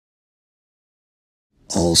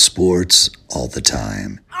All sports, all the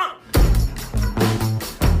time.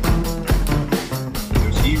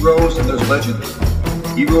 There's heroes and there's legends.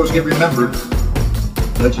 Heroes get remembered.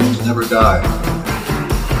 Legends never die.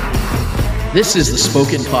 This is the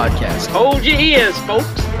Spoken Podcast. Hold your ears, folks.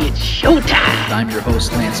 It's showtime. I'm your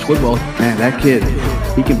host, Lance Twidwell. Man, that kid,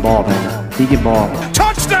 he can ball, man. He can ball.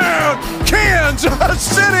 Touchdown, Kansas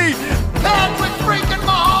City! Patrick freaking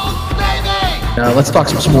Mahomes, baby! Let's talk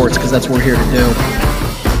some sports, because that's what we're here to do.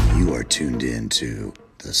 You are tuned in to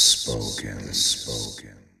The Spoken.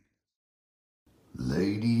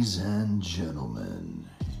 Ladies and gentlemen,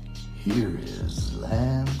 here is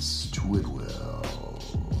Lance Twidwell.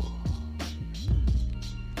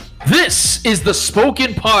 This is the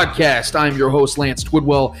Spoken Podcast. I'm your host, Lance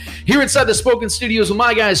Twidwell, here inside the Spoken Studios with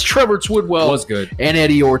my guys, Trevor Twidwell. What's good? And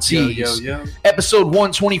Eddie Ortiz. Yo. Episode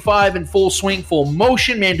 125 in full swing, full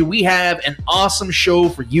motion. Man, do we have an awesome show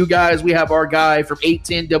for you guys. We have our guy from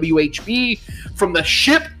 810 WHB from the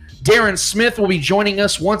ship, Darren Smith, will be joining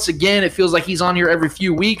us once again. It feels like he's on here every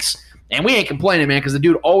few weeks. And we ain't complaining, man, because the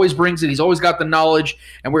dude always brings it. He's always got the knowledge,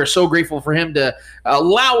 and we're so grateful for him to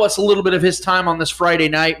allow us a little bit of his time on this Friday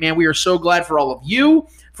night. Man, we are so glad for all of you,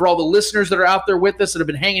 for all the listeners that are out there with us that have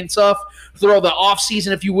been hanging tough through all the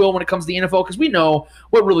offseason, if you will, when it comes to the NFL, because we know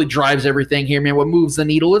what really drives everything here, man, what moves the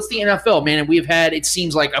needle. It's the NFL, man, and we've had, it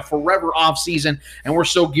seems like, a forever offseason, and we're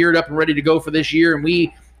so geared up and ready to go for this year, and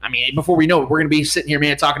before we know it, we're going to be sitting here,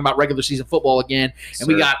 man, talking about regular season football again, and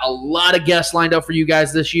we got a lot of guests lined up for you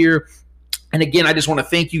guys this year. And again, I just want to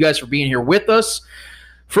thank you guys for being here with us.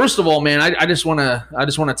 First of all, man, I just want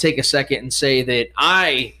to take a second and say that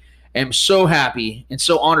I am so happy and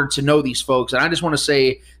so honored to know these folks. And I just want to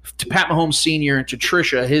say to Pat Mahomes Sr. and to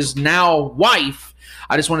Trisha, his now wife,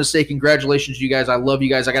 I just want to say congratulations to you guys. I love you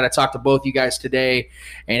guys. I got to talk to both you guys today.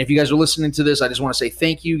 And if you guys are listening to this, I just want to say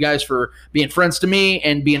thank you guys for being friends to me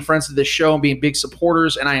and being friends to this show and being big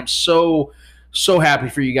supporters. And I am so happy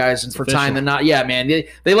for you guys and for time to not. Yeah, man.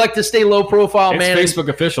 They like to stay low profile, man. It's Facebook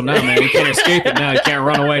official now, man. You can't escape it now. You can't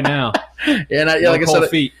run away now. And like I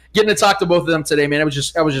said, getting to talk to both of them today, man, I was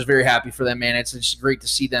just very happy for them, man. It's just great to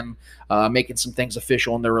see them making some things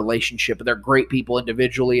official in their relationship. They're great people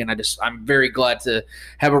individually, and I'm very glad to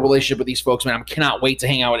have a relationship with these folks, man. I cannot wait to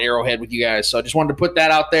hang out at Arrowhead with you guys. So I just wanted to put that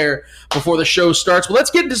out there before the show starts. Well,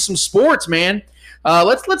 let's get into some sports, man.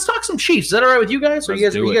 Let's talk some Chiefs. Is that all right with you guys? Are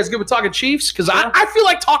you guys good with talking Chiefs? Because I feel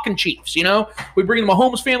like talking Chiefs, you know? We bring the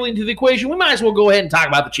Mahomes family into the equation. We might as well go ahead and talk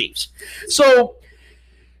about the Chiefs. So,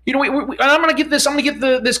 you know, and I'm going to get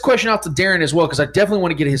this question out to Darren as well, because I definitely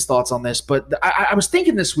want to get his thoughts on this. But I was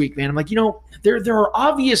thinking this week, man, I'm like, you know, there are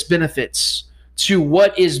obvious benefits to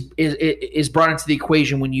what is brought into the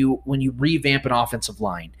equation when you revamp an offensive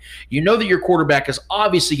line. You know that your quarterback is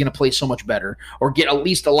obviously going to play so much better or get at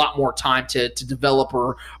least a lot more time to develop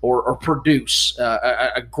or produce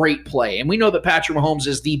a great play. And we know that Patrick Mahomes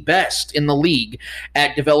is the best in the league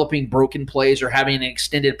at developing broken plays or having an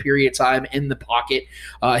extended period of time in the pocket.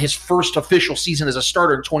 His first official season as a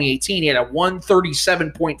starter in 2018, he had a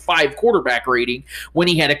 137.5 quarterback rating when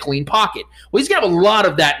he had a clean pocket. Well, he's going to have a lot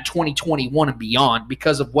of that in 2021 and beyond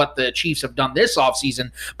because of what the Chiefs have done this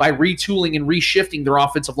offseason by retooling and reshifting their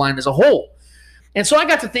offensive line as a whole. And so I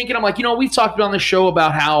got to thinking, I'm like, you know, we've talked on this show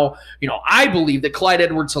about how, you know, I believe that Clyde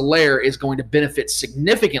Edwards-Helaire is going to benefit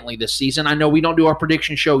significantly this season. I know we don't do our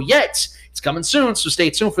prediction show yet. It's coming soon, so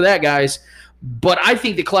stay tuned for that, guys. But I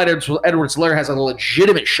think that Clyde Edwards-Helaire has a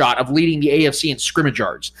legitimate shot of leading the AFC in scrimmage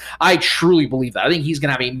yards. I truly believe that. I think he's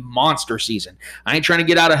going to have a monster season. I ain't trying to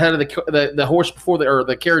get out ahead of the horse before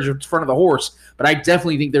the carriage in front of the horse, but I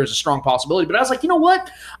definitely think there's a strong possibility. But I was like, you know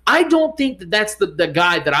what? I don't think that's the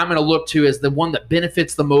guy that I'm going to look to as the one that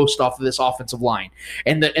benefits the most off of this offensive line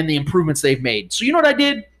and the improvements they've made. So you know what I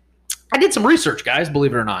did? I did some research, guys,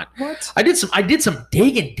 believe it or not. What? I did some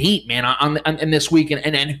digging deep, man, on this week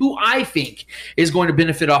and who I think is going to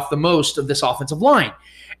benefit off the most of this offensive line.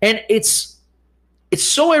 And it's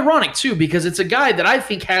so ironic, too, because it's a guy that I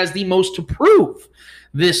think has the most to prove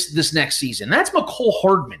this next season. That's Mecole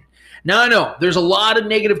Hardman. Now, I know there's a lot of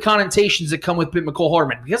negative connotations that come with Mecole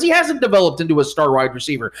Hardman because he hasn't developed into a star wide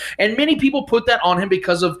receiver. And many people put that on him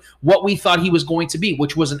because of what we thought he was going to be,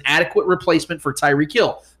 which was an adequate replacement for Tyreek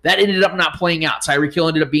Hill. That ended up not playing out. Tyreek Hill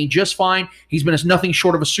ended up being just fine. He's been nothing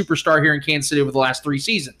short of a superstar here in Kansas City over the last 3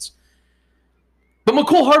 seasons. But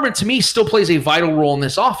Mecole Hardman, to me, still plays a vital role in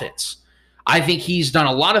this offense. I think he's done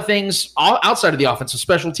a lot of things outside of the offensive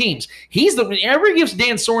special teams. Everybody gives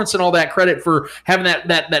Dan Sorensen all that credit for having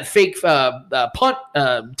that fake punt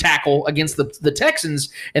tackle against the Texans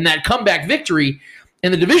and that comeback victory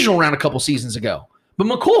in the divisional round a couple seasons ago.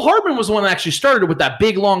 But McCole Hardman was the one that actually started with that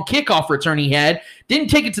big, long kickoff return he had. Didn't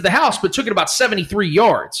take it to the house, but took it about 73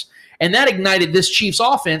 yards. And that ignited this Chiefs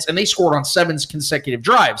offense, and they scored on 7 consecutive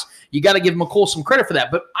drives. You got to give McCole some credit for that.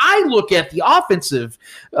 But I look at the offensive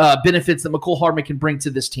benefits that McCole Hardman can bring to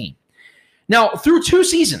this team. Now, through 2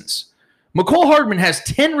 seasons, McCole Hardman has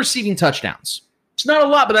 10 receiving touchdowns. It's not a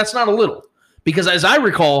lot, but that's not a little. Because as I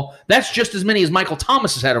recall, that's just as many as Michael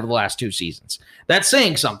Thomas has had over the last 2 seasons. That's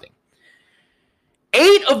saying something.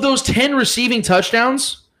 8 of those 10 receiving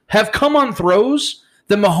touchdowns have come on throws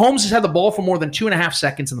that Mahomes has had the ball for more than 2.5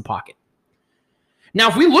 seconds in the pocket. Now,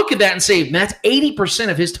 if we look at that and say, that's 80%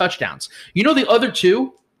 of his touchdowns. You know the other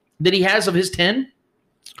 2 that he has of his 10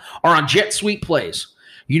 are on jet sweep plays.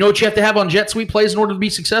 You know what you have to have on jet sweep plays in order to be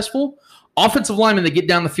successful? Offensive linemen that get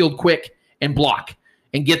down the field quick and block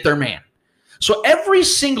and get their man. So every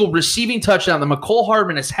single receiving touchdown that McCole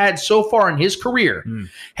Hardman has had so far in his career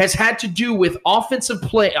has had to do with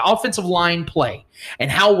offensive line play,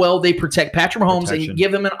 and how well they protect Patrick Mahomes and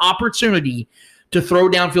give him an opportunity to throw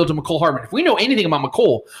downfield to McCole Hardman. If we know anything about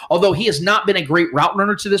McCole, although he has not been a great route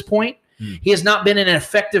runner to this point, he has not been an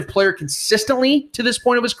effective player consistently to this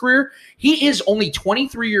point of his career. He is only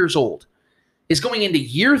 23 years old. Is going into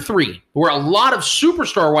year 3, where a lot of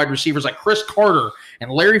superstar wide receivers like Chris Carter and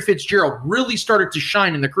Larry Fitzgerald really started to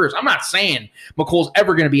shine in their careers. I'm not saying McCole's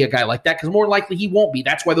ever going to be a guy like that, because more likely he won't be.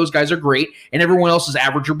 That's why those guys are great and everyone else is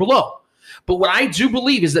average or below. But what I do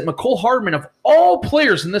believe is that McCole Hardman, of all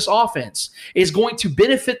players in this offense, is going to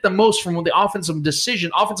benefit the most from the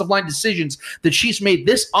offensive line decisions that Chiefs made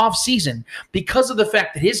this offseason, because of the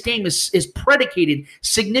fact that his game is predicated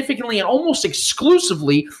significantly and almost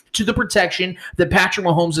exclusively to the protection that Patrick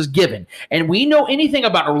Mahomes is given. And we know anything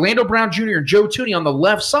about Orlando Brown Jr. and Joe Thuney on the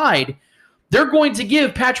left side, they're going to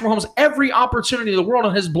give Patrick Mahomes every opportunity in the world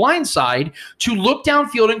on his blind side to look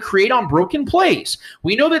downfield and create on broken plays.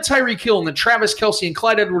 We know that Tyreek Hill and that Travis Kelce and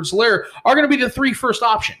Clyde Edwards-Helaire are going to be the 3 first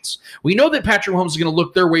options. We know that Patrick Mahomes is going to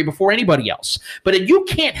look their way before anybody else. But you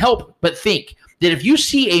can't help but think that if you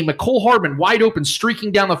see a McCole Hardman wide open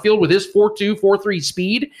streaking down the field with his 4.2, 4.3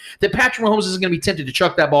 speed, that Patrick Mahomes is going to be tempted to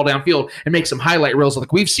chuck that ball downfield and make some highlight reels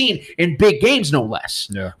like we've seen in big games, no less.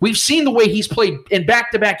 Yeah. We've seen the way he's played in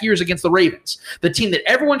back-to-back years against the Ravens, the team that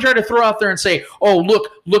everyone tried to throw out there and say, oh,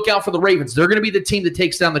 look out for the Ravens. They're going to be the team that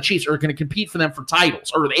takes down the Chiefs, or going to compete for them for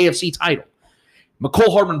titles, or the AFC title.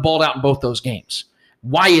 McCole Hardman balled out in both those games.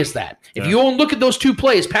 Why is that? If you only look at those 2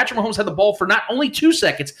 plays, Patrick Mahomes had the ball for not only 2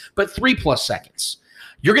 seconds, but 3+ seconds.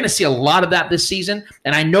 You're going to see a lot of that this season,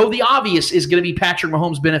 and I know the obvious is going to be Patrick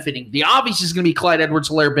Mahomes benefiting. The obvious is going to be Clyde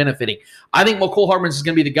Edwards-Helaire benefiting. I think McCole Hardman is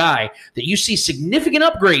going to be the guy that you see significant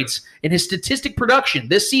upgrades in his statistic production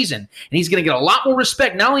this season, and he's going to get a lot more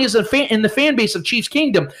respect, not only as a fan in the fan base of Chiefs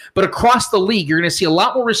Kingdom, but across the league. You're going to see a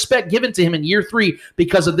lot more respect given to him in year 3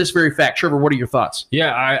 because of this very fact. Trevor, what are your thoughts?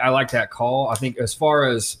 Yeah, I like that call. I think as far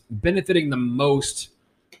as benefiting the most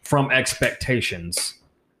from expectations,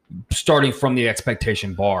 starting from the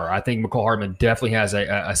expectation bar, I think McCole Hardman definitely has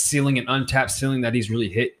a ceiling, an untapped ceiling that he's really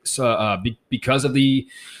hit because of the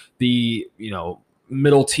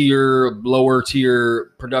middle tier, lower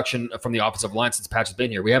tier production from the offensive line since Pat's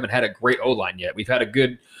been here. We haven't had a great O-line yet. We've had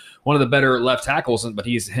one of the better left tackles, but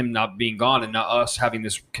him not being gone and not us having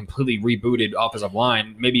this completely rebooted offensive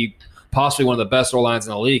line. Maybe possibly one of the best O-lines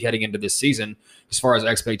in the league heading into this season as far as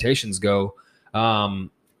expectations go.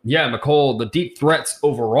 Yeah, McCole, the deep threats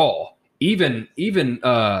overall, even let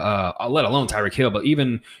alone Tyreek Hill, but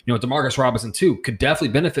even Demarcus Robinson too could definitely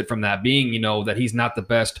benefit from that. Being that he's not the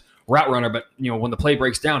best route runner, but when the play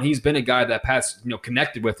breaks down, he's been a guy that Pat's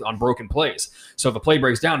connected with on broken plays. So if a play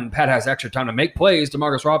breaks down and Pat has extra time to make plays,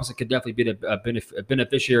 Demarcus Robinson could definitely be a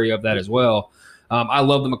beneficiary of that as well. I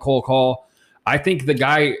love the McCole call. I think the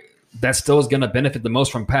guy that still is going to benefit the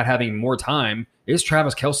most from Pat having more time is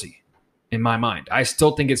Travis Kelce. In my mind, I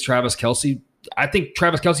still think it's Travis Kelce. I think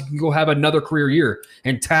Travis Kelce can go have another career year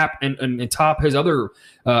and top his other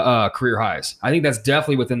career highs. I think that's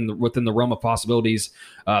definitely within the realm of possibilities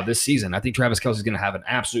this season. I think Travis Kelce is going to have an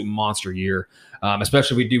absolute monster year,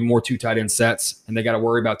 especially if we do more 2 tight end sets, and they got to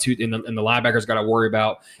worry about and the linebackers got to worry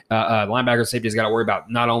about linebacker safeties got to worry about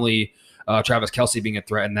not only Travis Kelce being a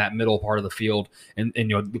threat in that middle part of the field and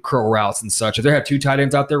the curl routes and such. If they have 2 tight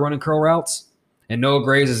ends out there running curl routes, and Noah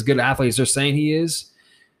Gray is as good an athlete as they're saying he is,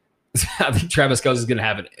 I think Travis Kelce is going to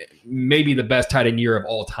have maybe the best tight end year of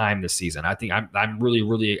all time this season. I think I'm really,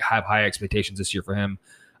 really have high expectations this year for him.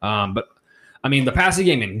 But I mean, the passing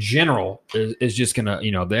game in general is just going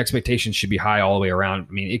to, the expectations should be high all the way around.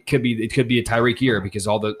 I mean, it could be a Tyreek year because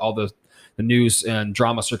all the news and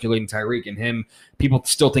drama circulating Tyreek and him. People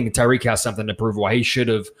still think Tyreek has something to prove. Why he should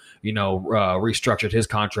have, restructured his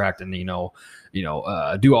contract and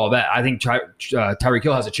do all that. I think Tyreek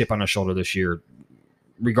Hill has a chip on his shoulder this year,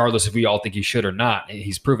 regardless if we all think he should or not.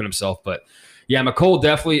 He's proven himself, but yeah, Mecole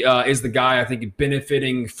definitely is the guy I think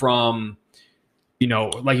benefiting from,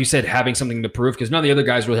 like you said, having something to prove, because none of the other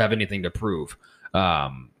guys really have anything to prove.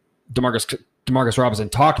 Demarcus Robinson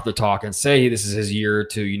talked the talk and say this is his year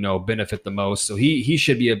to benefit the most. So he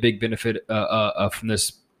should be a big benefit from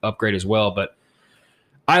this upgrade as well. But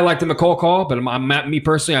I like the Mecole call, but me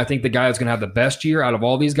personally, I think the guy that's going to have the best year out of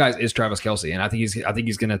all these guys is Travis Kelce, and I think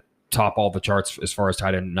he's going to top all the charts as far as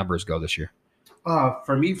tight end numbers go this year.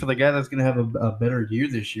 For me, for the guy that's going to have a better year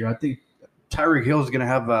this year, I think Tyreek Hill is going to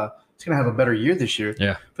have a better year this year.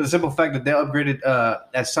 Yeah. For the simple fact that they upgraded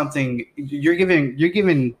as something, you're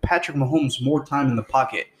giving Patrick Mahomes more time in the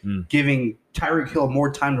pocket, giving Tyreek Hill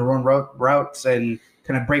more time to run routes and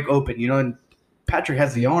kind of break open. And Patrick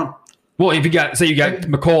has the arm. Well, if you got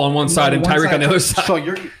Mecole on one side and Tyreek on the other side, so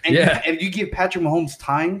if you give Patrick Mahomes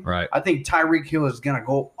time, right? I think Tyreek Hill is going to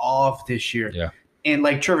go off this year. Yeah. And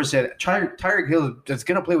like Trevor said, Tyreek Hill is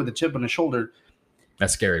going to play with a chip on his shoulder.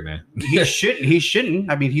 That's scary, man. He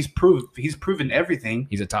shouldn't. I mean, he's proven everything.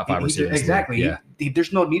 He's a top 5 receiver. Exactly. Yeah.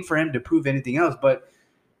 There's no need for him to prove anything else. But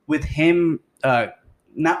with him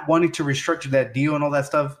not wanting to restructure that deal and all that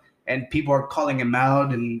stuff, and people are calling him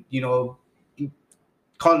out and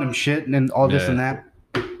calling him shit and all this and that,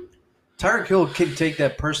 Tyreek Hill can take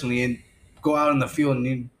that personally and go out in the field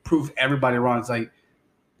and prove everybody wrong. It's like,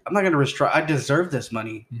 I'm not going to restructure. I deserve this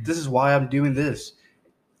money. Mm-hmm. This is why I'm doing this.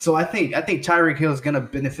 So I think Tyreek Hill is going to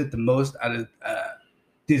benefit the most out of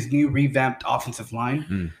this new revamped offensive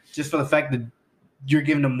line, just for the fact that you're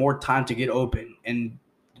giving him more time to get open, and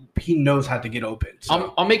he knows how to get open.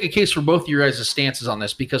 So. I'll make a case for both of your guys' stances on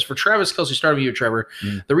this, because for Travis Kelce, start with you, Trevor.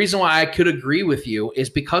 The reason why I could agree with you is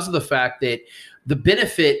because of the fact that the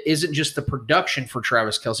benefit isn't just the production for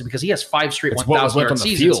Travis Kelce, because he has 5 straight 1,000-yard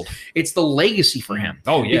seasons. It's the legacy for him.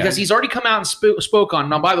 Oh, yeah. Because he's already come out and spoke on.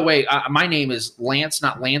 Now, by the way, my name is Lance,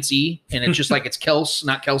 not Lancey, and it's just like it's Kels,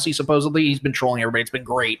 not Kelce, supposedly. He's been trolling everybody. It's been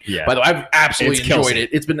great. Yeah. By the way, I've absolutely enjoyed Kelce.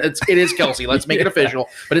 it. It is Kelce. Let's make it official.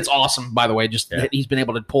 But it's awesome, by the way, that he's been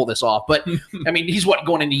able to pull this off. But, I mean, he's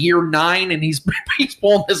going into year 9, and he's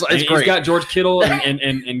pulling this. It's great. He's got George Kittle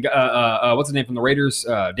and what's his name from the Raiders?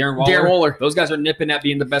 Darren Waller. Darren Waller. Those guys are nipping at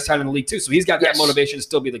being the best tight in the league too, so he's got that motivation to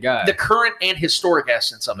still be the guy. The current and historic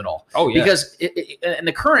essence of it all. Oh yeah, because in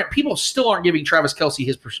the current, people still aren't giving Travis Kelce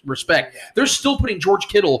his respect. They're still putting George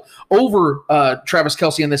Kittle over Travis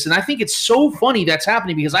Kelce in this, and I think it's so funny that's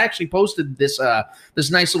happening, because I actually posted this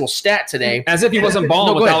nice little stat today, as if he wasn't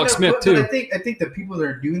balling with Alex Smith too. But I think the people that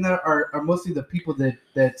are doing that are mostly the people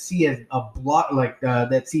that see as a block,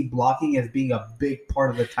 that see blocking as being a big part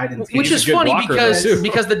of the tight end, which is funny because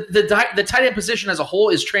the tight end position as a whole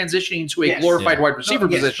is transitioning to a glorified wide receiver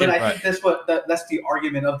position. But I think that's the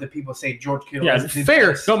argument of the people saying George Kittle. Yeah,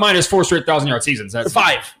 fair. Don't mind his 4 straight 1,000-yard seasons. That's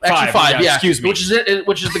 5. Actually 5. Yeah, excuse me. Which is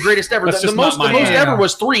the greatest ever. The most ever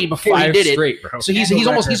was 3 before he did it. Bro. So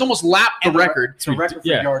he's almost lapped the record. It's a record for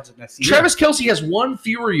yards in that season. Travis Kelce has 1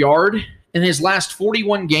 fewer yard in his last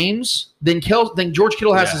 41 games than George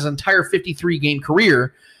Kittle has his entire 53-game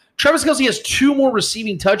career. Travis Kelce has 2 more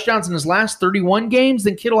receiving touchdowns in his last 31 games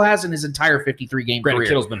than Kittle has in his entire 53-game career.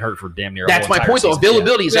 Kittle's been hurt for damn near. That's my point, though.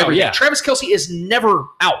 Availability is everything. Travis Kelce is never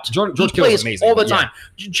out. George he plays amazing, all the time.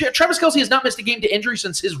 Travis Kelce has not missed a game to injury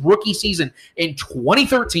since his rookie season in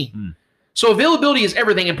 2013. So availability is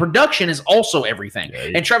everything, and production is also everything.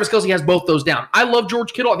 Yeah. And Travis Kelce has both those down. I love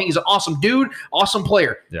George Kittle. I think he's an awesome dude, awesome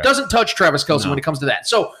player. Yeah. Doesn't touch Travis Kelce when it comes to that.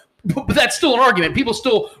 So. But that's still an argument. People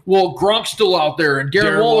still, Gronk's still out there, and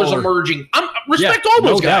Darren Waller's emerging. Respect all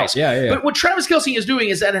those guys. Yeah. But what Travis Kelce is doing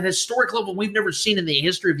is at an historic level we've never seen in the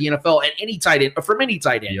history of the NFL at any tight end, from any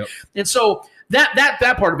tight end. Yep. And so that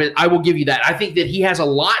part of it, I will give you that. I think that he has a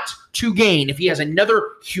lot to gain if he has another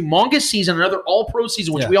humongous season, another All-Pro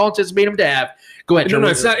season, which we all anticipate him to have. Go ahead. No,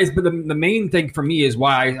 it's not. But the main thing for me is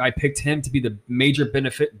why I picked him to be the major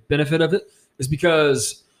benefit of it is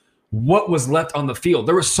because what was left on the field.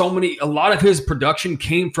 There was a lot of his production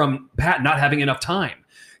came from Pat not having enough time.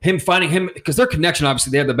 Him finding him, because their connection,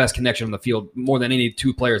 obviously, they have the best connection on the field more than any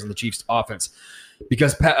 2 players in the Chiefs offense.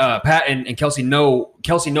 Because Pat and Kelce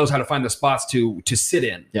knows how to find the spots to sit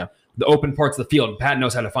in. Yeah. The open parts of the field. Pat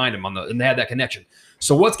knows how to find them and they had that connection.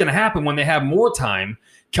 So what's going to happen when they have more time?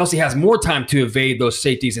 Kelce has more time to evade those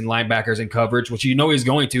safeties and linebackers in coverage, which he's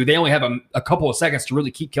going to. They only have a couple of seconds to really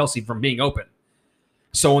keep Kelce from being open.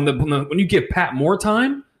 So when you give Pat more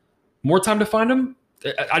time to find him,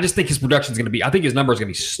 I just think his production is going to be. I think his number is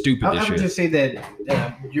going to be stupid this I year. would just say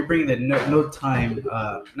that you're bringing the no time,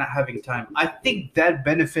 not having time. I think that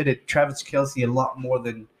benefited Travis Kelce a lot more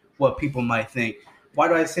than what people might think. Why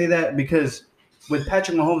do I say that? Because with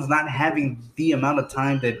Patrick Mahomes not having the amount of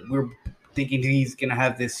time that we're thinking he's going to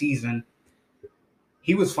have this season,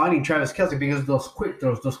 he was finding Travis Kelce because of those quick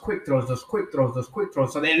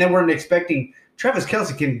throws. So they weren't expecting Travis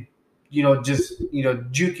Kelce can, just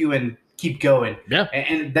juke you and keep going. Yeah,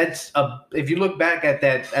 and that's if you look back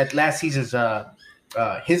at last season's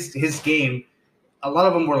his game, a lot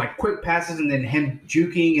of them were like quick passes and then him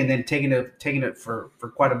juking and then taking it for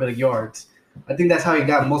quite a bit of yards. I think that's how he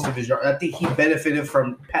got most of his yards. I think he benefited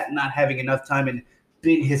from Pat not having enough time and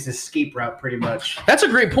being his escape route pretty much. That's a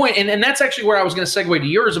great point, and that's actually where I was going to segue to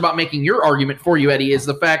yours about making your argument for you, Eddie, is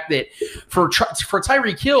the fact that for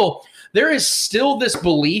Tyreek Hill, there is still this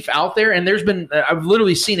belief out there, and there's been I've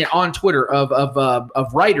literally seen it on Twitter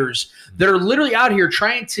of writers that are literally out here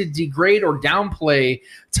trying to degrade or downplay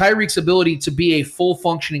Tyreek's ability to be a full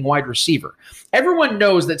functioning wide receiver. Everyone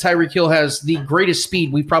knows that Tyreek Hill has the greatest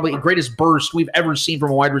speed, greatest burst we've ever seen from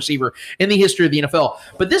a wide receiver in the history of the NFL.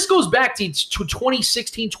 But this goes back to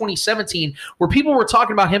 2016, 2017, where people were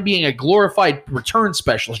talking about him being a glorified return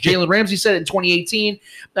specialist. Jalen Ramsey said it in 2018.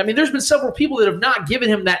 I mean, there's been several people that have not given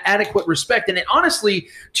him that adequate respect. And honestly,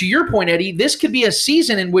 to your point, Eddie, this could be a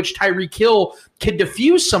season in which Tyreek Hill could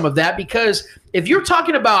diffuse some of that, because if you're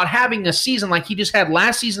talking about having a season like he just had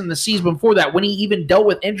last season, the season before that, when he even dealt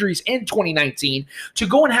with injuries in 2019, to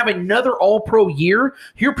go and have another all-pro year,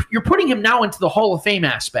 you're putting him now into the Hall of Fame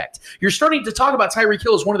aspect. You're starting to talk about Tyreek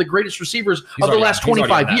Hill as one of the greatest receivers of the last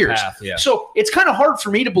 25 years. So it's kind of hard for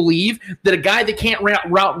me to believe that a guy that can't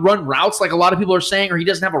run routes like a lot of people are saying, or he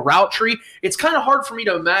doesn't have a route tree, it's kind of hard for me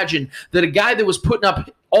to imagine that a guy that was putting up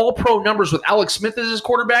all-pro numbers with Alex Smith as his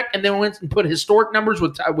quarterback and then went and put historic numbers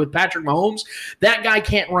with Patrick Mahomes, that guy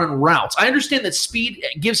can't run routes. I understand that speed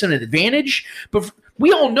gives him an advantage, but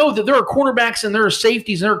we all know that there are cornerbacks and there are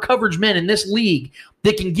safeties and there are coverage men in this league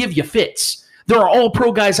that can give you fits. There are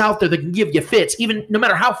all-pro guys out there that can give you fits, even no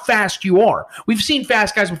matter how fast you are. We've seen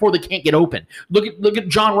fast guys before that can't get open. Look at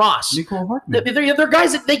John Ross. They're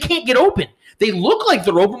guys that they can't get open. They look like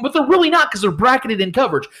they're open, but they're really not because they're bracketed in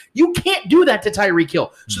coverage. You can't do that to Tyreek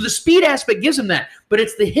Hill. So the speed aspect gives him that, but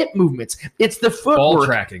it's the hip movements. It's the footwork. Ball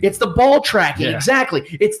tracking. It's the ball tracking, exactly.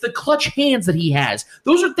 It's the clutch hands that he has.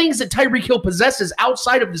 Those are things that Tyreek Hill possesses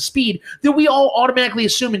outside of the speed that we all automatically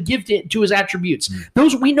assume and give to his attributes.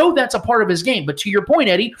 Those we know that's a part of his game. But to your point,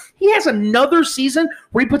 Eddie, he has another season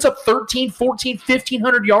where he puts up 13, 14,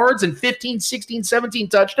 1,500 yards and 15, 16, 17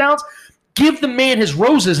 touchdowns. Give the man his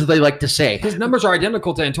roses, as they like to say. His numbers are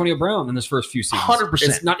identical to Antonio Brown in his first few seasons.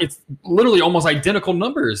 100%. It's literally almost identical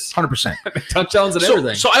numbers. 100%. Touchdowns and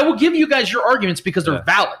everything. So I will give you guys your arguments because they're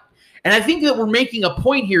valid. And I think that we're making a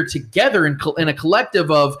point here together in a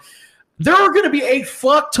collective of there are going to be a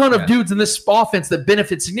fuck ton of dudes in this offense that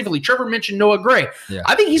benefit significantly. Trevor mentioned Noah Gray. Yeah.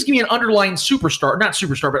 I think he's going to be an underlying superstar, not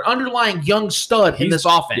superstar, but underlying young stud in this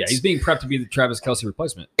offense. Yeah, he's being prepped to be the Travis Kelce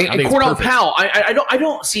replacement. And Cordell Powell, I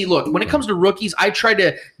don't see. Look, when it comes to rookies, I try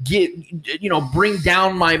to bring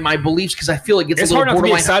down my beliefs because I feel it gets a little hard not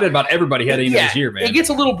borderline. To be excited about everybody heading into this year, man. It gets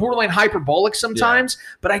a little borderline hyperbolic sometimes,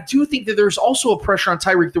 but I do think that there's also a pressure on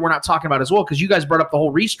Tyreek that we're not talking about as well, because you guys brought up the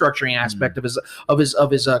whole restructuring aspect of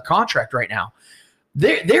his contract right now.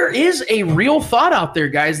 There is a real thought out there,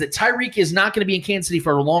 guys, that Tyreek is not going to be in Kansas City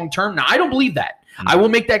for a long term. Now, I don't believe that. I will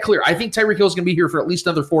make that clear. I think Tyreek Hill is going to be here for at least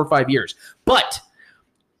another 4 or 5 years. But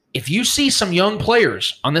if you see some young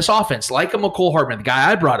players on this offense, like a McCole Hardman, the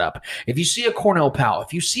guy I brought up, if you see a Cornell Powell,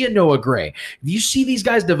 if you see a Noah Gray, if you see these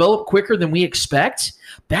guys develop quicker than we expect,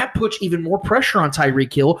 that puts even more pressure on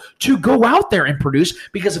Tyreek Hill to go out there and produce,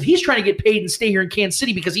 because if he's trying to get paid and stay here in Kansas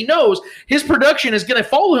City, because he knows his production is going to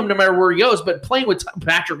follow him no matter where he goes, but playing with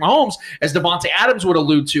Patrick Mahomes, as Devontae Adams would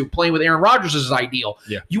allude to, playing with Aaron Rodgers is ideal.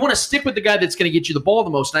 Yeah. You want to stick with the guy that's going to get you the ball the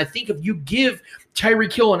most. And I think if you give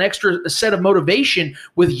Tyreek Hill an extra set of motivation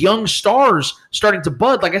with young stars starting to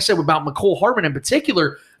bud, like I said about McCole Hardman in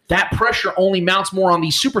particular, that pressure only mounts more on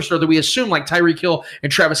these superstars that we assume, like Tyreek Hill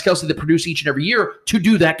and Travis Kelce, that produce each and every year, to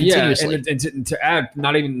do that continuously. Yeah, and to add,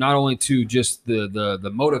 not only to just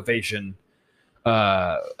the motivation,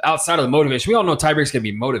 outside of the motivation, we all know Tyreek's going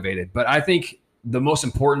to be motivated, but I think the most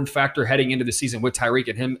important factor heading into the season with Tyreek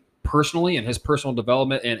and him personally and his personal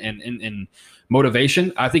development and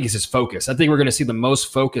motivation, I think is his focus. I think we're going to see the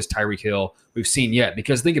most focused Tyreek Hill we've seen yet,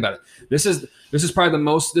 because think about it. This is probably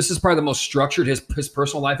the most structured his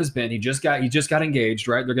personal life has been. He just got engaged,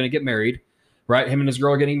 right? They're going to get married, right? Him and his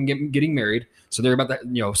girl are getting married. So they're about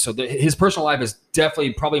that, so his personal life is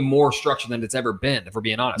definitely probably more structured than it's ever been, if we're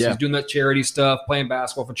being honest. Yeah. He's doing that charity stuff, playing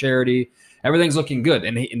basketball for charity. Everything's looking good.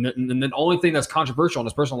 And the only thing that's controversial in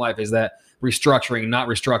his personal life is that restructuring, not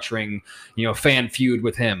restructuring, fan feud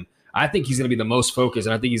with him. I think he's going to be the most focused,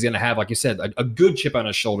 and I think he's going to have, like you said, a good chip on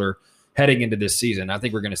his shoulder heading into this season. I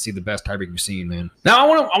think we're going to see the best Tyreek we've seen, man. Now,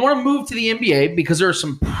 I want to move to the NBA because there are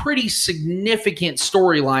some pretty significant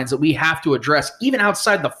storylines that we have to address, even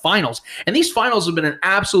outside the finals. And these finals have been an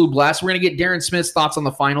absolute blast. We're going to get Darren Smith's thoughts on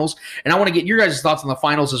the finals, and I want to get your guys' thoughts on the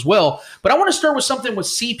finals as well. But I want to start with something with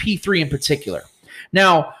CP3 in particular.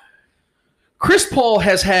 Now, Chris Paul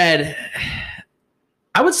has had,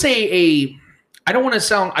 I would say, I don't want to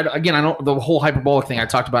sound, again, I don't, the whole hyperbolic thing I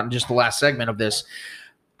talked about in just the last segment of this,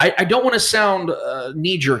 I don't want to sound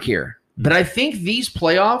knee-jerk here, but I think these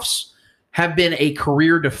playoffs have been a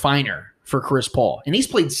career definer for Chris Paul. And he's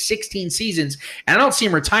played 16 seasons, and I don't see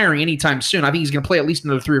him retiring anytime soon. I think he's going to play at least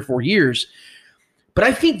another 3 or 4 years. But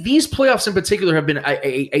I think these playoffs in particular have been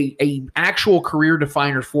a actual career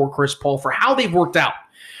definer for Chris Paul for how they've worked out.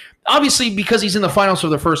 Obviously, because he's in the finals for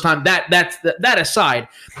the first time, that aside,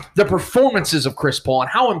 the performances of Chris Paul and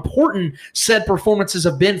how important said performances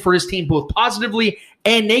have been for his team, both positively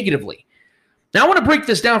and negatively. Now, I want to break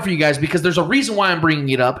this down for you guys because there's a reason why I'm bringing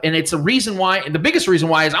it up, and it's a reason why, and the biggest reason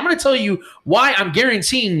why is I'm going to tell you why I'm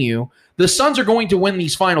guaranteeing you the Suns are going to win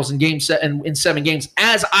these finals in in 7 games,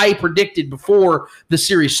 as I predicted before the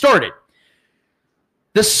series started.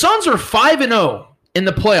 The Suns are 5-0 in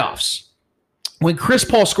the playoffs when Chris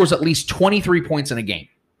Paul scores at least 23 points in a game.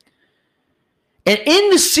 And in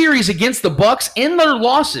the series against the Bucks, in their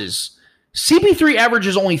losses, CP3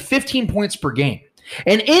 averages only 15 points per game.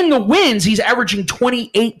 And in the wins, he's averaging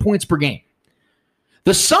 28 points per game.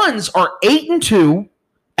 The Suns are 8-2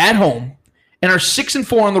 at home and are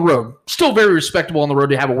 6-4 on the road. Still very respectable on the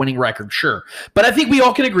road to have a winning record, sure. But I think we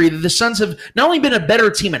all can agree that the Suns have not only been a better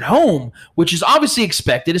team at home, which is obviously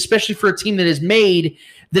expected, especially for a team that has made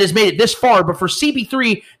it this far, but for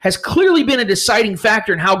CP3 has clearly been a deciding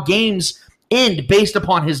factor in how games end based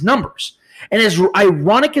upon his numbers. And as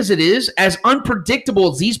ironic as it is, as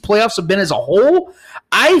unpredictable as these playoffs have been as a whole,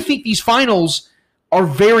 I think these finals are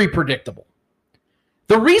very predictable.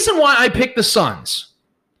 The reason why I picked the Suns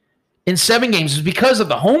in 7 games is because of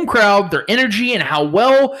the home crowd, their energy, and how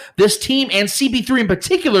well this team and CP3 in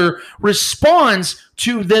particular responds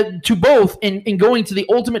to both in going to the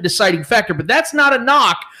ultimate deciding factor. But that's not a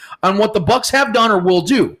knock on what the Bucks have done or will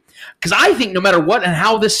do. Because I think no matter what and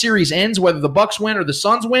how this series ends, whether the Bucks win or the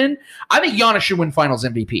Suns win, I think Giannis should win Finals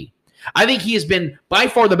MVP. I think he has been by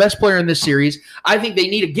far the best player in this series. I think they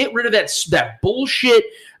need to get rid of that bullshit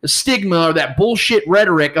stigma or that bullshit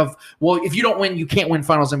rhetoric of, well, if you don't win, you can't win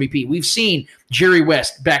Finals MVP. We've seen Jerry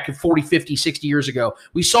West back 40, 50, 60 years ago.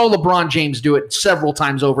 We saw LeBron James do it several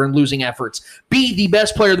times over in losing efforts. Be the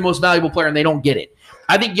best player, the most valuable player, and they don't get it.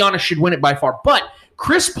 I think Giannis should win it by far. But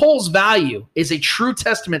Chris Paul's value is a true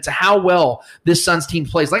testament to how well this Suns team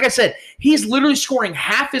plays. Like I said, he's literally scoring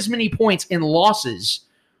half as many points in losses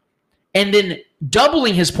and then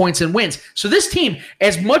doubling his points in wins. So this team,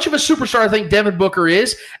 as much of a superstar I think Devin Booker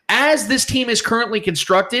is, as this team is currently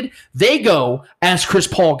constructed, they go as Chris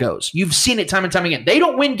Paul goes. You've seen it time and time again. They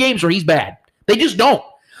don't win games where he's bad. They just don't.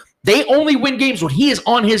 They only win games when he is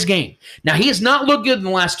on his game. Now, he has not looked good in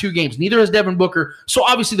the last 2 games. Neither has Devin Booker. So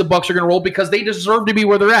obviously the Bucks are going to roll because they deserve to be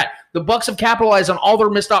where they're at. The Bucks have capitalized on all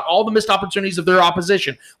the missed opportunities of their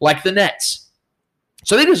opposition, like the Nets.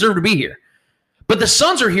 So they deserve to be here. But the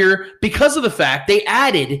Suns are here because of the fact they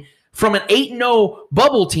added from an 8-0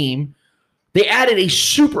 bubble team, they added a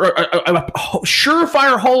surefire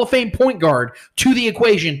Hall of Fame point guard to the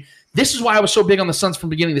equation. This is why I was so big on the Suns from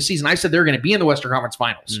the beginning of the season. I said they're going to be in the Western Conference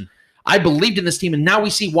Finals. I believed in this team, and now we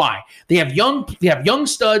see why. They have young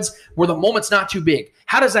studs where the moment's not too big.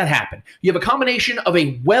 How does that happen? You have a combination of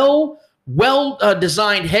a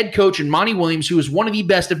well-designed head coach in Monty Williams, who is one of the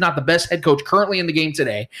best, if not the best head coach currently in the game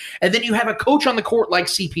today. And then you have a coach on the court like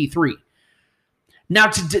CP3. Now,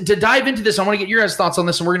 to dive into this, I want to get your guys' thoughts on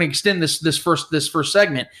this, and we're going to extend this first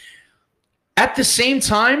segment. At the same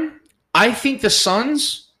time, I think the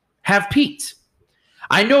Suns have peaked.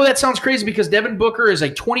 I know that sounds crazy because Devin Booker is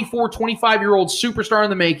a 24, 25-year-old superstar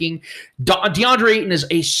in the making. DeAndre Ayton is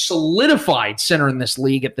a solidified center in this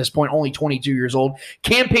league at this point, only 22 years old.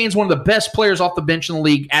 Cam Payne's one of the best players off the bench in the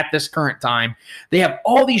league at this current time. They have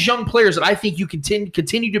all these young players that I think you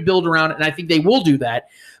continue to build around, and I think they will do that.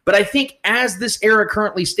 But I think as this era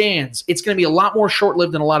currently stands, it's going to be a lot more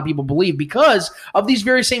short-lived than a lot of people believe because of these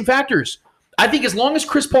very same factors. I think as long as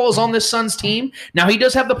Chris Paul is on this Suns team, now he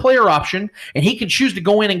does have the player option, and he can choose to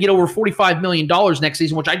go in and get over $45 million next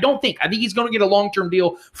season, which I don't think. I think he's going to get a long-term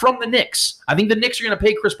deal from the Knicks. I think the Knicks are going to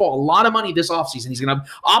pay Chris Paul a lot of money this offseason. He's going to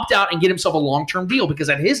opt out and get himself a long-term deal because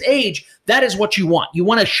at his age, that is what you want. You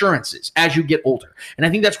want assurances as you get older. And I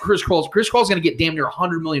think that's Chris Paul. Chris Paul's going to get damn near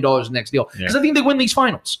 $100 million in the next deal because I think they win these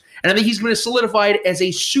finals. And I think he's going to solidify it as a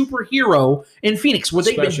superhero in Phoenix, where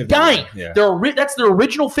they've been dying. Yeah. That's their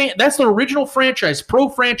original franchise, pro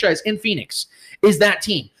franchise in Phoenix, is that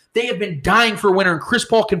team. They have been dying for a winner, and Chris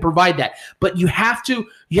Paul can provide that. But you have to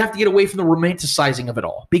get away from the romanticizing of it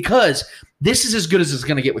all, because this is as good as it's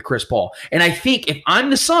going to get with Chris Paul. And I think if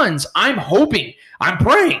I'm the Suns, I'm praying,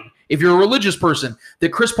 if you're a religious person,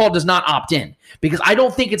 that Chris Paul does not opt in, because I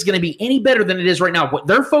don't think it's going to be any better than it is right now. What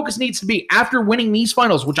their focus needs to be after winning these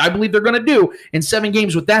finals, which I believe they're going to do in 7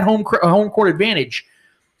 games with that home court advantage,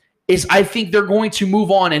 is I think they're going to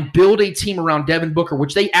move on and build a team around Devin Booker,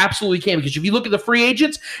 which they absolutely can. Because if you look at the free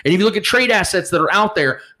agents and if you look at trade assets that are out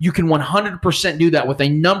there, you can 100% do that with a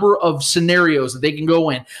number of scenarios that they can go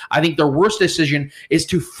in. I think their worst decision is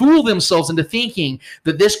to fool themselves into thinking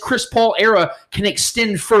that this Chris Paul era can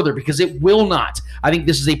extend further, because it will not. I think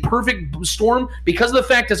this is a perfect storm because of the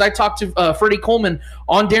fact, as I talked to Freddie Coleman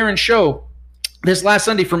on Darren's show this last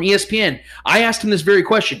Sunday from ESPN, I asked him this very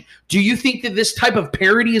question. Do you think that this type of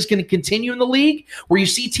parity is going to continue in the league, where you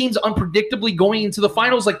see teams unpredictably going into the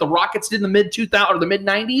finals like the Rockets did in the mid-2000s or the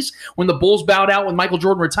mid-90s when the Bulls bowed out with Michael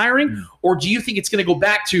Jordan retiring? Or do you think it's going to go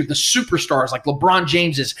back to the superstars like LeBron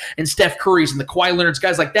James's and Steph Curry's and the Kawhi Leonard's,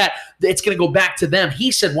 guys like that? It's going to go back to them. He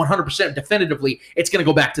said 100% definitively it's going to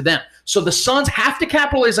go back to them. So the Suns have to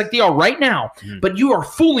capitalize like they are right now, but you are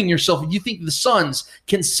fooling yourself if you think the Suns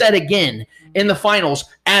can set again in the finals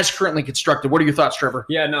as currently constructed. What are your thoughts, Trevor?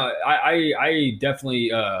 Yeah, no, I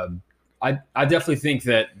definitely I definitely think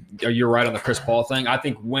that you're right on the Chris Paul thing. I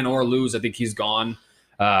think win or lose, I think he's gone.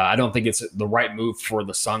 I don't think it's the right move for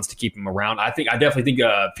the Suns to keep him around. I definitely think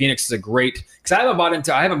Phoenix is a great, because I haven't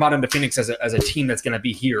bought into Phoenix as a team that's going to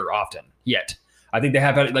be here often yet. I think they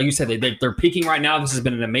have, like you said, they're peaking right now. This has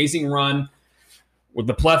been an amazing run with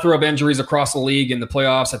the plethora of injuries across the league in the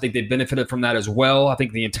playoffs. I think they benefited from that as well. I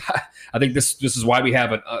think this is why we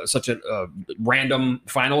have such a random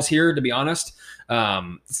finals here, to be honest.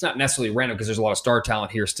 It's not necessarily random because there's a lot of star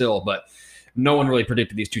talent here still, but no one really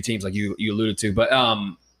predicted these two teams like you alluded to. But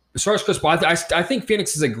as far as Chris Paul, I think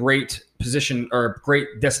Phoenix is a great position or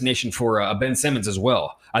great destination for Ben Simmons as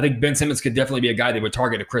well. I think Ben Simmons could definitely be a guy they would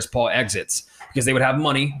target if Chris Paul exits, because they would have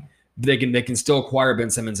money. They can still acquire Ben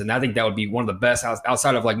Simmons, and I think that would be one of the best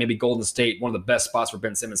outside of like maybe Golden State, one of the best spots for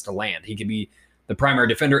Ben Simmons to land. He could be the primary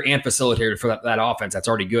defender and facilitator for that offense. That's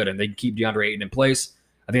already good, and they can keep DeAndre Ayton in place.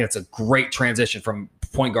 I think that's a great transition from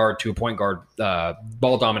point guard to a point guard,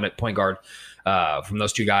 ball dominant point guard from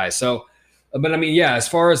those two guys. So, but I mean, yeah, as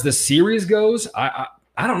far as the series goes, I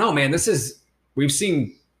don't know, man. We've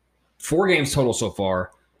seen 4 games total so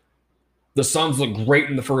far. The Suns look great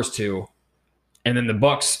in the first 2. And then the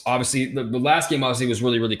Bucks, obviously, the last game obviously was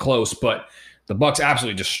really, really close, but the Bucks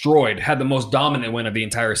absolutely had the most dominant win of the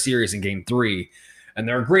entire series in Game 3. And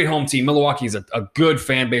they're a great home team. Milwaukee's a good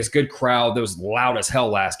fan base, good crowd. That was loud as hell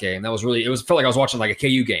last game. That was really, felt like I was watching like a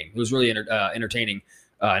KU game. It was really entertaining,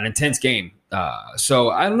 an intense game. So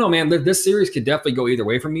I don't know, man. This series could definitely go either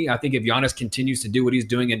way for me. I think if Giannis continues to do what he's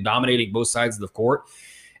doing and dominating both sides of the court,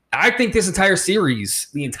 I think the entire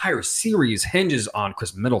series hinges on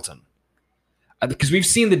Chris Middleton. Because we've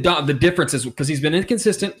seen the differences, because he's been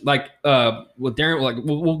inconsistent, like with Darren, like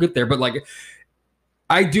we'll get there, but like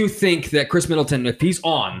I do think that Chris Middleton, if he's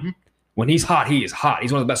on, when he's hot, he is hot.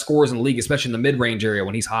 He's one of the best scorers in the league, especially in the mid-range area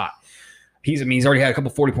when he's hot. He's already had a couple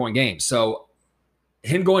 40-point games. So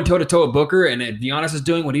him going toe-to-toe with Booker, and if Giannis is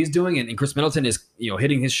doing what he's doing, and Chris Middleton is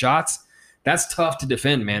hitting his shots, that's tough to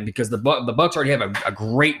defend, man, because the Bucks already have a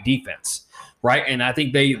great defense. Right, and I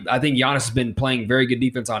think Giannis has been playing very good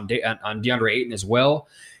defense on DeAndre Ayton as well.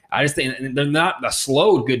 I just think they're not a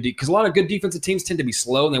slow good because a lot of good defensive teams tend to be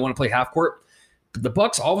slow and they want to play half court. But the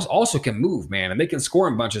Bucks also can move, man, and they can score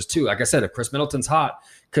in bunches too. Like I said, if Chris Middleton's hot,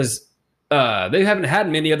 because they haven't had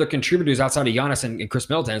many other contributors outside of Giannis and Chris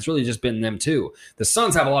Middleton. It's really just been them two. The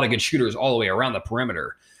Suns have a lot of good shooters all the way around the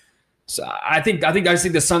perimeter. So I think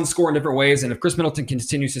the Suns score in different ways, and if Chris Middleton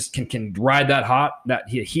continues can ride that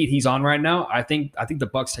heat he's on right now, I think the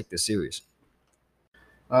Bucks take this series.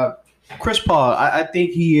 Chris Paul, I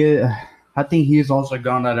think he is also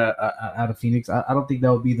gone out of Phoenix. I don't think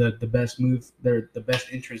that would be the best move. They're the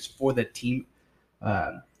best interest for the team.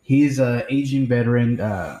 He's an aging veteran.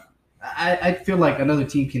 I feel like another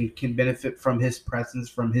team can benefit from his presence,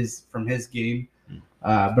 from his game.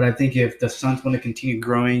 But I think if the Suns want to continue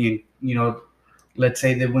growing and, let's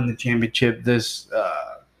say they win the championship this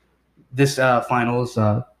finals,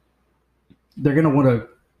 they're going to want to,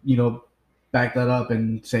 back that up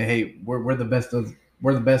and say, hey, we're the best in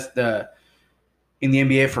the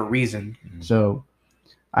NBA for a reason. Mm-hmm. So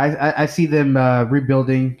I see them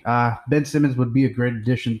rebuilding. Ben Simmons would be a great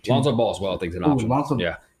addition to Lonzo Ball as well. I think is an option.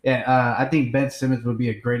 Yeah, I think Ben Simmons would be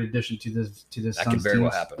a great addition to this. That could very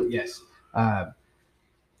well happen. Yes,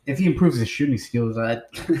 if he improves his shooting skills, I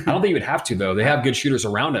don't think he would have to though. They have good shooters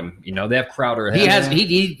around him. They have Crowder.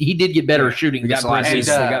 He did get better shooting. They got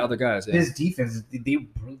other guys. Yeah. His defense,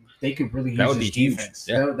 they could really use his defense.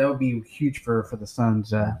 Yeah. That would be huge for the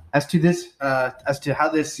Suns. As to how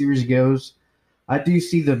this series goes, I do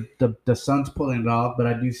see the Suns pulling it off, but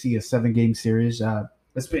I do see a 7-game series.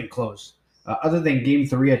 It's been close. Other than Game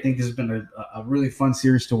 3, I think this has been a really fun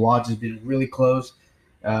series to watch. It's been really close.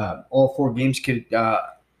 All 4 games could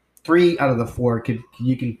 3 out of the 4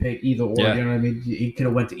 you can pick either or. Yeah. You know what I mean? It could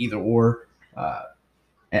have went to either or.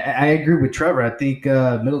 I agree with Trevor. I think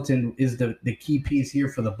Middleton is the key piece here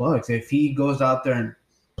for the Bucks. If he goes out there and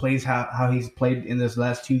plays how he's played in this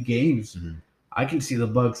last 2 games, mm-hmm. I can see the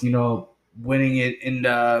Bucks, winning it in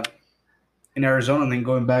Arizona and then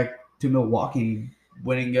going back to Milwaukee and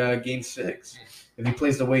winning Game 6 if he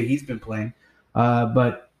plays the way he's been playing.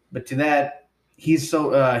 But to that, he's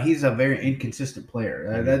a very inconsistent player.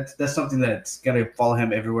 Mm-hmm. That's something that's got to follow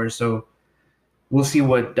him everywhere. So we'll see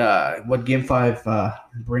what Game 5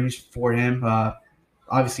 brings for him.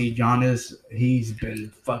 Obviously, Giannis, he's been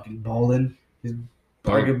fucking balling. He's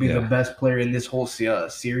arguably the best player in this whole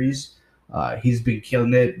series. He's been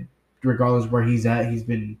killing it, regardless where he's at. He's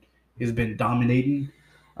been dominating.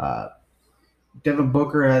 Devin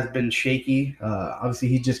Booker has been shaky. Obviously,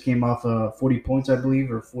 he just came off 40 points, I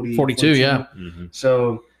believe, or 42. Yeah. Mm-hmm.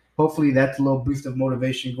 So hopefully that's a little boost of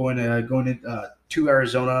motivation going to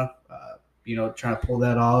Arizona. Trying to pull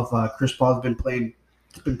that off. Chris Paul's been playing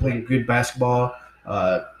good basketball.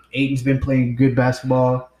 Ayton's been playing good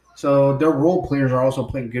basketball. So their role players are also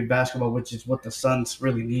playing good basketball, which is what the Suns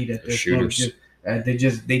really need at this point.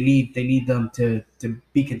 They need them to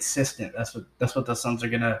be consistent. That's what the Suns are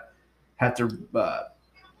gonna have to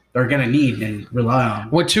they're gonna need and rely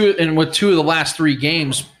on. With two of the last 3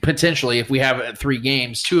 games, potentially, if we have 3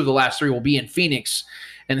 games, 2 of the last 3 will be in Phoenix.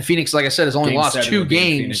 And the Phoenix, like I said, has only lost 2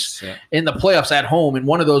 games in the playoffs at home, and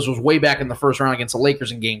one of those was way back in the first round against the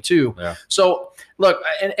Lakers in Game 2. Yeah. So, look,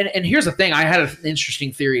 and here's the thing. I had an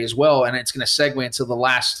interesting theory as well, and it's going to segue into the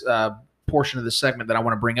last portion of the segment that I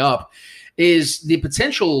want to bring up, is the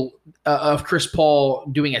potential of Chris Paul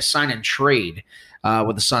doing a sign-and-trade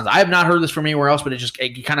with the Suns. I have not heard this from anywhere else, but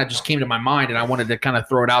it kind of just came to my mind, and I wanted to kind of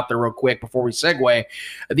throw it out there real quick before we segue.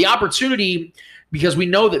 The opportunity – because we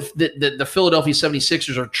know that the Philadelphia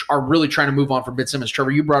 76ers are really trying to move on from Ben Simmons.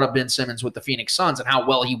 Trevor, you brought up Ben Simmons with the Phoenix Suns and how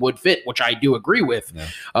well he would fit, which I do agree with,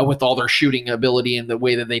 with all their shooting ability and the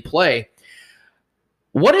way that they play.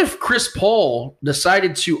 What if Chris Paul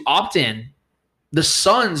decided to opt in, the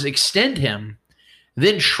Suns extend him,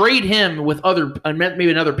 then trade him with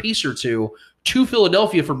maybe another piece or 2 to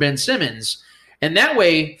Philadelphia for Ben Simmons? And that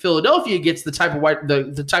way, Philadelphia gets the type of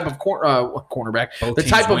cornerback, the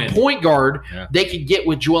type of point guard they could get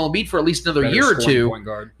with Joel Embiid for at least another year or 2. Point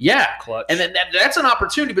guard. Yeah, clutch. And then that's an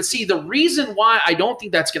opportunity. But see, the reason why I don't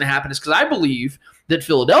think that's going to happen is because I believe that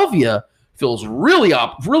Philadelphia feels really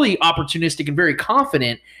opportunistic and very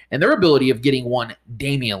confident in their ability of getting one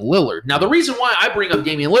Damian Lillard. Now, the reason why I bring up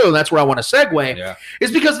Damian Lillard, and that's where I want to segue, is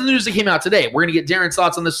because of the news that came out today. We're going to get Darren's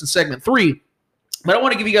thoughts on this in segment 3. But I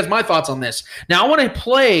want to give you guys my thoughts on this. Now, I want to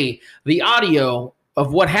play the audio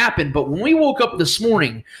of what happened, but when we woke up this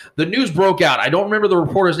morning, the news broke out. I don't remember the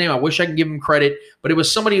reporter's name. I wish I could give him credit, but it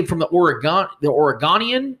was somebody from the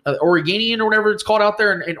Oregonian or whatever it's called out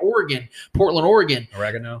there in Oregon, Portland, Oregon.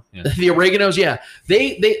 Oregano? Yeah. The Oreganos, yeah.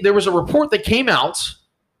 There was a report that came out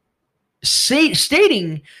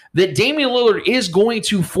stating that Damian Lillard is going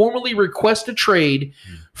to formally request a trade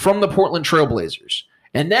from the Portland Trailblazers.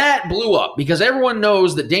 And that blew up because everyone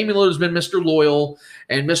knows that Damian Lillard has been Mr. Loyal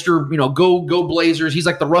and Mr. Go Blazers. He's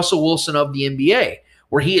like the Russell Wilson of the NBA,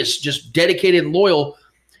 where he is just dedicated and loyal.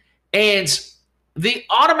 And the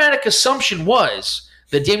automatic assumption was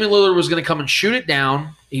that Damian Lillard was going to come and shoot it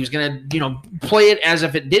down. He was going to, play it as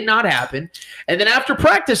if it did not happen. And then after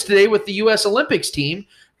practice today with the U.S. Olympics team,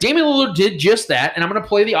 Damian Lillard did just that. And I'm going to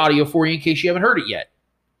play the audio for you in case you haven't heard it yet.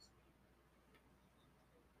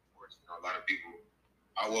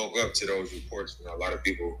 I woke up to those reports from a lot of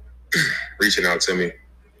people reaching out to me.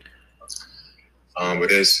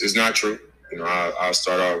 But it's not true. I'll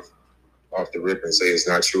start off off the rip and say it's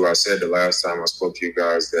not true. I said the last time I spoke to you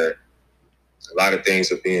guys that a lot of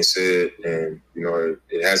things are being said, and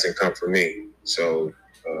it hasn't come from me. So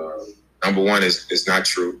number one is it's not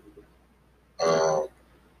true,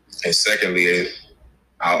 and secondly,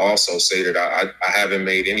 I'll also say that I haven't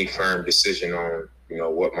made any firm decision on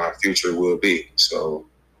what my future will be. So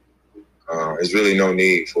there's really no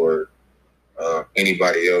need for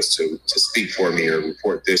anybody else to speak for me or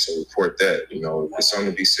report this or report that. If there's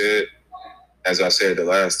something to be said, as I said the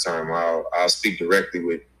last time, I'll speak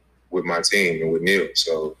directly with my team and with Neil.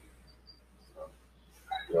 So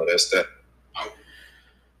that's that.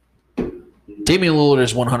 Damian Lillard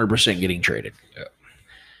is 100% getting traded. Yeah.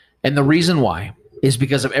 And the reason why is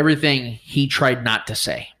because of everything he tried not to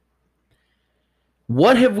say.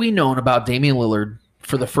 What have we known about Damian Lillard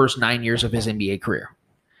for the first 9 years of his NBA career?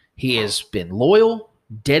 He has been loyal,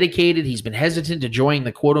 dedicated. He's been hesitant to join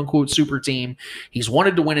the quote-unquote super team. He's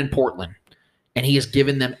wanted to win in Portland, and he has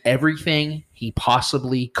given them everything he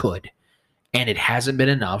possibly could. And it hasn't been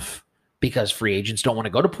enough because free agents don't want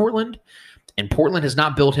to go to Portland, and Portland has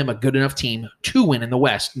not built him a good enough team to win in the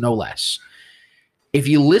West, no less. If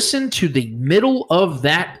you listen to the middle of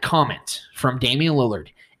that comment from Damian Lillard,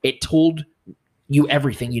 it told you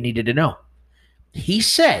everything you needed to know. He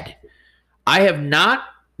said, I have not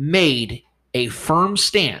made a firm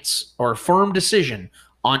stance or a firm decision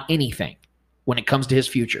on anything when it comes to his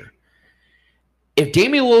future. If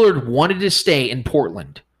Damian Lillard wanted to stay in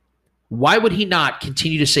Portland, why would he not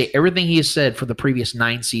continue to say everything he has said for the previous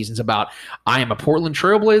 9 seasons about, I am a Portland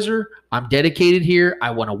Trailblazer, I'm dedicated here,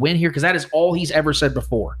 I want to win here, because that is all he's ever said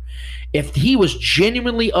before. If he was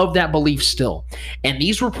genuinely of that belief still, and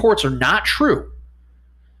these reports are not true,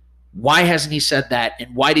 why hasn't he said that,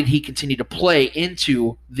 and why did he continue to play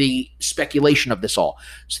into the speculation of this all?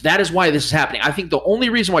 So that is why this is happening. I think the only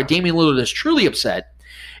reason why Damian Lillard is truly upset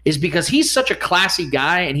is because he's such a classy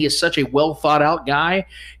guy and he is such a well-thought-out guy.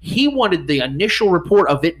 He wanted the initial report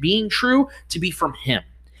of it being true to be from him.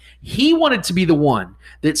 He wanted to be the one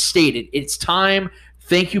that stated, it's time,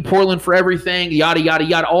 thank you, Portland, for everything, yada, yada,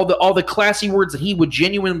 yada, all the classy words that he would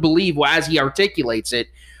genuinely believe as he articulates it.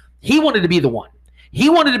 He wanted to be the one. He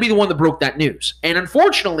wanted to be the one that broke that news. And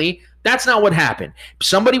unfortunately, that's not what happened.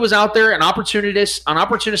 Somebody was out there, an opportunist,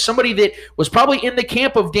 somebody that was probably in the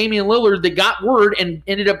camp of Damian Lillard that got word and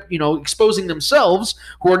ended up, exposing themselves,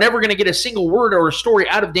 who are never going to get a single word or a story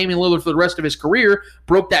out of Damian Lillard for the rest of his career,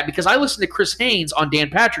 broke that. Because I listened to Chris Haynes on Dan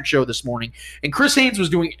Patrick's show this morning, and Chris Haynes was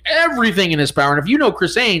doing everything in his power. And if you know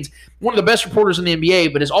Chris Haynes, one of the best reporters in the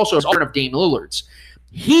NBA, but is also a friend of Damian Lillard's,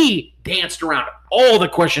 he danced around all the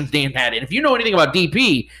questions Dan had. And if you know anything about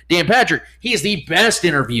DP, Dan Patrick, he is the best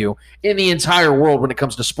interview in the entire world when it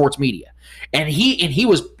comes to sports media. And he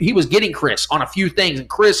was getting Chris on a few things, and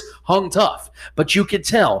Chris hung tough. But you could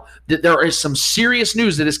tell that there is some serious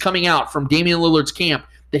news that is coming out from Damian Lillard's camp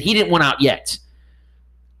that he didn't want out yet.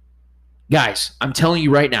 Guys, I'm telling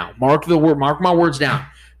you right now, mark my words down.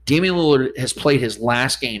 Damian Lillard has played his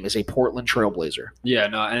last game as a Portland Trailblazer. Yeah,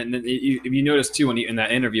 no, and if you notice too, in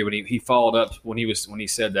that interview when he followed up when he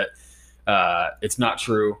said that it's not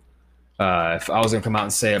true. If I was going to come out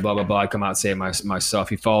and say it, blah blah blah, I'd come out and say it myself.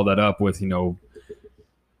 He followed that up with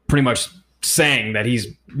pretty much saying that he's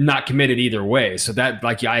not committed either way. So that,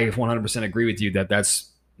 I 100% agree with you that's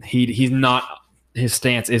he's not, his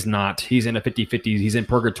stance is not. He's in a 50-50. He's in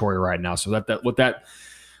purgatory right now. So that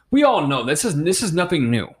we all know this is nothing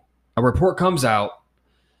new. A report comes out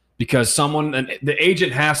because the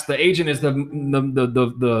agent is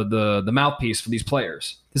the mouthpiece for these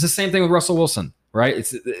players. It's the same thing with Russell Wilson, right?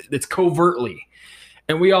 It's covertly,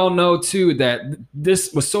 and we all know too that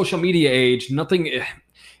this with social media age,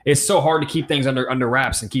 it's so hard to keep things under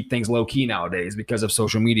wraps and keep things low key nowadays because of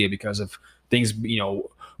social media, because of things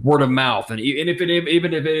word of mouth, and even if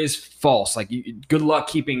it is false, good luck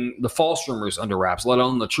keeping the false rumors under wraps, let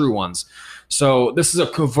alone the true ones. So this is a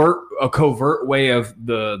covert way of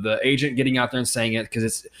the agent getting out there and saying it,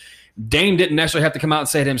 because Dame didn't necessarily have to come out and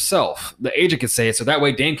say it himself. The agent could say it, so that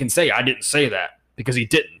way Dame can say, I didn't say that, because he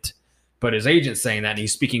didn't. But his agent's saying that, and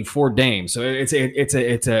he's speaking for Dame. So it's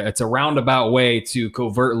a roundabout way to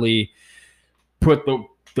covertly put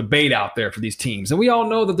the bait out there for these teams. And we all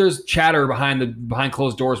know that there's chatter behind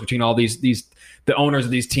closed doors between all the owners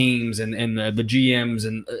of these teams and the GMs,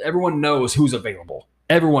 and everyone knows who's available.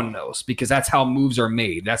 Everyone knows, because that's how moves are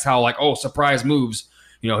made. That's how surprise moves,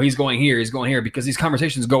 he's going here, because these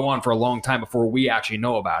conversations go on for a long time before we actually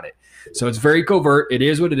know about it. So it's very covert. It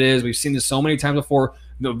is what it is. We've seen this so many times before.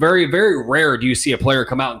 Very, very rare do you see a player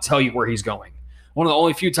come out and tell you where he's going. One of the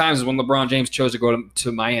only few times is when LeBron James chose to go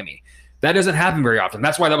to Miami. That doesn't happen very often.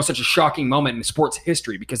 That's why that was such a shocking moment in sports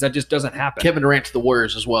history, because that just doesn't happen. Kevin Durant to the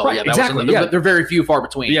Warriors as well. Right, Yeah, exactly. They're very few far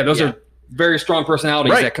between. Yeah, those are very strong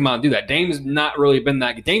personalities that come out and do that. Dame's not really been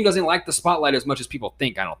that. Dame doesn't like the spotlight as much as people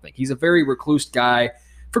think, I don't think. He's a very recluse guy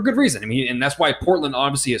for good reason. I mean, and that's why Portland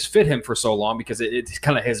obviously has fit him for so long, because it's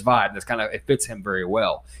kind of his vibe. It fits him very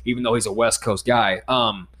well, even though he's a West Coast guy.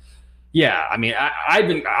 Yeah, I mean,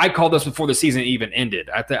 I called this before the season even ended.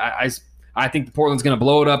 I think the Portland's going to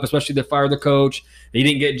blow it up, especially if they fire the coach. They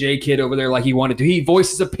didn't get J. Kidd over there like he wanted to. He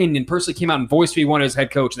voiced his opinion, personally came out and voiced who he wanted as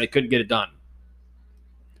head coach, and they couldn't get it done.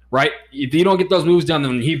 Right? If you don't get those moves done,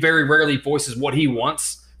 then he very rarely voices what he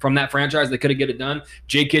wants from that franchise. They couldn't get it done.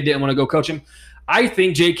 J. Kidd didn't want to go coach him. I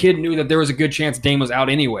think J. Kidd knew that there was a good chance Dame was out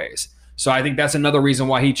anyways. So I think that's another reason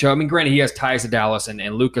why he chose. I mean, granted, he has ties to Dallas, and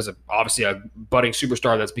Luka's obviously a budding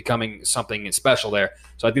superstar that's becoming something special there.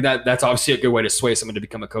 So I think that's obviously a good way to sway someone to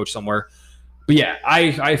become a coach somewhere. But yeah,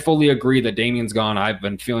 I fully agree that Damian's gone. I've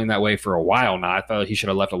been feeling that way for a while now. I thought he should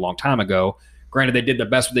have left a long time ago. Granted, they did the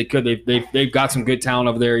best they could. They've got some good talent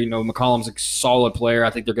over there. You know, McCollum's a solid player.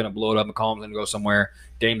 I think they're going to blow it up. McCollum's going to go somewhere.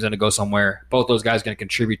 Dame's going to go somewhere. Both those guys are going to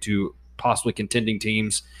contribute to possibly contending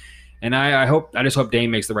teams. And I just hope Dame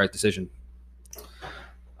makes the right decision.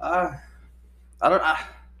 I don't.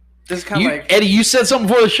 This is kind of like Eddie. You said something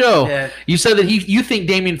before the show. Yeah. You said that you think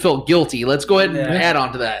Damian felt guilty. Let's go ahead and add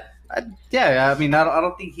on to that. I mean, I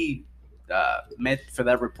don't think he meant for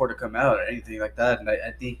that report to come out or anything like that. And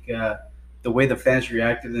I think the way the fans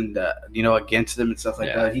reacted and against him and stuff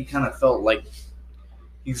like that, he kind of felt like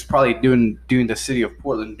he's probably doing the city of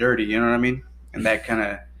Portland dirty. You know what I mean? In that kind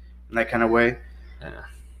of way. Yeah.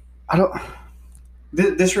 I don't.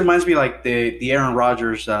 This reminds me like the Aaron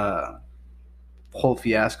Rodgers whole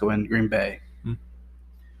fiasco in Green Bay. Hmm.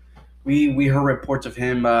 We heard reports of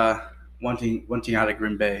him wanting out of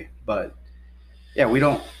Green Bay, but yeah, we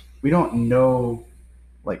don't know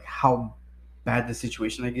like how bad the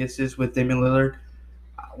situation I guess is with Damian Lillard.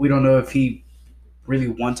 We don't know if he really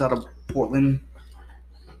wants out of Portland,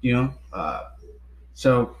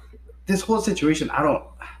 so this whole situation, I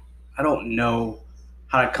don't know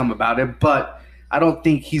how to come about it, but I don't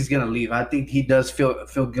think he's gonna leave. I think he does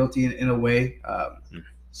feel guilty in a way.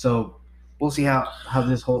 So we'll see how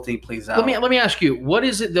this whole thing plays out. Let me ask you, what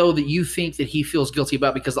is it though that you think that he feels guilty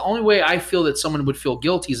about? Because the only way I feel that someone would feel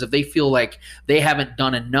guilty is if they feel like they haven't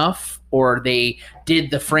done enough or they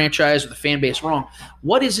did the franchise or the fan base wrong.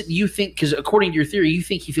 What is it you think? Because according to your theory, you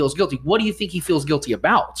think he feels guilty. What do you think he feels guilty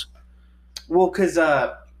about? Well, because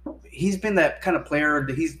he's been that kind of player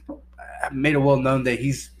that he's made it well known that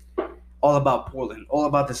he's all about Portland, all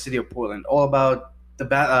about the city of Portland, all about the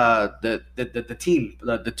team,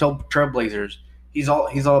 the Trailblazers. He's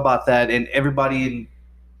all about that, and everybody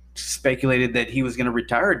speculated that he was going to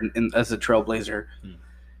retire as a Trailblazer.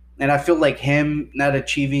 And I feel like him not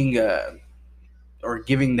achieving or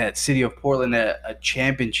giving that city of Portland a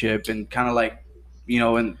championship, and kind of like,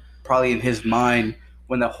 and probably in his mind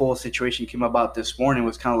when the whole situation came about this morning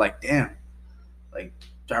was kind of like, damn, like,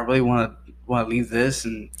 do I really want to leave this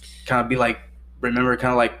and kind of be like, remember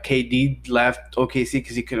kind of like KD left OKC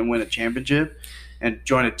because he couldn't win a championship and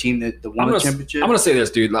join a team that won a championship? I'm going to say this,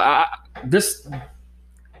 dude.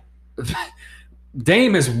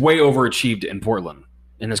 Dame is way overachieved in Portland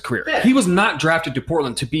in his career. Yeah. He was not drafted to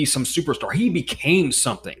Portland to be some superstar. He became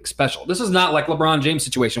something special. This is not like LeBron James'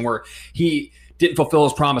 situation where he didn't fulfill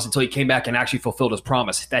his promise until he came back and actually fulfilled his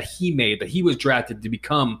promise that he made, that he was drafted to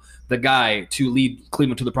become the guy to lead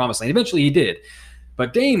Cleveland to the promised land. Eventually he did.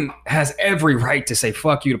 But Dame has every right to say,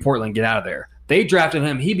 fuck you to Portland, get out of there. They drafted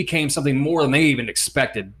him. He became something more than they even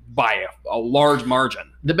expected by a large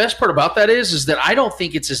margin. The best part about that is that I don't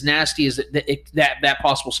think it's as nasty as that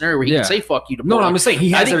possible scenario where he can say "fuck you" to Portland. No, I'm just saying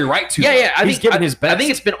he has every right to. He's given his best. I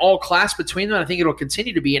think it's been all class between them. I think it'll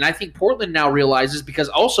continue to be, and I think Portland now realizes, because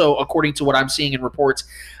also according to what I'm seeing in reports,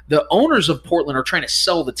 the owners of Portland are trying to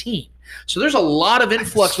sell the team. So there's a lot of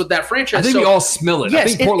influx with that franchise. I think we all smell it.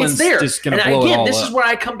 Yes, I think Portland's just going to blow it all again, this is where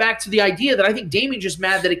I come back to the idea that I think Damian's just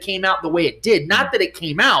mad that it came out the way it did. Not that it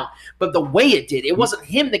came out, but the way it did. It wasn't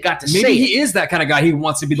him that got to say it. Maybe he is that kind of guy. He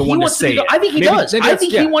wants to be the one to say it. I think he does. I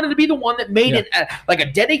think he wanted to be the one that made it like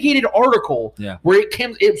a dedicated article where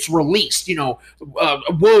it's released.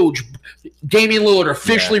 Woj, Damian Lillard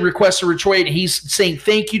officially requests a retreat. He's saying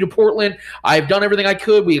thank you to Portland. I've done everything I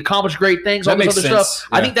could. We accomplished great things. All this other stuff.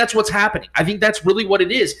 I think that's what's happening happening. I think that's really what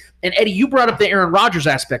it is. And Eddie, you brought up the Aaron Rodgers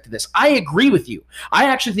aspect of this. I agree with you. I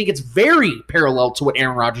actually think it's very parallel to what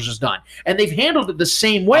Aaron Rodgers has done. And they've handled it the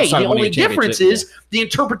same way. The only difference is the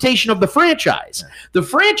interpretation of the franchise. The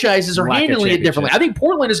franchises are handling it differently. I think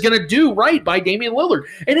Portland is going to do right by Damian Lillard.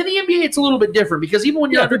 And in the NBA, it's a little bit different because even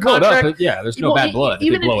when you're under contract, there's no bad blood.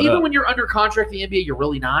 Even when you're under contract in the NBA, you're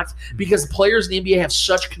really not, because the players in the NBA have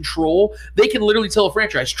such control. They can literally tell a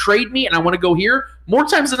franchise, trade me and I want to go here. More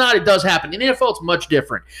times than not, it does happen. In the NFL, it's much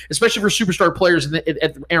different, especially for superstar players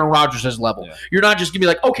at Aaron Rodgers' level. Yeah. You're not just going to be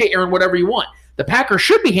like, okay, Aaron, whatever you want. The Packers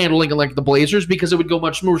should be handling it like the Blazers because it would go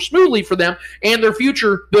much more smoothly for them and their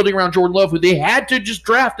future building around Jordan Love, who they had to just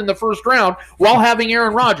draft in the first round while having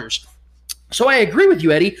Aaron Rodgers. So I agree with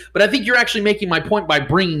you, Eddie, but I think you're actually making my point by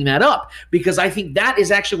bringing that up, because I think that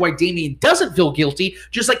is actually why Damian doesn't feel guilty,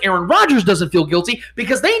 just like Aaron Rodgers doesn't feel guilty,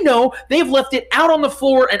 because they know they've left it out on the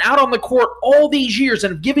floor and out on the court all these years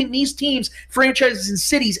and giving these teams, franchises, and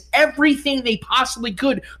cities everything they possibly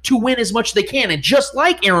could to win as much as they can. And just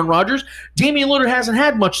like Aaron Rodgers, Damian Lillard hasn't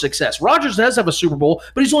had much success. Rodgers does have a Super Bowl,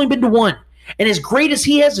 but he's only been to one. And as great as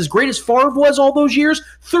he is, as great as Favre was all those years,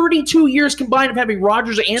 32 years combined of having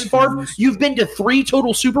Rodgers and Favre, you've been to 3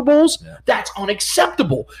 total Super Bowls? Yeah. That's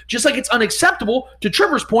unacceptable. Just like it's unacceptable, to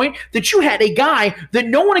Trevor's point, that you had a guy that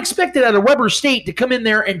no one expected out of Weber State to come in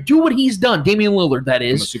there and do what he's done, Damian Lillard, that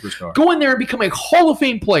is, go in there and become a Hall of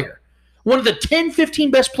Fame player, one of the 10,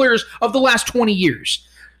 15 best players of the last 20 years.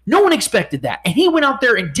 No one expected that. And he went out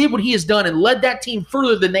there and did what he has done and led that team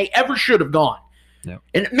further than they ever should have gone. Yeah.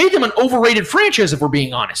 And it made them an overrated franchise, if we're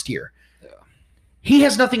being honest here. Yeah. He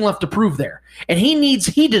has nothing left to prove there. And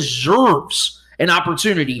he deserves an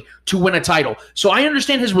opportunity to win a title. So I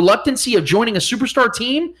understand his reluctancy of joining a superstar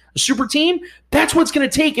team, a super team. That's what it's going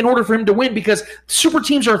to take in order for him to win, because super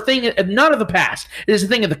teams are a thing not of the past. It is a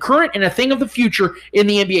thing of the current and a thing of the future in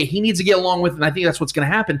the NBA. He needs to get along with it, and I think that's what's going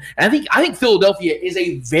to happen. And I think Philadelphia is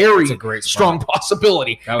a very strong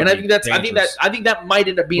possibility. And I think that might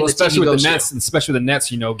end up being the especially with the Nets, and especially the Nets,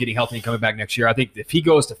 getting healthy and coming back next year. I think if he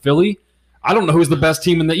goes to Philly, I don't know who's the best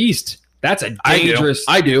team in the East. That's a dangerous.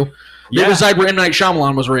 I do. You decide where M. Night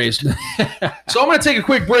Shyamalan was raised. So I'm going to take a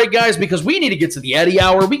quick break, guys, because we need to get to the Eddie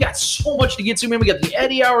Hour. We got so much to get to, man. We got the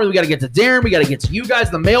Eddie Hour. We got to get to Darren. We got to get to you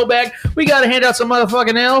guys, the mailbag. We got to hand out some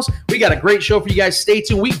motherfucking L's. We got a great show for you guys. Stay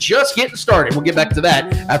tuned. We just getting started. We'll get back to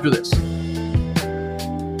that after this.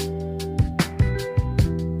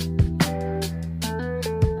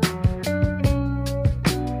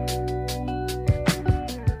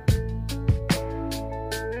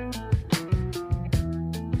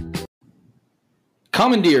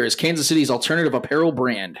 Commandeer is Kansas City's alternative apparel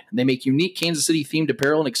brand. They make unique Kansas City-themed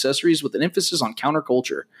apparel and accessories with an emphasis on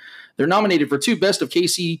counterculture. They're nominated for 2 Best of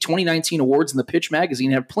KC 2019 awards in the Pitch magazine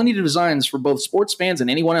and have plenty of designs for both sports fans and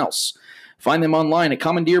anyone else. Find them online at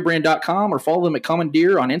commandeerbrand.com or follow them at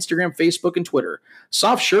Commandeer on Instagram, Facebook, and Twitter.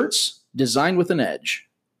 Soft shirts designed with an edge.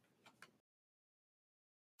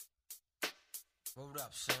 Hold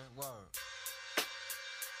up, son. Word.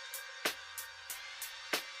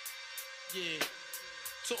 Yeah.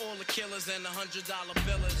 All the killers and the $100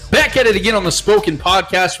 billers. Back at it again on the Spoken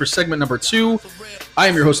Podcast for segment number 2. I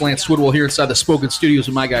am your host, Lance Twidwell, here inside the Spoken Studios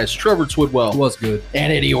with my guys, Trevor Twidwell. What's good?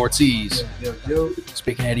 And Eddie Ortiz. Yo.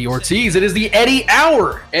 Speaking of Eddie Ortiz, it is the Eddie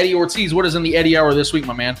Hour. Eddie Ortiz, what is in the Eddie Hour this week,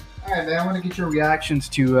 my man? All right, man, I want to get your reactions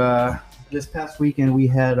to this past weekend. We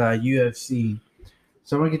had UFC.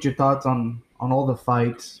 So I want to get your thoughts on all the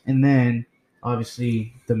fights and then,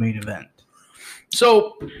 obviously, the main event.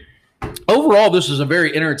 So overall, this is a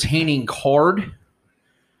very entertaining card.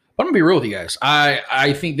 But I'm going to be real with you guys.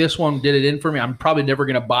 I think this one did it in for me. I'm probably never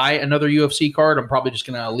going to buy another UFC card. I'm probably just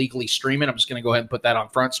going to illegally stream it. I'm just going to go ahead and put that on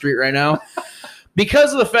Front Street right now.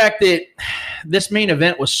 Because of the fact that this main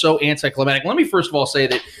event was so anticlimactic. Let me first of all say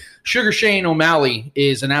that Sugar Shane O'Malley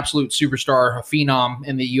is an absolute superstar, a phenom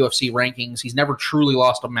in the UFC rankings. He's never truly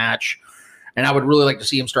lost a match. And I would really like to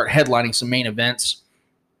see him start headlining some main events.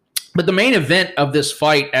 But the main event of this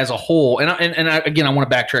fight as a whole, and again, I want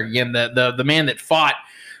to backtrack again. The man that fought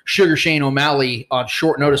Sugar Shane O'Malley on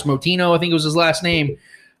short notice, Motino, I think it was his last name,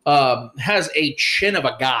 has a chin of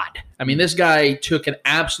a god. I mean, this guy took an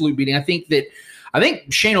absolute beating. I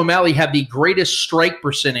think Shane O'Malley had the greatest strike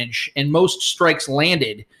percentage and most strikes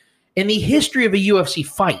landed in the history of a UFC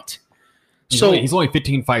fight. He's only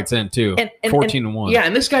 15 fights in, too. 14-1. Yeah,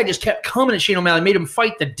 and this guy just kept coming at Shane O'Malley, made him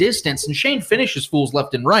fight the distance, and Shane finishes fools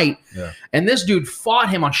left and right. Yeah. And this dude fought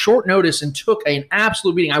him on short notice and took an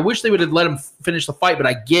absolute beating. I wish they would have let him finish the fight, but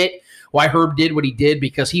I get why Herb did what he did,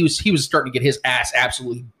 because he was starting to get his ass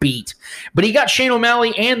absolutely beat. But he got Shane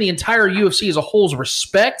O'Malley and the entire UFC as a whole's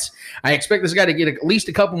respect. I expect this guy to get at least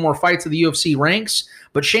a couple more fights in the UFC ranks.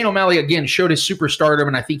 But Shane O'Malley, again, showed his superstardom,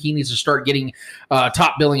 and I think he needs to start getting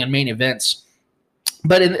top billing in main events.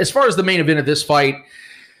 But as far as the main event of this fight,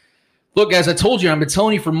 look, as I told you, I've been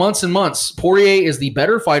telling you for months and months, Poirier is the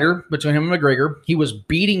better fighter between him and McGregor. He was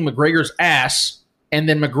beating McGregor's ass, and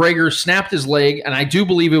then McGregor snapped his leg, and I do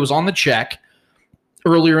believe it was on the check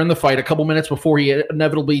earlier in the fight, a couple minutes before he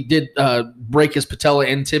inevitably did break his patella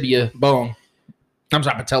and tibia bone. I'm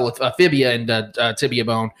sorry, patella, fibia and tibia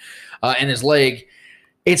bone in his leg.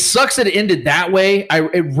 It sucks that it ended that way.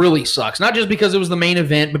 It really sucks. Not just because it was the main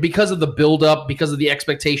event, but because of the buildup, because of the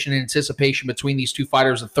expectation and anticipation between these two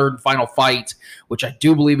fighters, the third and final fight, which I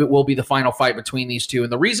do believe it will be the final fight between these two.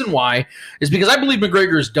 And the reason why is because I believe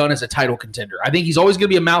McGregor is done as a title contender. I think he's always going to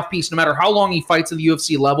be a mouthpiece no matter how long he fights at the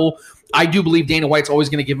UFC level. I do believe Dana White's always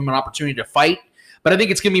going to give him an opportunity to fight, but I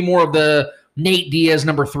think it's going to be more of the Nate Diaz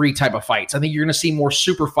number 3 type of fights. I think you're going to see more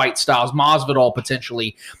super fight styles, Masvidal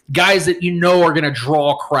potentially, guys that you know are going to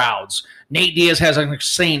draw crowds. Nate Diaz has an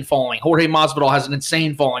insane following. Jorge Masvidal has an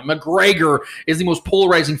insane following. McGregor is the most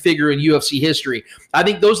polarizing figure in UFC history. I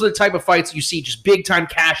think those are the type of fights you see, just big-time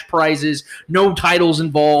cash prizes, no titles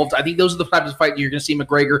involved. I think those are the types of fights you're going to see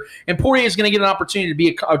McGregor. And Poirier is going to get an opportunity to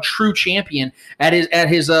be a true champion at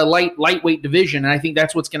his lightweight division, and I think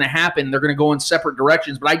that's what's going to happen. They're going to go in separate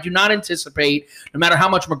directions, but I do not anticipate, no matter how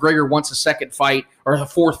much McGregor wants a second fight, or the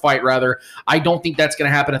fourth fight, rather, I don't think that's going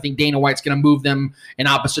to happen. I think Dana White's going to move them in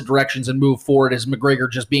opposite directions and move forward as McGregor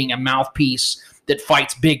just being a mouthpiece that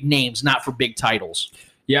fights big names, not for big titles.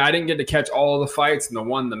 Yeah, I didn't get to catch all of the fights, and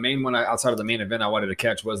the main one outside of the main event I wanted to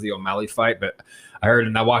catch was the O'Malley fight, but I heard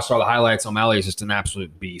and I watched all the highlights. O'Malley is just an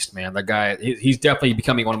absolute beast, man. That guy, he's definitely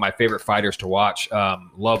becoming one of my favorite fighters to watch.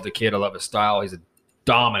 Love the kid. I love his style. He's a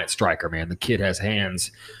dominant striker, man. The kid has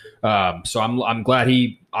hands. So I'm glad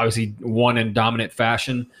he obviously won in dominant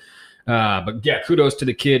fashion. But yeah, kudos to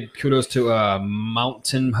the kid. Kudos to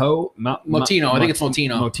Motino. I think it's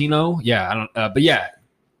Motino. Motino. Yeah, I don't. But yeah,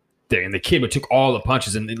 and the kid took all the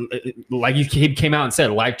punches, and like he came out and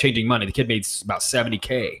said, life-changing money. The kid made about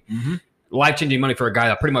 $70K. Mm-hmm. Life-changing money for a guy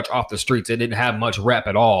that pretty much off the streets. They didn't have much rep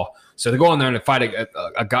at all. So to go in there and fight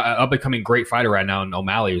a guy, up-and-coming great fighter right now, and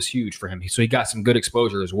O'Malley is huge for him. So he got some good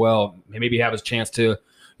exposure as well. Maybe have his chance to,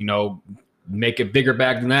 make a bigger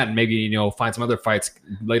bag than that, and maybe find some other fights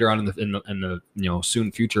later on in the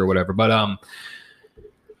soon future or whatever. But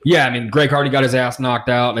yeah, I mean, Greg Hardy got his ass knocked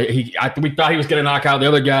out. We thought he was going to knock out the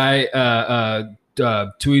other guy,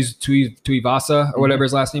 Tuivasa or whatever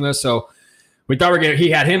his last name is. So we thought he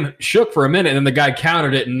had him shook for a minute, and then the guy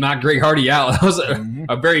countered it and knocked Greg Hardy out. That was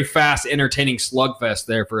a very fast, entertaining slugfest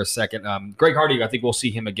there for a second. Greg Hardy, I think we'll see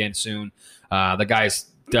him again soon. The guy's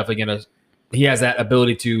definitely going to. He has that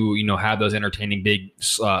ability to, have those entertaining big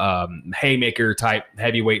haymaker type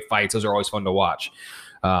heavyweight fights. Those are always fun to watch.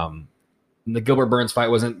 The Gilbert Burns fight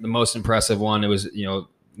wasn't the most impressive one. It was,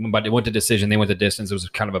 but it went to decision. They went to distance. It was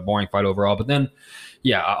kind of a boring fight overall. But then,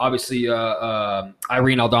 yeah, obviously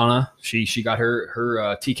Irene Aldana, she got her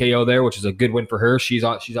TKO there, which is a good win for her. She's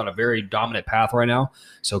on a very dominant path right now.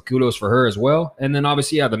 So kudos for her as well. And then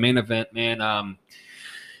obviously, the main event, man.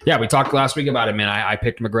 Yeah, we talked last week about it, man. I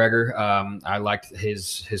picked McGregor. I liked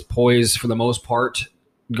his poise for the most part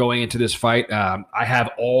going into this fight. I have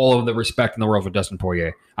all of the respect in the world for Dustin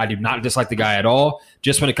Poirier. I do not dislike the guy at all.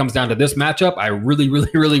 Just when it comes down to this matchup, I really, really,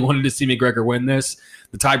 really wanted to see McGregor win this,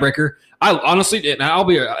 the tiebreaker. I honestly, and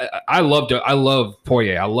I love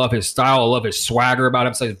Poirier. I love his style. I love his swagger about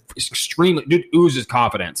him. So it's extremely, dude oozes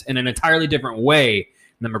confidence in an entirely different way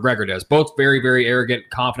than McGregor does. Both very, very arrogant,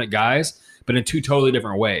 confident guys, but in two totally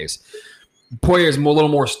different ways. Poirier is a little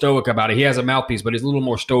more stoic about it. He has a mouthpiece, but he's a little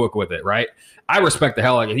more stoic with it, right? I respect the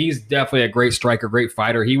hell out of it. He's definitely a great striker, great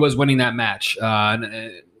fighter. He was winning that match.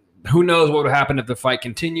 Who knows what would happen if the fight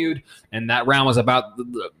continued? And that round was about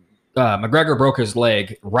McGregor broke his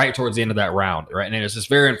leg right towards the end of that round, right? And it was just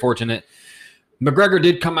very unfortunate. McGregor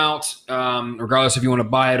did come out, regardless if you want to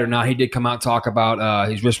buy it or not, he did come out and talk about,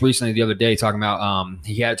 he's just recently the other day talking about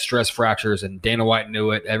he had stress fractures, and Dana White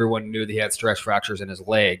knew it. Everyone knew that he had stress fractures in his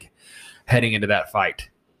leg heading into that fight.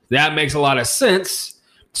 That makes a lot of sense,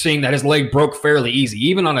 seeing that his leg broke fairly easy.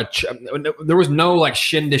 Even on there was no like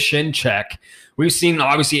shin to shin check. We've seen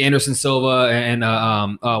obviously Anderson Silva and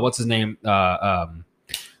what's his name?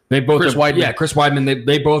 They both Chris Weidman. Chris Weidman.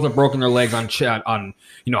 They both have broken their legs on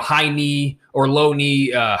high knee or low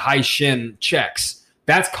knee, high shin checks.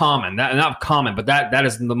 That's common. Not common, but that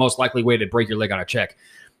is the most likely way to break your leg on a check.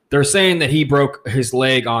 They're saying that he broke his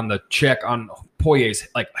leg on the check on Poirier's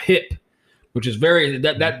like hip which is very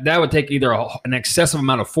that would take either an excessive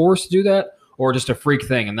amount of force to do that or just a freak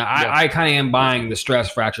thing. And I kind of am buying the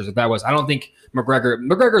stress fractures if that was. I don't think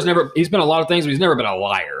McGregor's never. He's been a lot of things, but he's never been a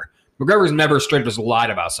liar. McGregor's never straight up just lied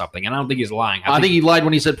about something, and I don't think he's lying. I think he lied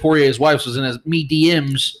when he said Poirier's wife was in his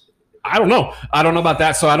DMs. I don't know. I don't know about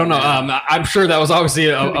that, so I don't know. I'm sure that was obviously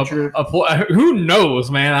a who knows,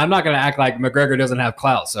 man. I'm not going to act like McGregor doesn't have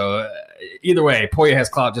clout. So either way, Poirier has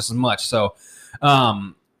clout just as much. So,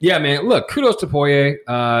 yeah, man. Look, kudos to Poirier.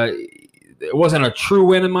 It wasn't a true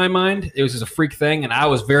win in my mind. It was just a freak thing, and I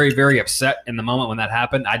was very, very upset in the moment when that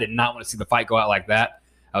happened. I did not want to see the fight go out like that.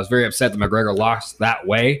 I was very upset that McGregor lost that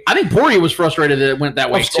way. I think Poirier was frustrated that it went that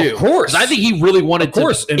way too. Of course, I think he really wanted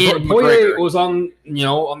to. And Poirier was on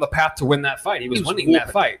the path to win that fight. He was winning that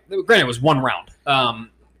fight. Granted, it was one round,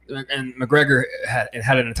 and McGregor had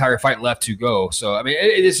an entire fight left to go. So I mean,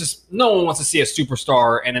 it's just no one wants to see a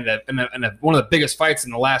superstar and in one of the biggest fights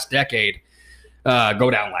in the last decade go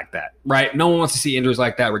down like that, right? No one wants to see injuries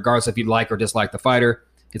like that, regardless if you like or dislike the fighter.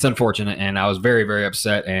 It's unfortunate, and I was very, very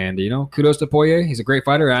upset. And kudos to Poirier. He's a great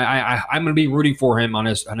fighter. I'm going to be rooting for him on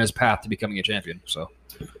his path to becoming a champion. So,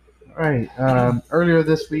 all right. Earlier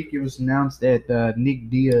this week, it was announced that Nick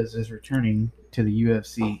Diaz is returning to the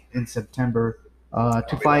UFC in September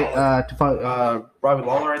to fight Robbie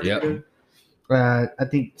Lawler. I think. Yep. I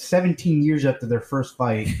think 17 years after their first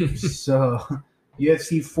fight. So,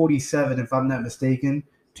 UFC 47, if I'm not mistaken,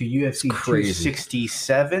 to UFC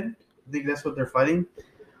 267. I think that's what they're fighting.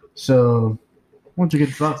 So, what's your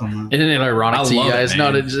good thoughts on that? Isn't it ironic to you guys?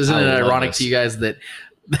 Isn't it ironic to you guys that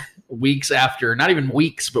weeks after, not even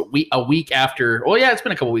weeks, but a week after, well, yeah, it's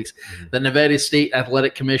been a couple weeks, the Nevada State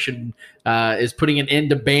Athletic Commission is putting an end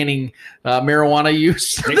to banning marijuana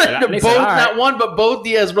use. Not one, but both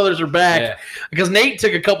Diaz brothers are back because Nate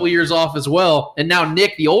took a couple years off as well. And now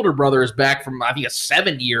Nick, the older brother, is back from, I think, a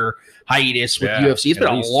 7-year hiatus with UFC. It's been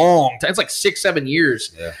a long time. It's like 6-7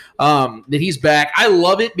 years that he's back. I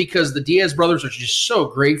love it because the Diaz brothers are just so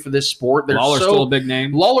great for this sport. Lawler's still a big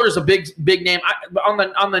name. Lawler is a big name.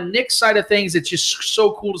 On the Nick side of things, it's just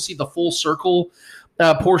so cool to see the full circle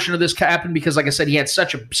portion of this happen because, like I said, he had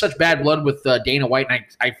such bad blood with Dana White, and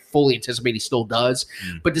I fully anticipate he still does.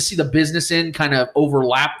 But to see the business end kind of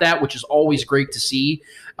overlap that, which is always great to see.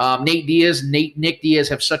 Nick Diaz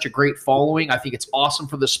have such a great following. I think it's awesome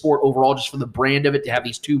for the sport overall, just for the brand of it, to have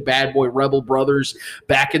these two bad boy rebel brothers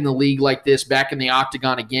back in the league like this, back in the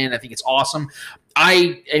octagon again. I think it's awesome.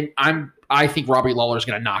 I think Robbie Lawler is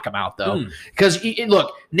going to knock him out, though. Because,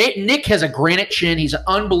 look, Nick has a granite chin. He's an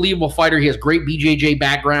unbelievable fighter. He has great BJJ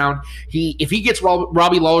background. If he gets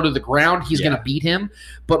Robbie Lawler to the ground, he's going to beat him.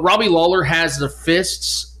 But Robbie Lawler has the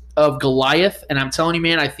fists of Goliath, and I'm telling you,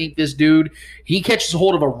 man, I think this dude, he catches a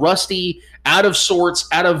hold of a rusty, out of sorts,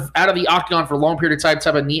 out of the octagon for a long period of time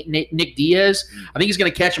type of Nick Diaz. I think he's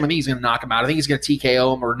going to catch him. I think he's going to knock him out. I think he's going to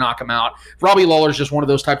TKO him or knock him out. Robbie Lawler's just one of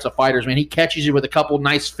those types of fighters, man. He catches you with a couple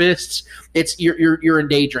nice fists. You're in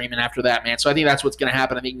daydreaming after that, man. So I think that's what's going to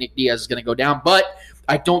happen. I think Nick Diaz is going to go down, but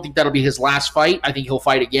I don't think that'll be his last fight. I think he'll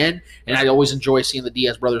fight again, and I always enjoy seeing the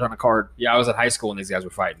Diaz brothers on a card. Yeah, I was at high school when these guys were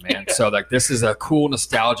fighting, man. So like, this is a cool,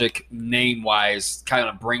 nostalgic, name-wise kind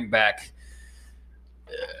of bring back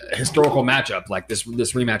historical matchup. Like this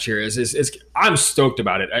rematch here is I'm stoked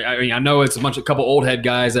about it. I mean, I know it's a couple old head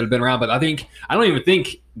guys that have been around, but I don't even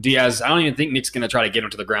think Nick's going to try to get him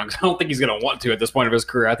to the ground because I don't think he's going to want to at this point of his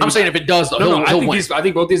career. I'm saying if it does, though, I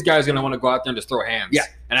think both these guys are going to want to go out there and just throw hands. Yeah,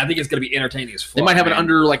 and I think it's going to be entertaining as fuck. They might have an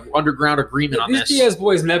underground agreement on this. These Diaz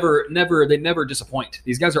boys never disappoint.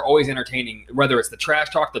 These guys are always entertaining, whether it's the trash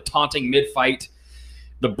talk, the taunting mid-fight,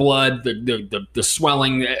 the blood, the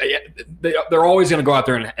swelling. They're always going to go out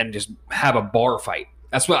there and just have a bar fight.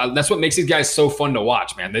 That's what makes these guys so fun to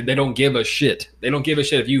watch, man. They don't give a shit. They don't give a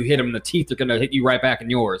shit if you hit them in the teeth. They're going to hit you right back in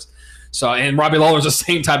yours. So, and Robbie Lawler's the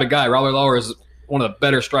same type of guy. Robbie Lawler is one of the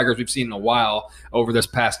better strikers we've seen in a while over this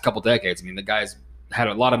past couple decades. I mean, the guy's had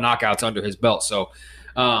a lot of knockouts under his belt. So,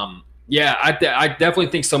 yeah, I definitely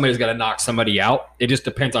think somebody's got to knock somebody out. It just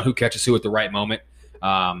depends on who catches who at the right moment.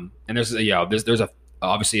 And there's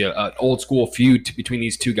obviously an old school feud between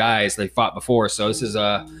these two guys. They fought before, so this is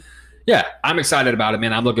yeah, I'm excited about it,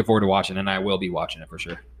 man. I'm looking forward to watching, and I will be watching it for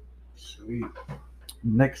sure. Sweet.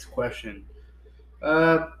 Next question.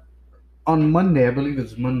 On Monday, I believe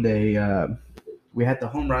it's Monday, we had the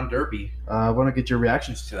Home Run Derby. I want to get your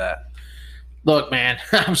reactions to that. Look, man,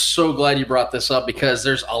 I'm so glad you brought this up because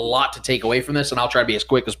there's a lot to take away from this, and I'll try to be as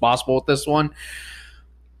quick as possible with this one.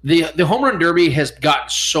 The Home Run Derby has gotten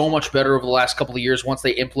so much better over the last couple of years once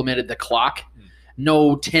they implemented the clock.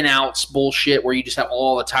 No 10 outs bullshit where you just have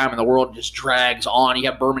all the time in the world and just drags on.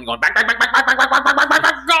 You have Berman going back. God,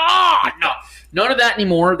 no. None of that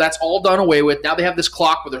anymore. That's all done away with. Now they have this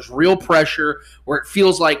clock where there's real pressure, where it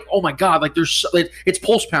feels like, oh my God, like it's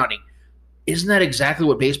pulse pounding. Isn't that exactly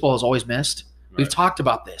what baseball has always missed? Right. We've talked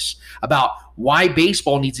about this, about why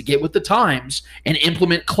baseball needs to get with the times and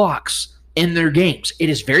implement clocks in their games. It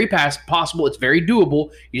is very possible. It's very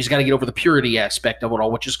doable. You just got to get over the purity aspect of it all,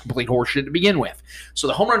 which is complete horseshit to begin with. So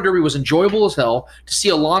the home run derby was enjoyable as hell. To see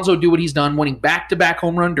Alonso do what he's done, winning back-to-back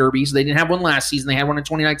home run derbies. They didn't have one last season. They had one in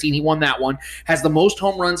 2019. He won that one. Has the most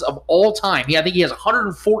home runs of all time. I think he has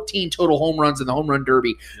 114 total home runs in the home run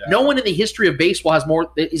derby. Yeah. No one in the history of baseball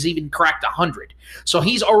has even cracked 100. So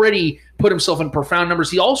he's already put himself in profound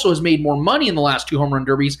numbers. He also has made more money in the last 2 home run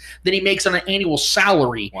derbies than he makes on an annual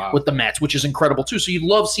salary with the Mets, which is incredible too. So you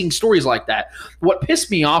love seeing stories like that. What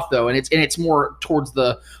pissed me off though, and it's more towards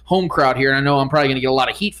the home crowd here, and I know I'm probably going to get a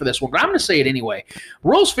lot of heat for this one, but I'm going to say it anyway.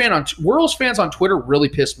 Royals fans on Twitter really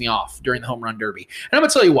pissed me off during the home run derby, and I'm going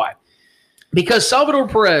to tell you why. Because Salvador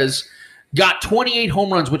Perez got 28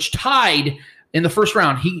 home runs, which tied in the first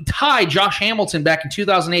round. He tied Josh Hamilton back in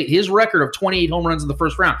 2008, his record of 28 home runs in the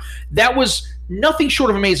first round. That was nothing short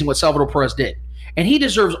of amazing what Salvador Perez did. And he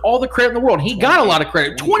deserves all the credit in the world. He got a lot of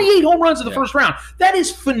credit. 28 home runs in the first round. That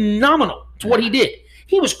is phenomenal to what he did.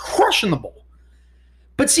 He was crushing the ball.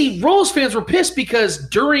 But see, Royals fans were pissed because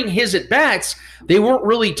during his at-bats, they weren't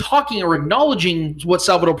really talking or acknowledging what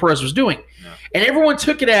Salvador Perez was doing. No. And everyone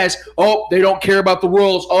took it as, oh, they don't care about the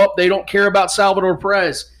Royals. Oh, they don't care about Salvador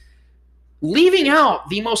Perez. Leaving out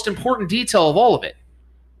the most important detail of all of it.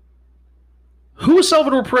 Who was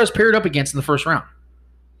Salvador Perez paired up against in the first round?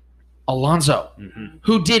 Alonso,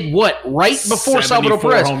 who did what right before Salvador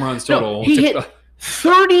Perez? Home runs total. No, he hit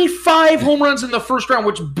 35 home runs in the first round,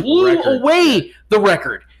 which blew away the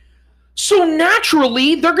record. So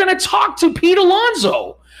naturally, they're going to talk to Pete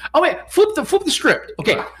Alonso. Oh wait, flip the script.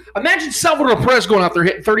 Okay, imagine Salvador Perez going out there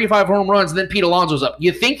hitting 35 home runs, and then Pete Alonso's up.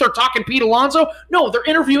 You think they're talking Pete Alonso? No, they're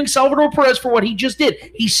interviewing Salvador Perez for what he just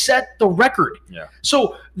did. He set the record. Yeah.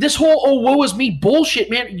 So this whole woe is me bullshit,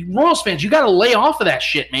 man. Royals fans, you got to lay off of that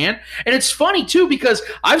shit, man. And it's funny too because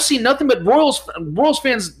I've seen nothing but Royals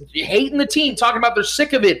fans hating the team, talking about they're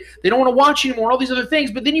sick of it. They don't want to watch anymore. All these other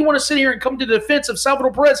things, but then you want to sit here and come to the defense of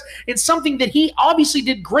Salvador Perez in something that he obviously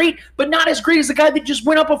did great, but not as great as the guy that just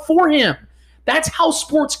went up before him. That's how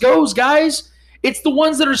sports goes, guys. It's the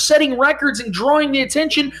ones that are setting records and drawing the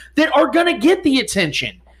attention that are going to get the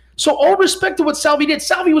attention. So all respect to what Salvi did.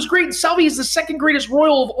 Salvi was great. Salvi is the second greatest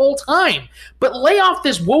Royal of all time. But lay off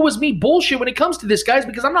this woe is me bullshit when it comes to this, guys,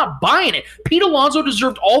 because I'm not buying it. Pete Alonso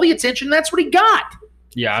deserved all the attention. That's what he got.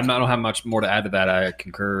 Yeah, I don't have much more to add to that. I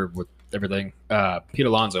concur with everything. Pete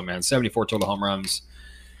Alonso, man, 74 total home runs.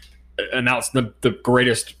 Announced the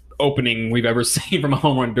greatest opening we've ever seen from a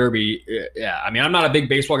home run derby. Yeah, I mean, I'm not a big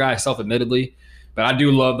baseball guy, self-admittedly, but I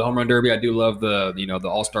do love the home run derby. I do love the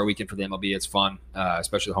All-Star weekend for the MLB. It's fun,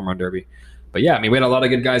 especially the home run derby. But yeah, I mean, we had a lot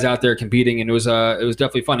of good guys out there competing, and it was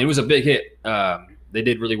definitely fun. It was a big hit. They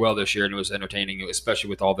did really well this year, and it was entertaining,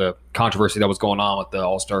 especially with all the controversy that was going on with the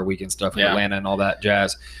All-Star weekend stuff in Atlanta and all that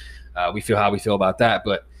jazz. We feel how we feel about that,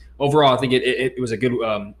 but overall, I think it was a good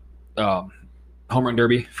home run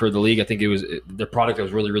derby for the league. I think the product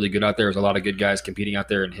was really, really good out there. There was a lot of good guys competing out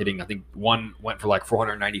there and hitting. I think one went for like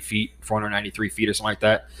 493 feet or something like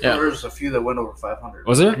that. Yeah, there was a few that went over 500.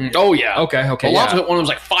 Was there? Mm-hmm. Oh yeah. Okay. Alonso hit one that was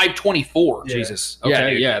like 524. Yeah. Jesus.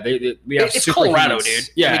 Okay. Yeah. We have it's Colorado, dude.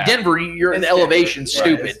 Yeah. I mean, Denver, you're in the elevation.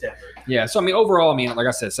 Stupid. Yeah. So I mean, overall, like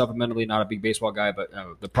I said, self-admittedly not a big baseball guy, but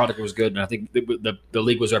the product was good, and I think the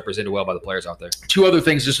league was represented well by the players out there. Two other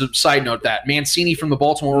things, just a side note: that Mancini from the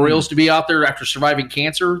Baltimore Orioles to be out there after surviving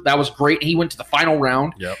cancer, that was great. He went to the final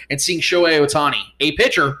round, and seeing Shohei Ohtani, a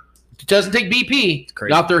pitcher, doesn't take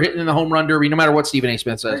BP, out there hitting in the home run derby, no matter what Stephen A.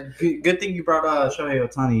 Smith says. Good thing you brought Shohei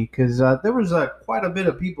Ohtani, because there was quite a bit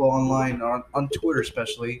of people online on Twitter,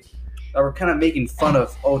 especially, that were kind of making fun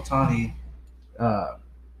of Ohtani.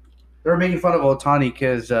 They were making fun of Ohtani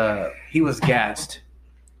because he was gassed,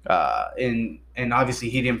 and obviously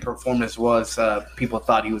he didn't perform as well as people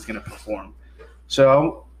thought he was going to perform.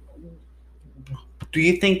 So, do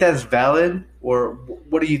you think that's valid, or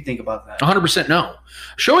what do you think about that? 100% no.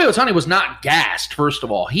 Shohei Ohtani was not gassed, first of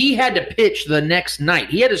all. He had to pitch the next night.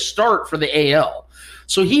 He had to start for the AL.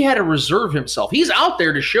 So he had to reserve himself. He's out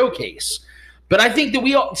there to showcase. But I think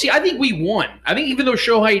that I think we won. I think even though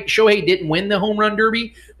Shohei didn't win the home run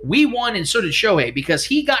derby, we won, and so did Shohei, because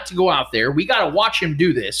he got to go out there. We got to watch him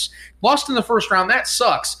do this. Lost in the first round, that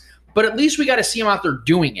sucks. But at least we got to see him out there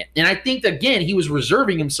doing it. And I think, again, he was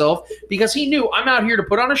reserving himself because he knew, I'm out here to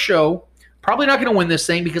put on a show. Probably not going to win this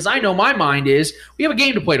thing because I know my mind is we have a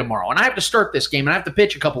game to play tomorrow, and I have to start this game, and I have to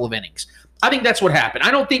pitch a couple of innings. I think that's what happened.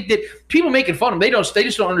 I don't think that people making fun of them, they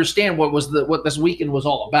just don't understand what this weekend was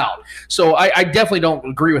all about. So I definitely don't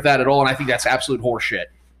agree with that at all, and I think that's absolute horseshit.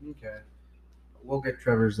 Okay. We'll get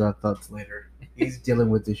Trevor's thoughts later. He's dealing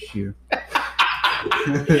with this shoe.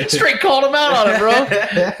 Straight called him out on it, bro.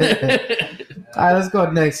 All right, let's go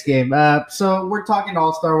next game. So we're talking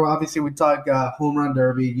All-Star. Well, obviously, we talk Home Run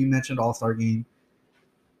Derby. You mentioned All-Star Game.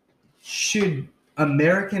 Should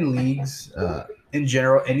American leagues, in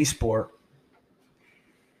general, any sport,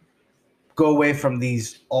 go away from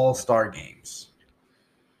these All-Star games?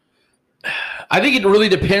 I think it really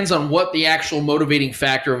depends on what the actual motivating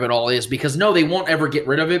factor of it all is, because no, they won't ever get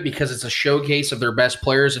rid of it because it's a showcase of their best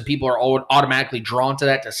players and people are all automatically drawn to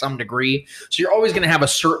that to some degree. So you're always going to have a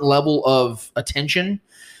certain level of attention.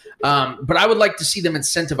 But I would like to see them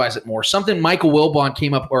incentivize it more. Something Michael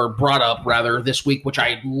Wilbon brought up this week, which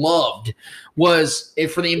I loved, was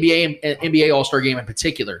for the NBA All-Star Game in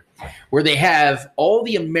particular, where they have all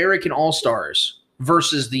the American All-Stars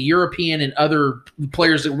versus the European and other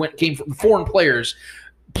players that came from foreign players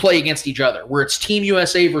play against each other, where it's Team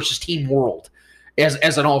USA versus Team World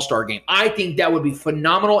as an All-Star game. I think that would be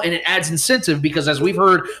phenomenal, and it adds incentive because, as we've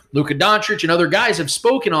heard, Luka Doncic and other guys have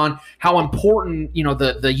spoken on how important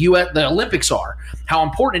the Olympics are, how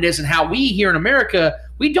important it is, and how we here in America,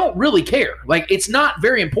 we don't really care. Like, it's not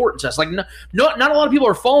very important to us. Like, not a lot of people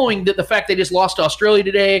are following the fact they just lost to Australia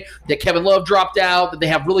today, that Kevin Love dropped out, that they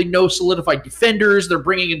have really no solidified defenders. They're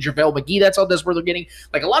bringing in JaVale McGee. That's how desperate they're getting.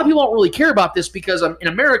 Like, a lot of people don't really care about this because in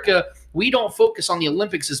America, we don't focus on the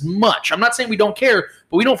Olympics as much. I'm not saying we don't care,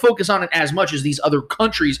 but we don't focus on it as much as these other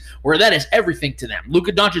countries where that is everything to them.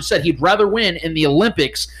 Luka Doncic said he'd rather win gold in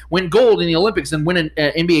the Olympics than win an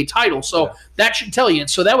NBA title. So that should tell you. And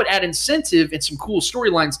so that would add incentive and some cool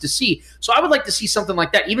storylines to see. So I would like to see something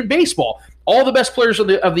like that. Even baseball, all the best players of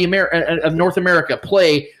North America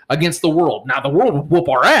play against the world. Now the world will whoop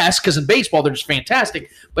our ass because in baseball they're just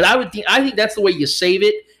fantastic. But I think that's the way you save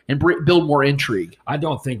it and build more intrigue. I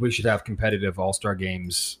don't think we should have competitive All-Star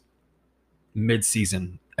games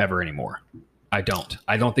mid-season ever anymore. I don't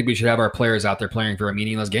think we should have our players out there playing for a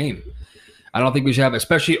meaningless game. I don't think we should have,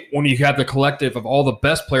 especially when you have the collective of all the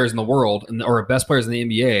best players in the world or best players in the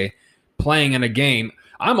NBA playing in a game.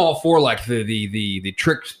 I'm all for like the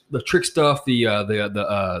trick stuff,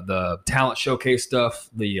 the talent showcase stuff,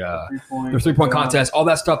 the 3-point contest, all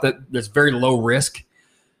that stuff that's very low risk.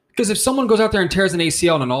 Because if someone goes out there and tears an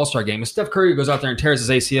ACL in an All-Star game, if Steph Curry goes out there and tears his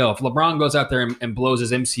ACL, if LeBron goes out there and blows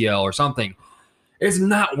his MCL or something, it's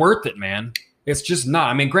not worth it, man. It's just not.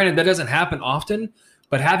 I mean, granted, that doesn't happen often,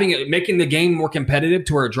 but making the game more competitive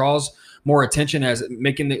to where it draws more attention I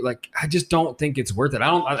just don't think it's worth it.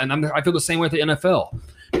 I feel the same way with the NFL.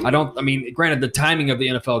 Granted, the timing of the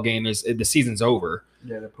NFL game is the season's over.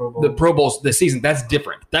 Yeah, the Pro Bowl. The Pro Bowl's the season. That's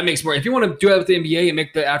different. That makes more. If you want to do that with the NBA and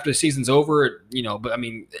make after the season's over, But I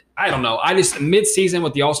mean, I don't know. I just mid-season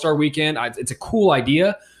with the All-Star Weekend, it's a cool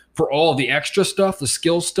idea for all the extra stuff, the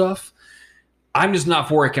skill stuff. I'm just not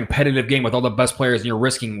for a competitive game with all the best players, and you're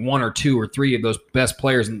risking 1 or 2 or 3 of those best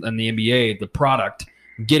players in the NBA, the product,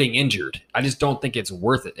 getting injured. I just don't think it's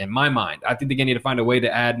worth it in my mind. I think they need to find a way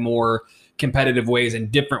to add more competitive ways in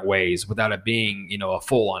different ways without it being, a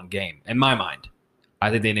full-on game. In my mind, I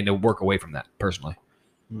think they need to work away from that personally.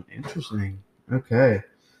 Interesting. Okay.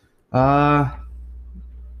 Have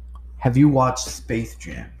you watched Space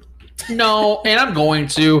Jam? No, and I'm going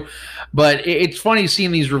to, but it's funny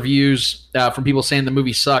seeing these reviews from people saying the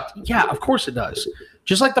movie sucked. Yeah, of course it does.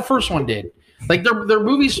 Just like the first one did. Like their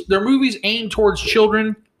movies aimed towards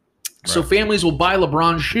children. So families will buy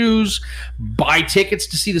LeBron shoes, buy tickets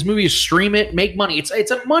to see this movie, stream it, make money. It's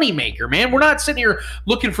a money maker, man. We're not sitting here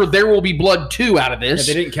looking for There Will Be Blood 2 out of this.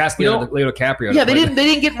 Yeah, they didn't cast Leo DiCaprio. Yeah, they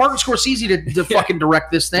didn't get Martin Scorsese to fucking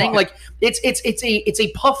direct this thing. Like it's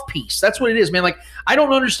a puff piece. That's what it is, man. Like I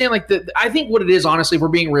don't understand. I think what it is, honestly, if we're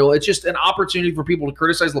being real, it's just an opportunity for people to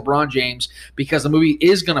criticize LeBron James because the movie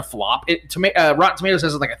is going to flop. Rotten Tomatoes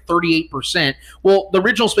has like a 38%. Well, the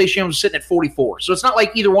original Space Jam was sitting at 44%. So it's not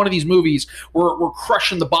like either one of these movies were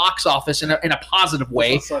crushing the box office in a positive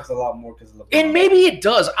way. It sucks a lot more because of LeBron. And maybe it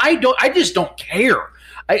does. I just don't care.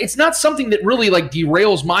 It's not something that really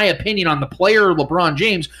derails my opinion on the player LeBron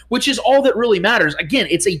James, which is all that really matters. Again,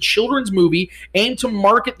 it's a children's movie aimed to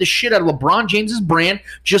market the shit out of LeBron James's brand,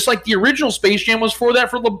 just like the original Space Jam was for that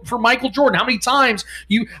for Michael Jordan. How many times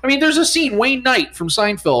there's a scene, Wayne Knight from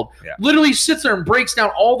Seinfeld literally sits there and breaks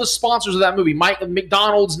down all the sponsors of that movie,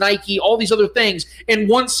 McDonald's, Nike, all these other things in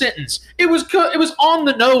one sentence. It was on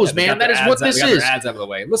the nose, man. That is what this is. Ads out of the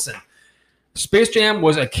way. Listen. Space Jam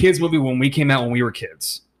was a kids movie when we came out when we were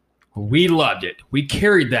kids. We loved it. We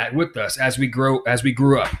carried that with us as we grew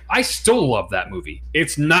up. I still love that movie.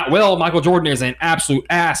 It's not Michael Jordan is an absolute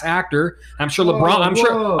ass actor. I'm sure LeBron.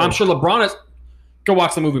 I'm sure LeBron is. Go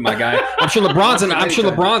watch the movie, my guy. I'm sure LeBron's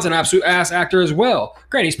an absolute ass actor as well.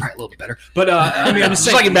 Granted, he's probably a little bit better, but I mean, I'm just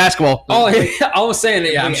saying, like in basketball. All I'm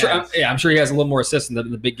saying, yeah, I'm sure he has a little more assist in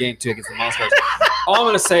the big game too against the Monsters. All I'm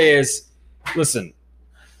going to say is, listen,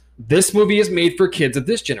 this movie is made for kids of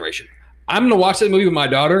this generation. I'm going to watch that movie with my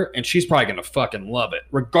daughter, and she's probably going to fucking love it,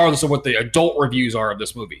 regardless of what the adult reviews are of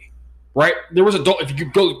this movie. Right? There was adult. If you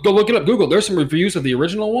go look it up, Google. There's some reviews of the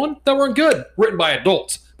original one that weren't good, written by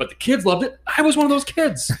adults, but the kids loved it. I was one of those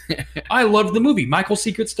kids. I loved the movie. Michael's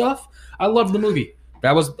Secret stuff. I loved the movie.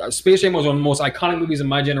 That was Space Jam was one of the most iconic movies in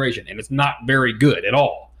my generation, and it's not very good at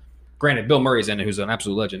all. Granted, Bill Murray's in it, who's an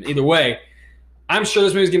absolute legend. Either way, I'm sure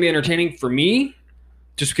this movie's gonna be entertaining for me.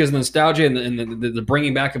 Just because of the nostalgia and the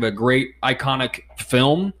bringing back of a great iconic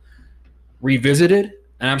film revisited,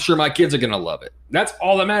 and I'm sure my kids are going to love it. That's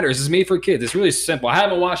all that matters. It's made for kids. It's really simple. I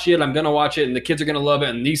haven't watched it. I'm going to watch it, and the kids are going to love it,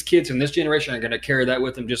 and these kids from this generation are going to carry that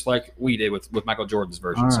with them just like we did with Michael Jordan's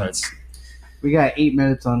version. Right. So we got 8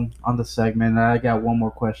 minutes on the segment. I got one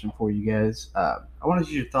more question for you guys. I want to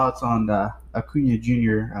see your thoughts on Acuna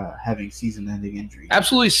Jr. Having season-ending injury.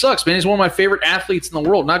 Absolutely sucks, man. He's one of my favorite athletes in the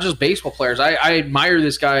world, not just baseball players. I admire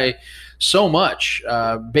this guy so much.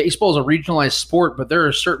 Baseball is a regionalized sport, but there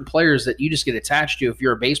are certain players that you just get attached to if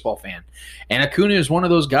you're a baseball fan. And Acuna is one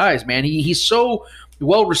of those guys, man. He's so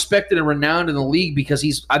well respected and renowned in the league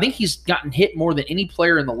because I think he's gotten hit more than any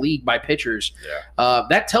player in the league by pitchers. Yeah.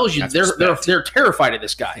 That tells you they're terrified of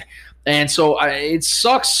this guy. And so it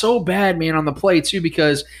sucks so bad, man, on the play too,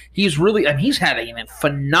 because he's had a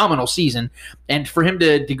phenomenal season, and for him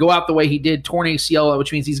to go out the way he did, torn ACL,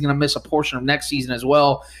 which means he's going to miss a portion of next season as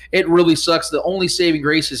well. It really sucks. The only saving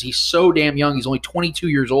grace is he's so damn young. He's only 22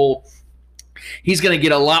 years old. He's going to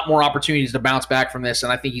get a lot more opportunities to bounce back from this,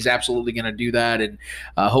 and I think he's absolutely going to do that. And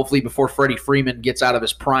hopefully before Freddie Freeman gets out of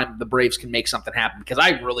his prime, the Braves can make something happen because I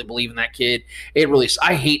really believe in that kid.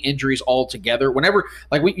 I hate injuries altogether. Whenever,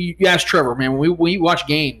 like you asked Trevor, man, when we watch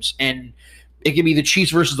games and it can be the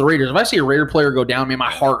Chiefs versus the Raiders. If I see a Raider player go down, man,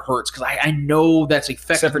 my heart hurts because I know that's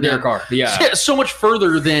affecting except for Derek Carr. Yeah, so much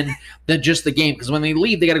further than just the game. Because when they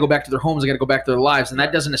leave, they got to go back to their homes. They got to go back to their lives, and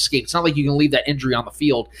that doesn't escape. It's not like you can leave that injury on the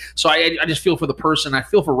field. So I just feel for the person. I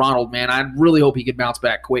feel for Ronald, man. I really hope he can bounce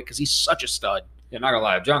back quick because he's such a stud. Yeah, not gonna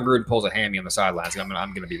lie. If John Gruden pulls a hammy on the sidelines, I'm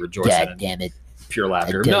gonna be rejoicing. God damn it! Pure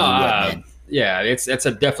laughter. Yeah, it's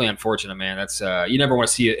a definitely unfortunate, man. That's you never want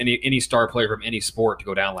to see any star player from any sport to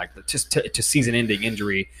go down like that, to season-ending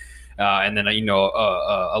injury, and then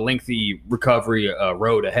a lengthy recovery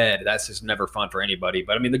road ahead. That's just never fun for anybody.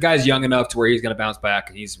 But I mean, the guy's young enough to where he's going to bounce back,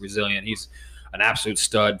 and he's resilient. He's an absolute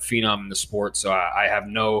stud, phenom in the sport. So I have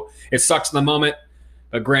it sucks in the moment.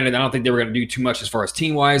 But granted, I don't think they were going to do too much as far as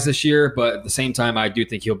team-wise this year. But at the same time, I do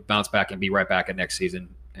think he'll bounce back and be right back at next season,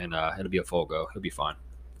 and it'll be a full go. He'll be fine.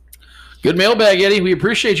 Good mailbag, Eddie. We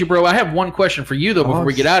appreciate you, bro. I have one question for you, though, before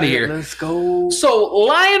we get out of here. Let's go. So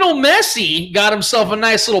Lionel Messi got himself a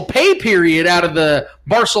nice little pay period out of the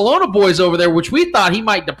Barcelona boys over there, which we thought he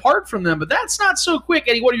might depart from them, but that's not so quick.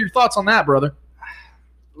 Eddie, what are your thoughts on that, brother?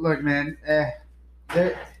 Look, man,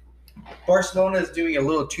 Barcelona is doing a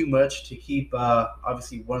little too much to keep,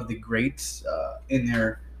 obviously, one of the greats in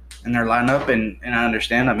their lineup, and I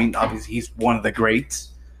understand. I mean, obviously, he's one of the greats.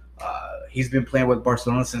 He's been playing with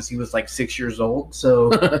Barcelona since he was like 6 years old,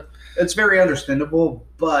 so it's very understandable.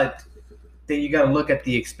 But then you got to look at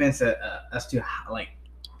the expense as to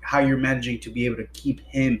how you're managing to be able to keep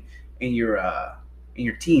him in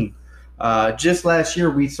your team. Just last year,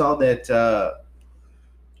 we saw that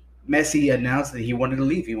Messi announced that he wanted to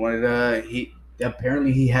leave. He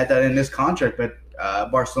apparently he had that in his contract, but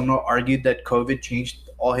Barcelona argued that COVID changed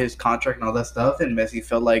all his contract and all that stuff, and Messi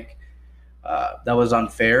felt like that was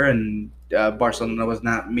unfair, and Barcelona was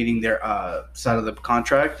not meeting their side of the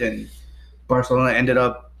contract, and Barcelona ended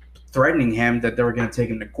up threatening him that they were going to take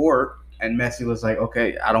him to court, and Messi was like,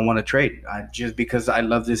 okay, I don't want to trade, just because I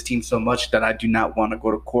love this team so much that I do not want to go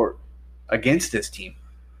to court against this team.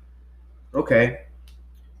 Okay.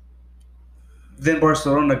 Then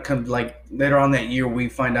Barcelona comes, later on that year, we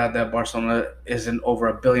find out that Barcelona is in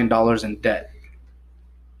over $1 billion in debt.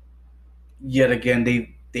 Yet again,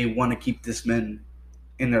 they want to keep this man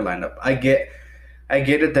in their lineup. I get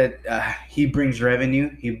it that he brings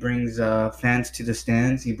revenue, he brings fans to the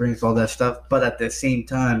stands, he brings all that stuff. But at the same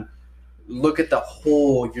time, look at the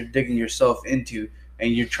hole you're digging yourself into,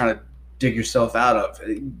 and you're trying to dig yourself out of.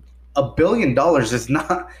 $1 billion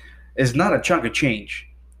is not a chunk of change.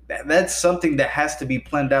 That's something that has to be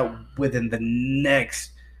planned out within the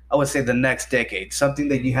next, I would say the next decade, something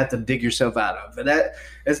that you have to dig yourself out of. And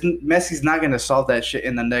Messi's not going to solve that shit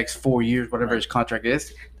in the next 4 years, whatever his contract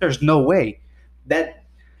is. There's no way. That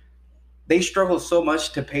they struggled so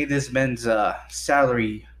much to pay this man's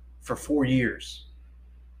salary for 4 years,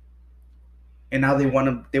 and now they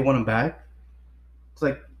want him back. It's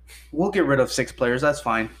like, we'll get rid of 6 players. That's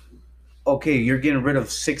fine. Okay, you're getting rid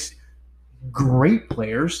of 6 great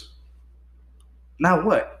players. Now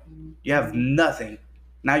what? You have nothing.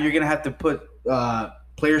 Now you're going to have to put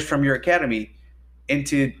players from your academy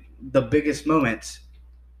into the biggest moments.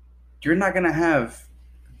 You're not going to have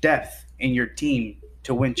depth in your team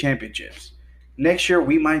to win championships. Next year,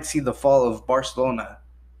 we might see the fall of Barcelona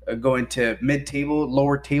go into mid-table,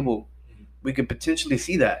 lower table. We could potentially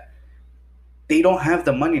see that. They don't have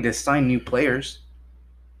the money to sign new players.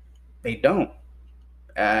 They don't.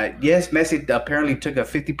 Yes, Messi apparently took a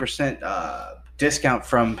 50% discount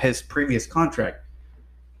from his previous contract.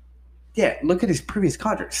 Yeah, look at his previous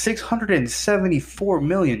contract, $674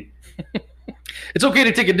 million. It's okay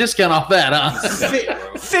to take a discount off that, huh?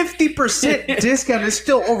 50% discount is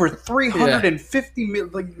still over $350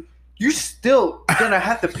 million. Like, you're still gonna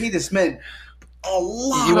have to pay this man a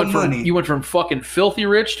lot of money. You went from fucking filthy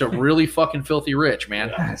rich to really fucking filthy rich,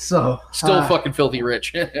 man. So still fucking filthy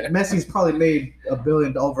rich. Messi's probably made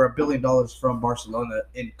over $1 billion from Barcelona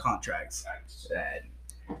in contracts.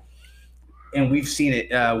 And we've seen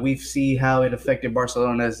it. We've seen how it affected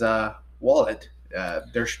Barcelona's wallet.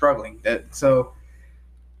 They're struggling. I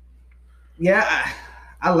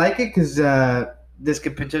like it because this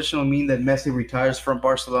could potentially mean that Messi retires from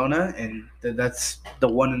Barcelona, and that's the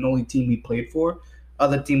one and only team he played for.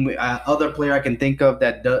 Other player I can think of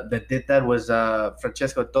that did that was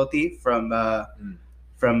Francesco Totti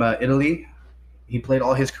from Italy. He played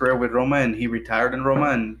all his career with Roma, and he retired in Roma,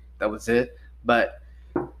 and that was it. But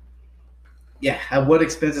yeah, at what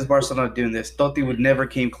expense is Barcelona doing this? Totti would never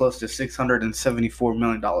came close to $674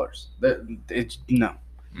 million. No.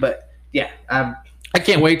 But yeah, I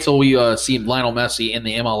can't wait till we see Lionel Messi in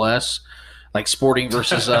the MLS, like Sporting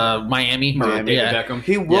versus Miami. Beckham.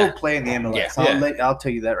 He will play in the MLS. Yeah. I'll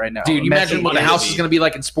tell you that right now. Dude, you imagine what the house is going to be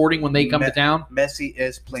like in Sporting when they come to town? Messi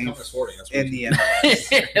is playing in the MLS.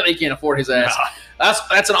 They can't afford his ass. No.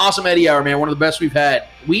 That's an awesome Eddie Hour, man. One of the best we've had.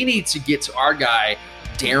 We need to get to our guy,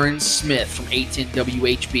 Darren Smith from 810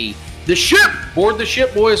 WHB. The ship! Board the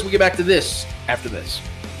ship, boys. We'll get back to this after this.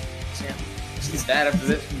 Is that after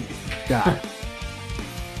this? God.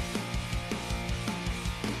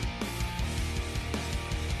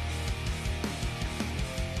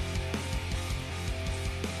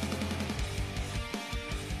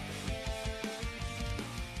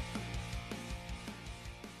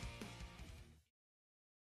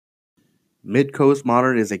 Midcoast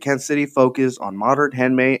Modern is a Kansas City focus on modern,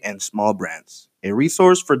 handmade, and small brands. A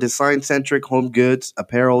resource for design-centric home goods,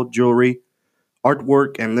 apparel, jewelry,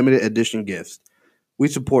 artwork, and limited edition gifts. We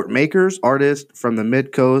support makers, artists from the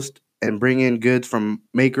Midcoast, and bring in goods from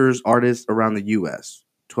makers, artists around the U.S.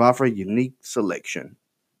 to offer a unique selection.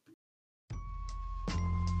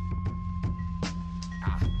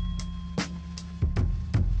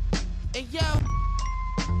 Hey, yo.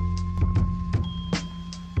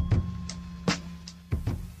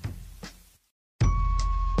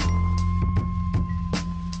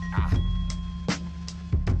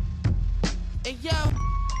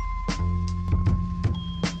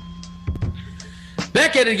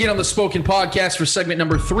 Back at it again on the Spoken Podcast for segment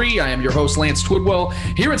number 3. I am your host, Lance Twidwell,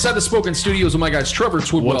 here inside the Spoken Studios with my guys, Trevor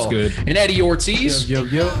Twidwell and Eddie Ortiz. Yo.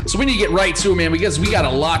 So we need to get right to it, man, because we got a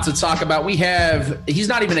lot to talk about. He's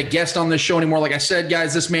not even a guest on this show anymore. Like I said,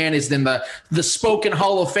 guys, this man is in the Spoken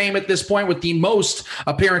Hall of Fame at this point with the most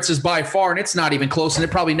appearances by far, and it's not even close, and it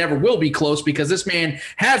probably never will be close because this man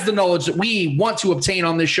has the knowledge that we want to obtain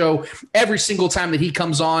on this show every single time that he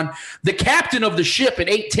comes on. The captain of the ship at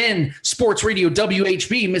 810 Sports Radio WHB,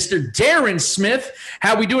 Mr. Darren Smith.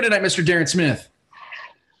 How we doing tonight, Mr. Darren Smith?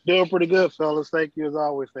 Doing pretty good, fellas. Thank you as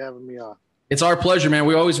always for having me on. It's our pleasure, man.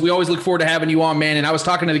 We always look forward to having you on, man. And I was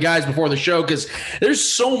talking to the guys before the show because there's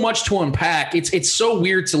so much to unpack. It's so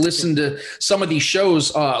weird to listen to some of these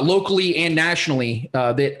shows locally and nationally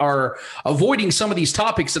that are avoiding some of these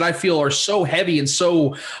topics that I feel are so heavy and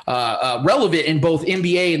so relevant in both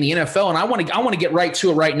NBA and the NFL. And I want to get right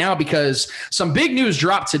to it right now because some big news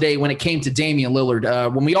dropped today when it came to Damian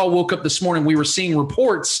Lillard. When we all woke up this morning, we were seeing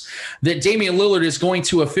reports that Damian Lillard is going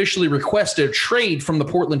to officially request a trade from the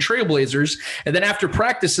Portland Trail Blazers. And then after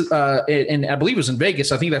practice, and I believe it was in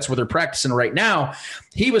Vegas, I think that's where they're practicing right now,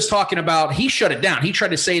 he was talking about, he shut it down. He tried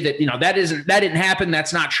to say that, that didn't happen.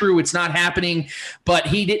 That's not true. It's not happening. But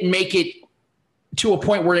he didn't make it to a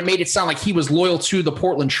point where it made it sound like he was loyal to the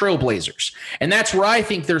Portland Trailblazers. And that's where I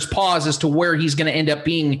think there's pause as to where he's going to end up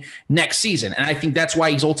being next season. And I think that's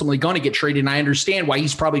why he's ultimately going to get traded. And I understand why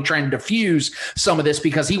he's probably trying to diffuse some of this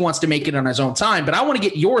because he wants to make it on his own time. But I want to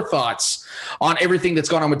get your thoughts on everything that's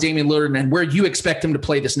gone on with Damian Lillard and where you expect him to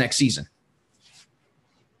play this next season.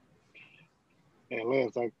 Hey,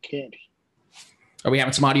 Lance, I can't. Are we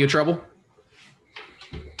having some audio trouble?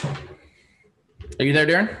 Are you there,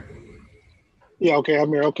 Darren? Yeah, okay, I'm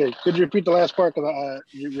here. Okay, could you repeat the last part because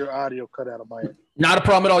your audio cut out of my end? Not a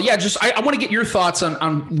problem at all. Yeah, just I want to get your thoughts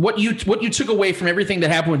on what you took away from everything that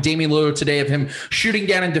happened with Damian Lillard today, of him shooting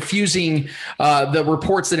down and diffusing the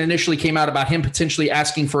reports that initially came out about him potentially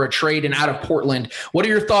asking for a trade and out of Portland. What are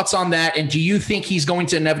your thoughts on that? And do you think he's going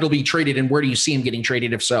to inevitably be traded? And where do you see him getting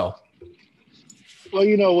traded, if so?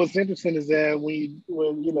 Well, what's interesting is that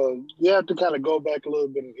when you have to kind of go back a little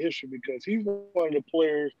bit in history because he's one of the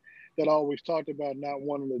players that always talked about not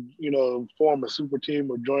wanting to, form a super team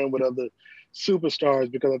or join with other superstars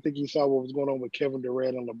because I think he saw what was going on with Kevin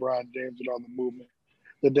Durant and LeBron James and all the movement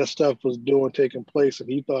that stuff was taking place. And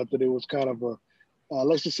he thought that it was kind of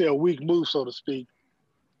let's just say a weak move, so to speak,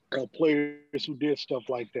 of players who did stuff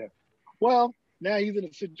like that. Well, now he's in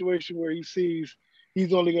a situation where he sees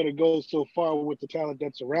he's only going to go so far with the talent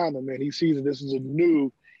that's around him. And he sees that this is a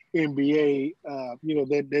new NBA,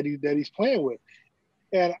 that he's playing with.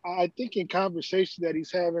 And I think in conversations that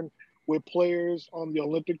he's having with players on the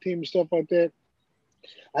Olympic team and stuff like that,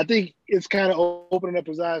 I think it's kind of opening up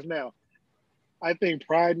his eyes now. I think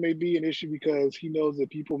pride may be an issue because he knows that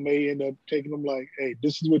people may end up taking him like, hey,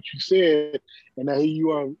 this is what you said, and now here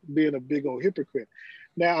you are being a big old hypocrite.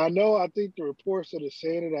 Now, I think the reports that are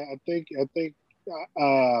saying it, I think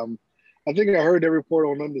I heard that report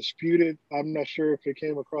on Undisputed. I'm not sure if it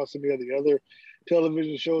came across any of the other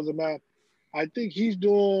television shows or not. I think he's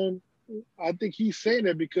saying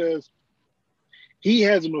that because he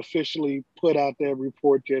hasn't officially put out that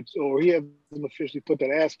report yet, or he hasn't officially put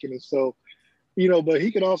that ask in it. So, but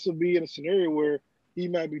he could also be in a scenario where he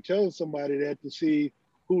might be telling somebody that to see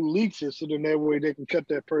who leaks it, so then that way they can cut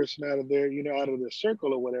that person out of their, out of their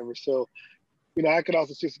circle or whatever. So, I could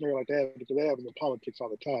also see a scenario like that because that happens in politics all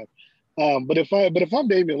the time. But if I'm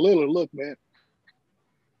Damian Lillard, look, man,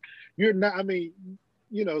 you're not. I mean,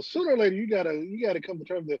 sooner or later you gotta come to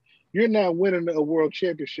terms that you're not winning a world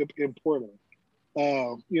championship in Portland.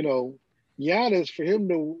 Giannis, for him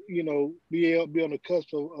to be on the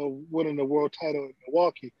cusp of winning the world title in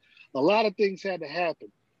Milwaukee, a lot of things had to happen.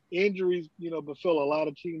 Injuries, befell a lot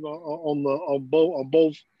of teams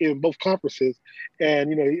in both conferences,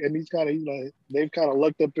 and and he's kind of they've kind of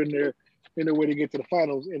lucked up in their way to get to the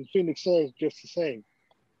finals. And Phoenix Suns just the same.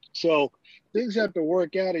 So things have to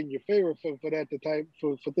work out in your favor for that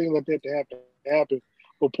for things like that to happen.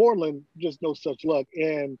 But Portland just no such luck,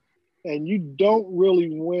 and you don't really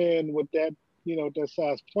win with that that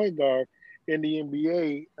size point guard in the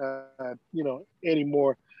NBA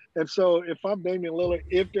anymore. And so if I'm Damian Lillard,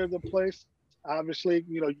 if there's a place, obviously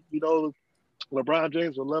LeBron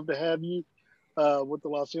James would love to have you with the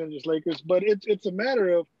Los Angeles Lakers, but it's a matter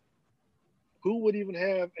of who would even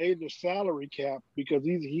have the salary cap because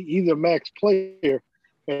he's a max player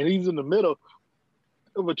and he's in the middle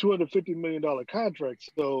of a $250 million contract.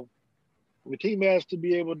 So the team has to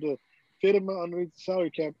be able to fit him underneath the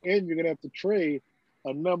salary cap, and you're going to have to trade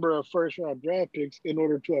a number of first-round draft picks in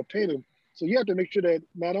order to obtain him. So you have to make sure that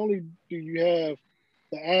not only do you have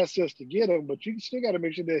the assets to get him, but you still got to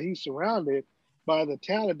make sure that he's surrounded by the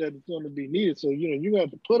talent that is going to be needed. So, you're going to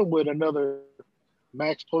have to put him with another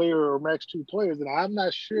max player or max two players. And I'm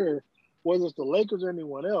not sure whether it's the Lakers or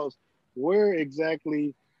anyone else, where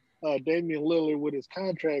exactly Damian Lillard with his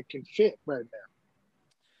contract can fit right now.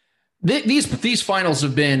 These finals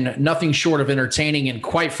have been nothing short of entertaining, and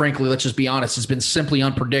quite frankly, let's just be honest, it's been simply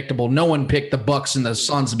unpredictable. No one picked the Bucks and the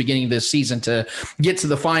Suns at the beginning of this season to get to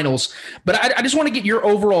the finals. But I just want to get your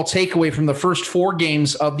overall takeaway from the first 4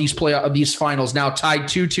 games of these finals, now tied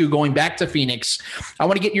 2-2 going back to Phoenix. I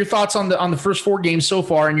want to get your thoughts on the first 4 games so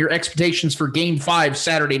far and your expectations for Game 5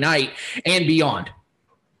 Saturday night and beyond.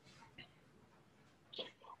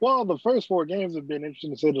 Well, the first 4 games have been interesting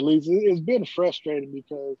to say the least. It's been frustrating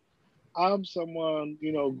because I'm someone,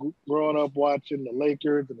 growing up watching the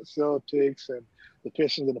Lakers and the Celtics and the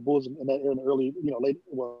Pistons and the Bulls in the early, in the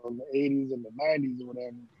 80s and the 90s or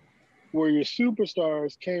whatever, where your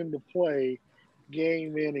superstars came to play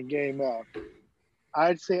game in and game out.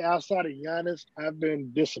 I'd say outside of Giannis, I've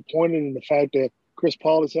been disappointed in the fact that Chris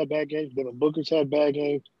Paul has had bad games, Devin Booker's had bad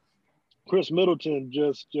games. Chris Middleton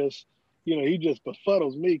just he just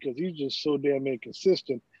befuddles me because he's just so damn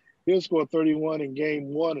inconsistent. He'll score 31 in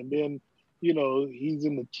game 1, and then he's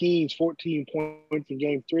in the teens, 14 points in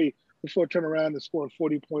game 3 before turning around and scoring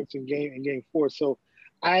 40 points in game 4. So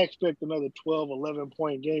I expect another 12,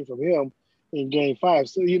 11-point game from him in game 5.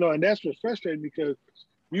 So, and that's what's frustrating because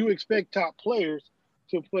you expect top players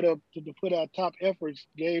to put out top efforts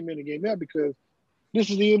game in and game out because this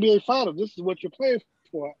is the NBA Finals. This is what you're playing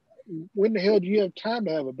for. When the hell do you have time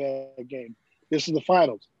to have a bad game? This is the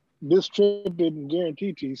Finals. This trip didn't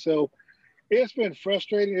guarantee to you. So it's been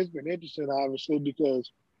frustrating. It's been interesting, obviously,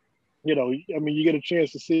 because, you get a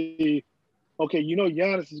chance to see, okay,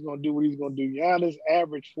 Giannis is going to do what he's going to do. Giannis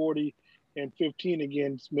averaged 40 and 15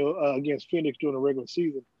 against Phoenix during the regular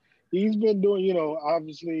season. He's been doing,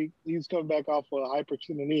 obviously he's coming back off a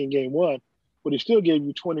hyperextended knee in game 1, but he still gave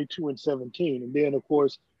you 22 and 17. And then, of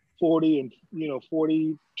course, 40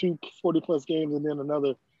 plus games, and then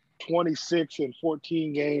another 26 and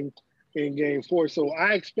 14 games in game 4. So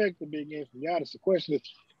I expect a big game from Giannis. The question is,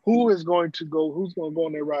 who's going to go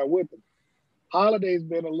on that ride with him? Holiday's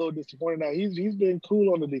been a little disappointed. Now, he's been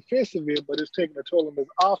cool on the defensive end, but it's taking a toll on his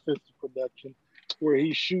offensive production where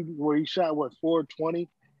he shot, 420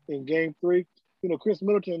 in game 3. Chris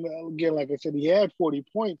Middleton, again, like I said, he had 40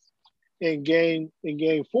 points in game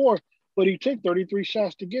 4, but he took 33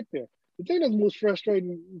 shots to get there. The thing that's most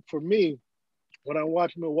frustrating for me when I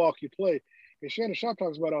watch Milwaukee play, and Shannon Sharpe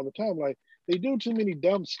talks about it all the time, like they do too many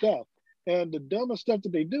dumb stuff. And the dumbest stuff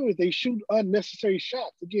that they do is they shoot unnecessary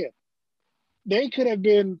shots. Again, they could have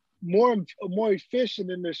been more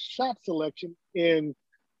efficient in their shot selection in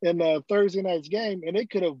Thursday night's game, and they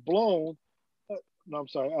could have blown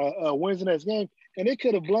Wednesday night's game, and they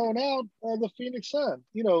could have blown out the Phoenix Suns.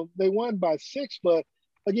 They won by 6, but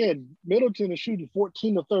again, Middleton is shooting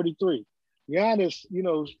 14 to 33. Giannis,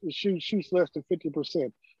 shoots less than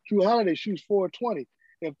 50%. Jrue Holiday shoots 420.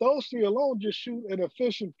 If those three alone just shoot an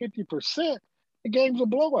efficient 50%, the game's a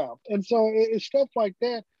blowout. And so it's stuff like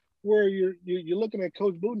that where you're looking at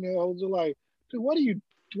Coach Budenholzer, who's like, dude, what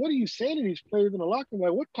are you saying to these players in the locker room?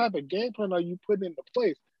 Like, what type of game plan are you putting into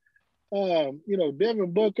place?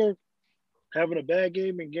 Devin Booker having a bad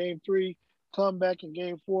game in game 3, come back in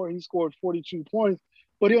game 4, he scored 42 points,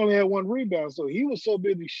 but he only had 1 rebound. So he was so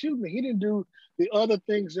busy shooting, he didn't do the other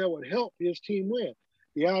things that would help his team win.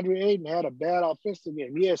 DeAndre Ayton had a bad offensive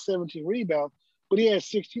game. He had 17 rebounds, but he had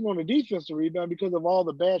 16 on the defensive rebound because of all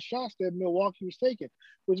the bad shots that Milwaukee was taking,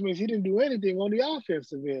 which means he didn't do anything on the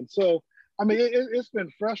offensive end. So, it's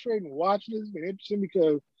been frustrating watching this. It's been interesting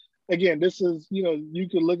because, again, this is, you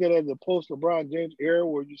could look at it as a post-LeBron James era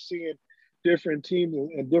where you're seeing different teams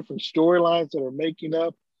and different storylines that are making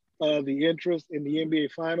up the interest in the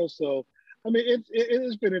NBA Finals. So, it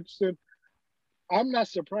has been interesting. I'm not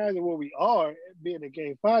surprised at where we are being in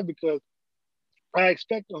game 5 because I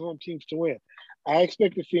expect the home teams to win. I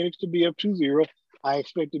expected Phoenix to be up 2-0. I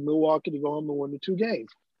expected Milwaukee to go home and win the 2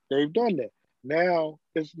 games. They've done that. Now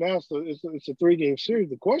it's a 3-game series.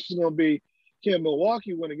 The question is going to be, can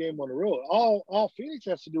Milwaukee win a game on the road? All Phoenix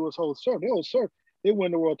has to do is hold serve. They hold serve, they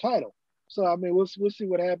win the world title. So we'll see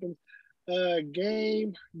what happens.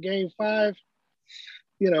 Game 5.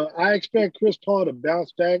 I expect Chris Paul to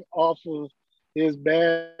bounce back off of his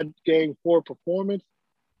bad game 4 performance.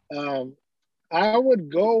 I would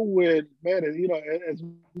go with, as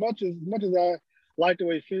much as I like the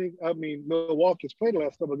way Milwaukee's played the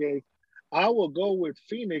last couple of games, I will go with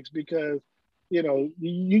Phoenix because, I don't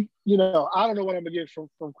know what I'm going to get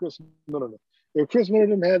from Chris Middleton. If Chris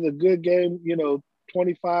Middleton has a good game,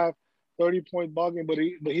 25, 30-point ball game, but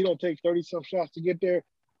he don't take 30-some shots to get there,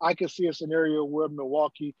 I can see a scenario where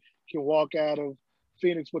Milwaukee can walk out of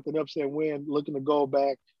Phoenix with an upset win, looking to go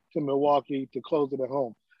back to Milwaukee to close it at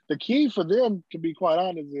home. The key for them, to be quite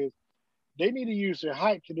honest, is they need to use their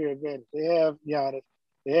height to their advantage. They have Giannis,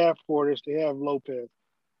 they have Portis, they have Lopez.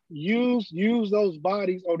 Use those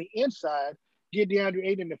bodies on the inside, get DeAndre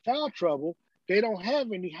Ayton into foul trouble. They don't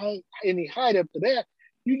have any height up to that.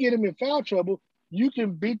 You get them in foul trouble, you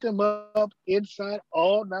can beat them up inside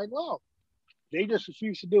all night long. They just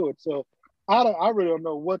refuse to do it. So I really don't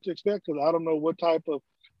know what to expect because I don't know what type of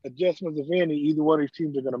adjustments, if any, either one of these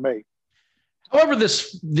teams are going to make. However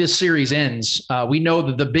this series ends, we know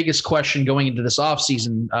that the biggest question going into this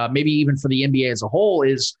offseason, maybe even for the NBA as a whole,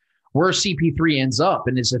 is where CP3 ends up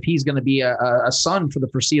and is if he's going to be a Sun for the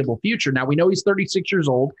foreseeable future. Now, we know he's 36 years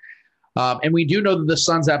old, and we do know that the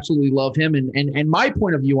Suns absolutely love him. And my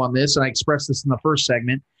point of view on this, and I expressed this in the first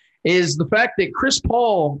segment, is the fact that Chris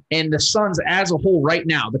Paul and the Suns as a whole right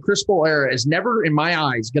now, the Chris Paul era is never, in my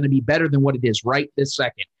eyes, going to be better than what it is right this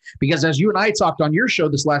second. Because as you and I talked on your show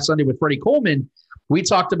this last Sunday with Freddie Coleman, we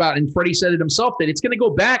talked about, and Freddie said it himself, that it's going to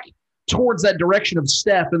go back towards that direction of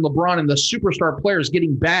Steph and LeBron and the superstar players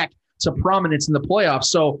getting back to prominence in the playoffs.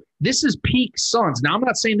 So this is peak Suns. Now, I'm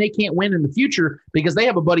not saying they can't win in the future because they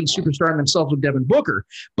have a budding superstar in themselves with Devin Booker.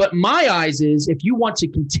 But my eyes is if you want to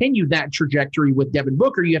continue that trajectory with Devin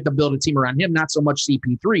Booker, you have to build a team around him, not so much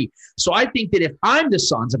CP3. So I think that if I'm the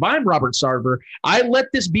Suns, if I'm Robert Sarver, I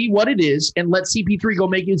let this be what it is and let CP3 go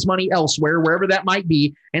make his money elsewhere, wherever that might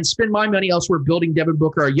be, and spend my money elsewhere building Devin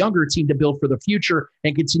Booker, a younger team to build for the future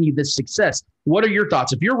and continue this success. What are your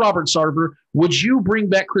thoughts? If you're Robert Sarver, would you bring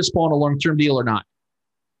back Chris Paul on a long-term deal or not?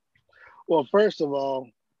 Well, first of all,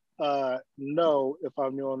 no, if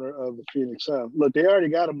I'm the owner of the Phoenix Suns. Look, they already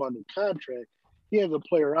got him under contract. He has a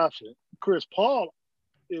player option. Chris Paul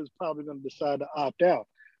is probably going to decide to opt out.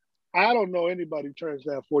 I don't know anybody who turns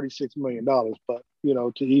down $46 million, but,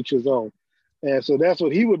 to each his own. And so that's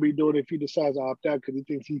what he would be doing if he decides to opt out because he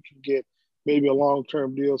thinks he can get maybe a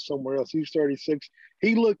long-term deal somewhere else. He's 36.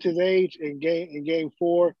 He looked his age in game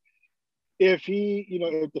 4. If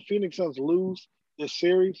if the Phoenix Suns lose this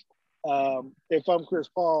series, if I'm Chris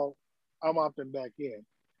Paul, I'm opting back in.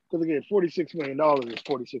 Because again, $46 million is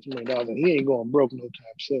 $46 million, and he ain't going broke no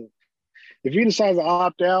time soon. If he decides to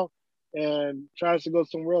opt out and tries to go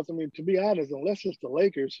somewhere else, I mean, to be honest, unless it's the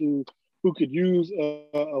Lakers who could use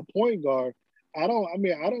a point guard, I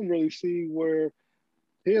don't really see where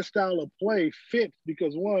his style of play fits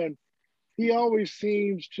because one, he always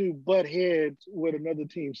seems to butt heads with another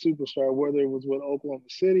team superstar, whether it was with Oklahoma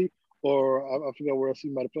City or I forget where else he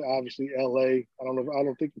might have played. Obviously, LA. I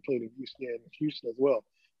don't think he played in Houston as well.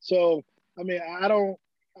 So I mean, I don't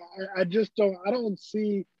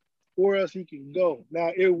see where else he can go.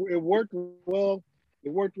 Now it worked well.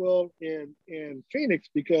 It worked well in Phoenix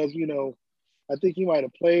because I think he might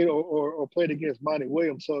have played or played against Monty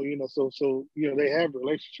Williams. So they have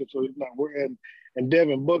relationships. So he's not working. And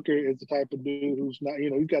Devin Booker is the type of dude who's not,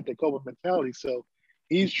 he's got the Kobe mentality. So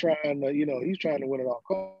he's trying to win at all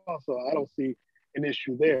costs. So I don't see an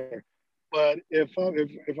issue there. But if I'm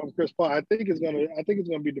Chris Paul, I think it's gonna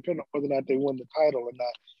be dependent on whether or not they win the title or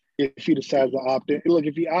not. If he decides to opt in, look,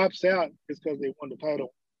 if he opts out, it's because they won the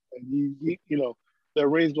title, and the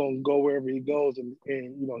ring's gonna go wherever he goes, and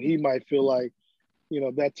he might feel like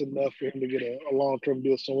that's enough for him to get a long-term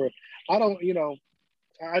deal somewhere. I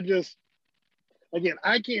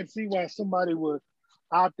can't see why somebody would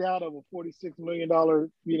opt out of a $46 million,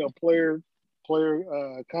 player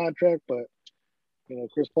contract, but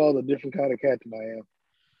Chris Paul's a different kind of cat than I am.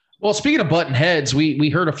 Well, speaking of button heads, we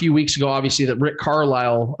heard a few weeks ago, obviously, that Rick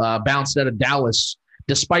Carlisle bounced out of Dallas,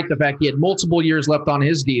 despite the fact he had multiple years left on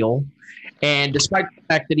his deal, and despite the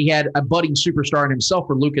fact that he had a budding superstar in himself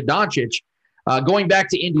for Luka Doncic, going back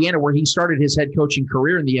to Indiana, where he started his head coaching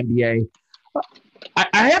career in the NBA.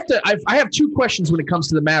 I have two questions when it comes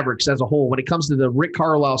to the Mavericks as a whole, when it comes to the Rick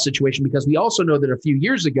Carlisle situation, because we also know that a few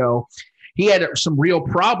years ago, he had some real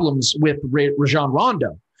problems with Rajon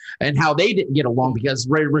Rondo and how they didn't get along because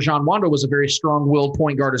Rajon Rondo was a very strong-willed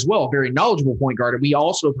point guard as well, a very knowledgeable point guard. And we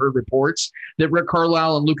also have heard reports that Rick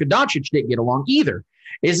Carlisle and Luka Doncic didn't get along either.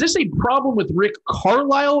 Is this a problem with Rick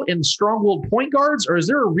Carlisle and strong-willed point guards, or is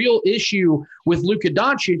there a real issue with Luka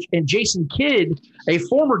Doncic and Jason Kidd, a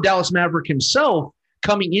former Dallas Maverick himself,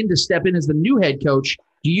 coming in to step in as the new head coach?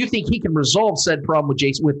 Do you think he can resolve said problem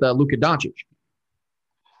with Luka Doncic?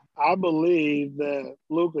 I believe that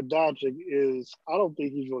Luka Doncic I don't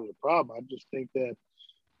think he's really a problem. I just think that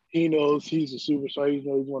he knows he's a superstar. He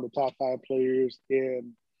knows he's one of the top 5 players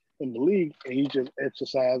in the league, and he's just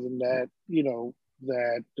exercising that,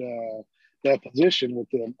 that position with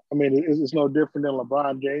them. I mean, it's no different than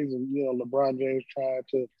LeBron James, and LeBron James trying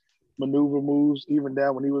to maneuver moves even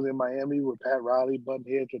down when he was in Miami with Pat Riley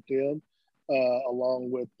butting heads with him,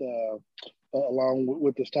 along with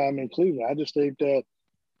his time in Cleveland. I just think that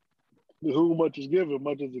who much is given,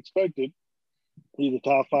 much is expected. He's a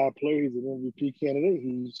top 5 player. He's an MVP candidate.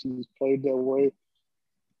 He's played that way,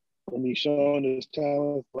 and he's shown his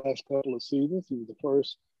talent the last couple of seasons. He was the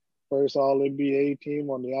first All NBA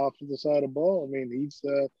team on the offensive side of the ball. I mean, he's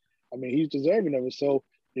deserving of it. So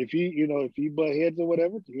if he butt heads or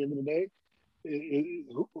whatever, at the end of the day,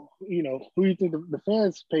 who do you think the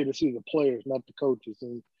fans pay to see the players, not the coaches?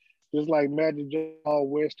 And just like Magic Johnson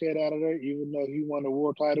Westhead out of there, even though he won the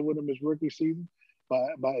world title with him his rookie season,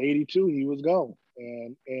 by 82 he was gone,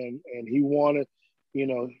 and he wanted,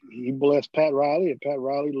 he blessed Pat Riley, and Pat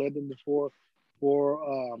Riley led them to four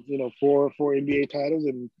NBA titles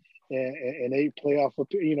and 8 playoff,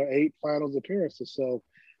 8 finals appearances. So,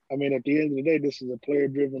 I mean, at the end of the day, this is a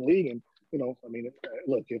player-driven league, and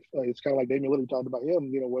look, if it's kind of like Damian Lillard talked about him,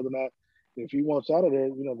 whether or not if he wants out of there,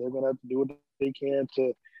 they're going to have to do what they can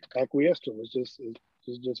to acquiesce to him. It's just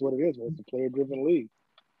what it is. It's a player-driven league.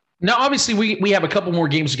 Now, obviously, we have a couple more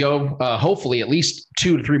games to go. Hopefully, at least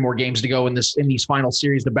 2 to 3 more games to go in these final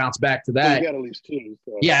series to bounce back to that. We got at least 2.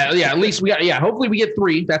 So. Yeah. At least we got. Yeah, hopefully we get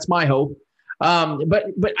 3. That's my hope.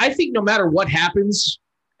 But I think no matter what happens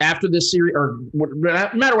after this series, or no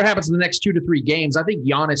matter what happens in the next 2 to 3 games, I think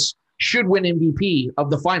Giannis should win MVP of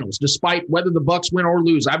the finals, despite whether the Bucks win or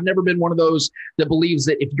lose. I've never been one of those that believes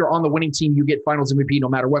that if you're on the winning team, you get Finals MVP no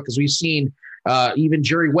matter what, because we've seen. Even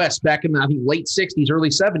Jerry West back in the, I think, late 60s, early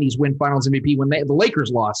 70s win Finals MVP when the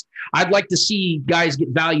Lakers lost. I'd like to see guys get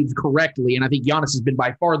valued correctly, and I think Giannis has been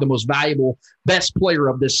by far the most valuable, best player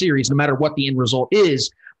of this series, no matter what the end result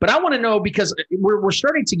is. But I want to know, because we're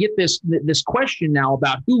starting to get this question now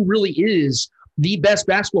about who really is the best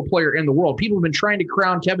basketball player in the world. People have been trying to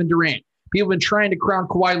crown Kevin Durant. People have been trying to crown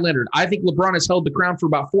Kawhi Leonard. I think LeBron has held the crown for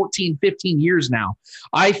about 14, 15 years now.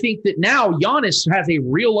 I think that now Giannis has a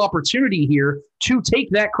real opportunity here to take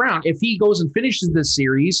that crown. If he goes and finishes this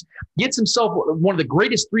series, gets himself one of the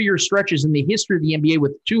greatest 3-year stretches in the history of the NBA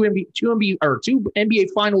with two NBA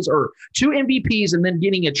finals or 2 MVPs and then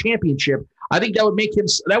getting a championship, I think that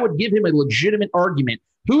would give him a legitimate argument.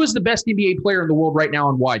 Who is the best NBA player in the world right now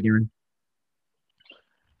and why, Darren?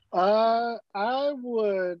 I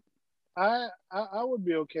would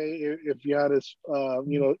be okay if Giannis,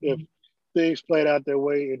 if things played out their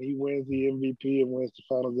way and he wins the MVP and wins the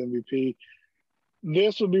Finals MVP.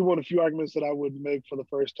 This would be one of the few arguments that I would make for the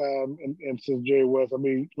first time and since Jerry West. I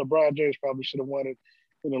mean, LeBron James probably should have won it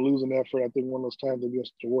in a losing effort. I think one of those times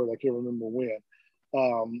against the Warriors, I can't remember when.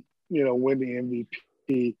 Win the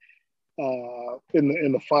MVP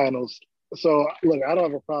in the finals. So look, I don't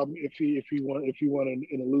have a problem if he won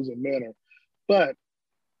in a losing manner, but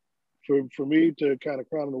for me to kind of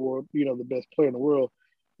crown the world, the best player in the world,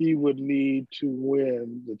 he would need to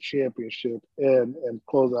win the championship and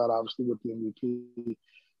close out obviously with the MVP.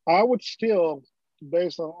 I would still,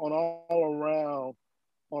 based on all around,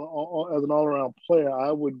 as an all around player,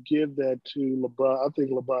 I would give that to LeBron. I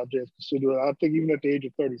think LeBron James can still do it. I think even at the age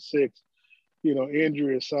of 36,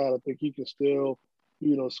 injury aside, I think he can still,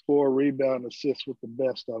 score, rebound, assist with the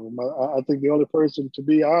best of them. I think the only person, to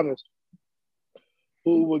be honest,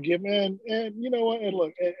 who will give in, and you know what, and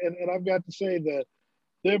look, and I've got to say that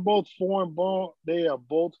they're both foreign-born. They are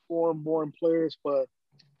both foreign-born players, but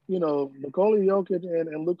Nikola Jokic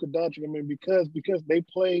and Luka Doncic. I mean, because they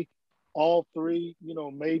play all 3,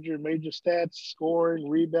 major stats: scoring,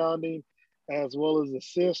 rebounding, as well as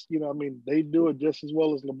assists. They do it just as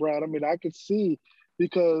well as LeBron. I mean, I could see,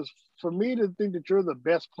 because for me to think that you're the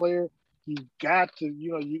best player, you got to,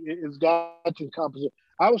 it's got to encompass it.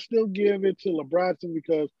 I would still give it to LeBron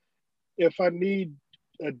because if I need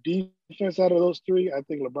a defense out of those 3, I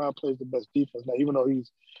think LeBron plays the best defense. Now, even though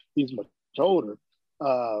he's much older,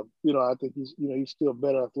 I think he's still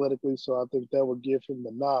better athletically, so I think that would give him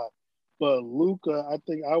the nod. But Luka, I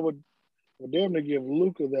think I would damn near give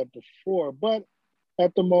Luka that before. But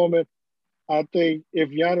at the moment, I think if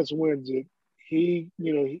Giannis wins it, he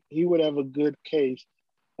would have a good case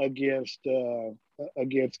against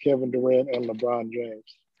Kevin Durant and LeBron James.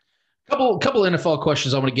 Couple NFL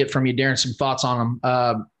questions I want to get from you, Darren. Some thoughts on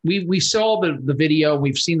them. We saw the video.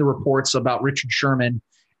 We've seen the reports about Richard Sherman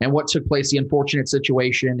and what took place, the unfortunate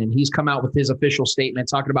situation, and he's come out with his official statement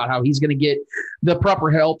talking about how he's going to get the proper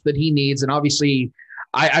help that he needs. And obviously,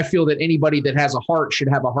 I feel that anybody that has a heart should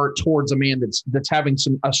have a heart towards a man that's having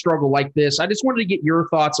a struggle like this. I just wanted to get your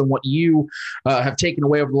thoughts on what you have taken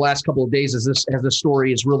away over the last couple of days as the story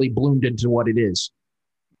has really bloomed into what it is.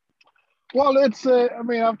 Well, it's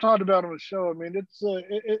I've talked about it on the show. I mean,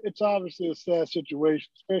 it's obviously a sad situation,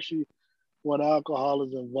 especially when alcohol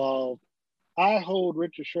is involved. I hold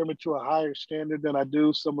Richard Sherman to a higher standard than I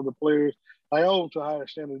do some of the players. I hold him to a higher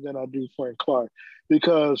standard than I do Frank Clark,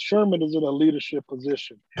 because Sherman is in a leadership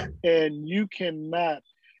position, and you cannot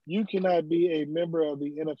be a member of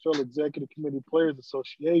the NFL Executive Committee Players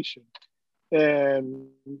Association and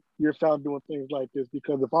you're found doing things like this.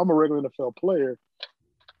 Because if I'm a regular NFL player,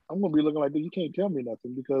 I'm gonna be looking like this. You can't tell me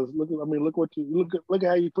nothing, because look at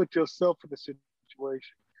how you put yourself in the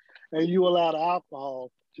situation, and you allowed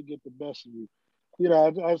alcohol to get the best of you.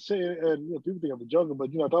 I say, and people think I'm joking, but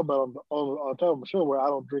I talk about on top of my show where I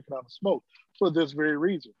don't drink and I don't smoke for this very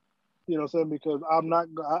reason. You know what I'm saying? Because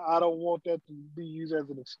I don't want that to be used as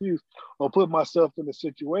an excuse or put myself in a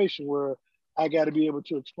situation where I got to be able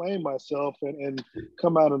to explain myself and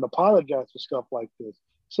come out and apologize for stuff like this.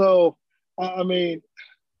 So, I mean,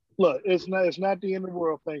 look, it's not the end of the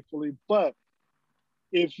world, thankfully. But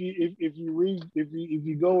if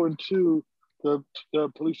you go into the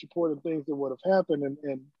police report and things that would have happened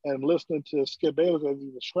and listening to Skip Bayless as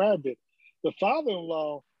he described it, the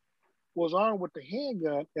father-in-law was armed with the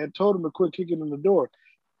handgun and told him to quit kicking in the door.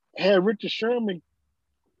 Had Richard Sherman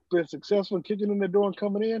been successful in kicking in the door and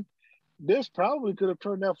coming in, this probably could have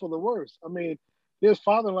turned out for the worse. I mean, his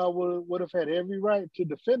father-in-law would have had every right to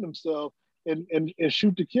defend himself and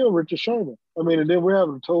shoot to kill Richard Sherman. I mean, and then we're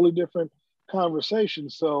having a totally different conversation.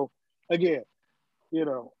 So, again,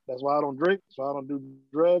 that's why I don't drink. So I don't do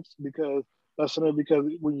drugs because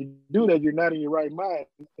when you do that, you're not in your right mind,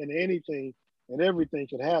 and anything and everything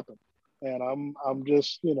can happen. And I'm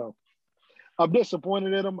just, I'm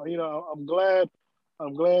disappointed in him. I'm glad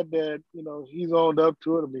that, he's owned up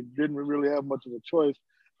to it. I mean, didn't really have much of a choice.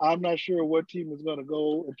 I'm not sure what team is going to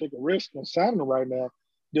go and take a risk on signing him right now,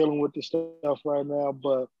 dealing with the stuff right now.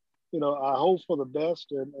 But, I hope for the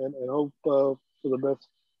best and hope for the best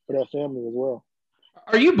for that family as well.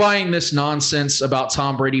 Are you buying this nonsense about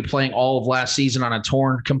Tom Brady playing all of last season on a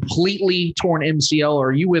completely torn MCL? Or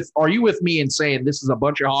are you with me in saying this is a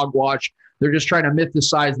bunch of hogwash? They're just trying to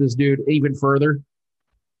mythicize this dude even further?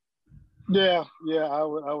 Yeah, I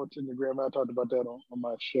would tend to agree. I talked about that on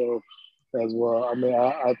my show as well. I mean,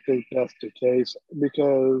 I think that's the case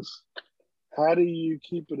because how do you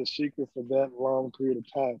keep it a secret for that long period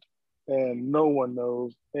of time? And no one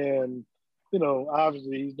knows. And,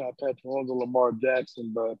 obviously he's not Patrick Mahomes or Lamar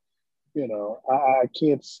Jackson, but, I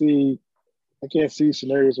can't see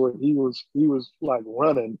scenarios where he was like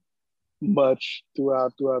running much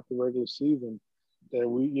throughout the regular season that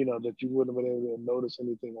that you wouldn't have been able to notice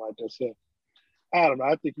anything like that. So, I don't know.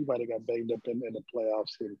 I think he might have got banged up in the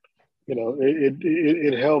playoffs. And,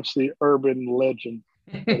 it helps the urban legend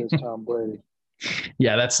that is Tom Brady.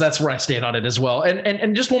 Yeah, that's where I stand on it as well.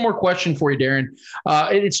 And just one more question for you, Darren.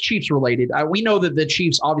 It's Chiefs related. We know that the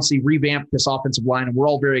Chiefs obviously revamped this offensive line, and we're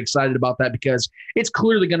all very excited about that because it's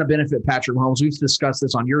clearly going to benefit Patrick Mahomes. We've discussed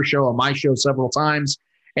this on your show, on my show several times,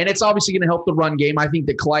 and it's obviously going to help the run game. I think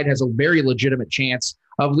that Clyde has a very legitimate chance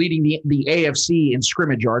of leading the AFC in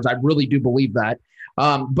scrimmage yards. I really do believe that.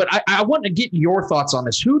 But I want to get your thoughts on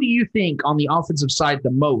this. Who do you think on the offensive side the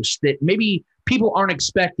most that maybe people aren't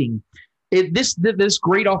expecting? This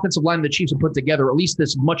great offensive line the Chiefs have put together, or at least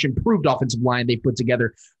this much improved offensive line they put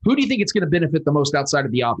together, who do you think it's going to benefit the most outside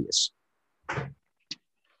of the obvious?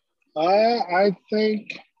 I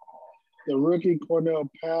think the rookie Cornell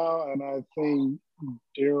Powell, and I think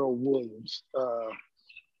Darrell Williams.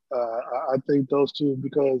 I think those two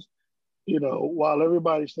because, while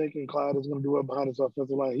everybody's thinking Clyde is going to do it behind his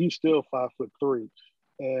offensive line, he's still 5'3".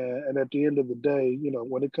 And at the end of the day,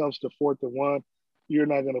 when it comes to 4th and 1, you're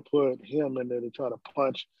not going to put him in there to try to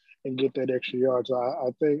punch and get that extra yard. So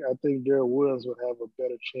I think Darrell Williams would have a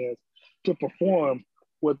better chance to perform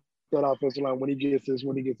with that offensive line when he gets his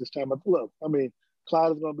time. But look, I mean,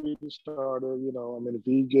 Clyde is going to be the starter. If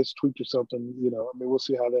he gets tweaked or something, we'll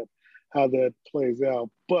see how that plays out.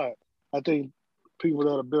 But I think people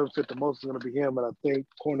that'll benefit the most is going to be him, and I think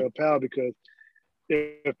Cornell Powell, because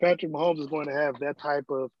if Patrick Mahomes is going to have that type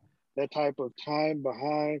of time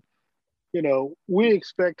behind. We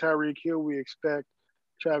expect Tyreek Hill, we expect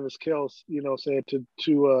Travis Kelce,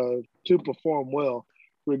 to perform well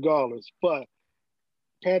regardless. But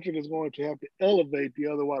Patrick is going to have to elevate the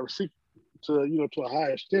other wide receiver to a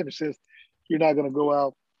higher standard since you're not going to go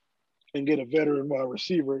out and get a veteran wide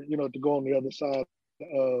receiver, to go on the other side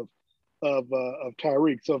of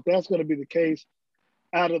Tyreek. So if that's going to be the case,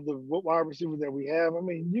 out of the wide receivers that we have, I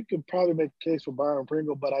mean, you could probably make a case for Byron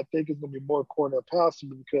Pringle, but I think it's going to be more Cornell Powell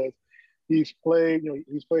because he's played in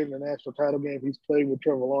the national title game. He's played with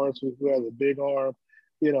Trevor Lawrence, who has a big arm.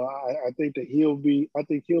 I think he'll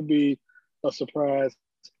be a surprise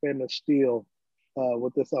and a steal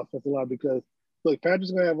with this offensive line because look,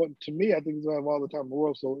 Patrick's gonna have to me. I think he's gonna have all the time in the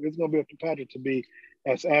world. So it's gonna be up to Patrick to be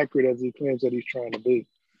as accurate as he claims that he's trying to be.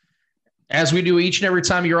 As we do each and every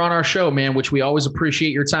time you're on our show, man, which we always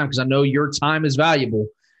appreciate your time because I know your time is valuable.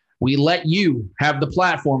 We let you have the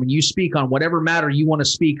platform and you speak on whatever matter you want to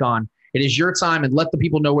speak on. It is your time, and let the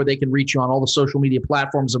people know where they can reach you on all the social media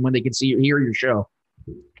platforms and when they can hear your show.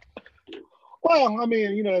 Well, I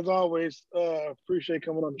mean, as always, appreciate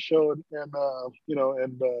coming on the show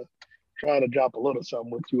and trying to drop a little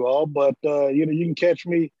something with you all. But, you can catch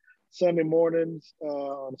me Sunday mornings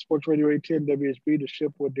on Sports Radio 810 WHB, The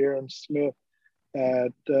Ship with Darren Smith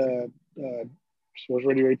at Sports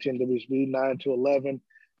Radio 810 WHB, 9 to 11,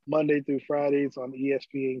 Monday through Fridays on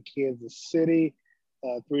ESPN Kansas City.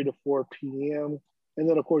 3 to 4 p.m. And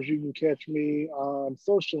then, of course, you can catch me on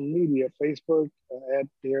social media, Facebook at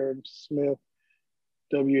Darren Smith,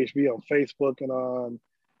 WHB on Facebook, and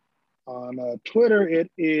on Twitter, it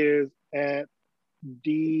is at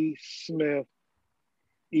D Smith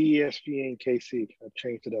ESPN KC. I've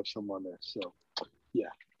changed it up some on there. So, yeah.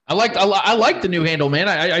 I like the new handle, man.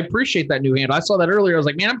 I appreciate that new handle. I saw that earlier. I was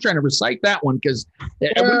like, man, I'm trying to recite that one because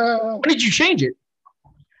when did you change it?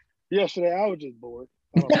 Yesterday, I was just bored.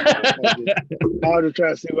 I was just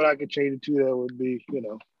trying to see what I could change it to that would be,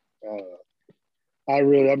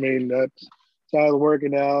 I mean, that's so I was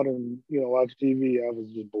working out and, watching TV. I was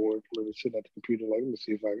just bored, literally sitting at the computer. Like, let me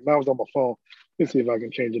see if I can. I was on my phone. Let me see if I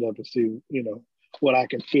can change it up and see, what I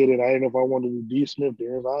can fit in. I didn't know if I wanted to do D. Smith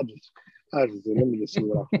there. I just said, let me just see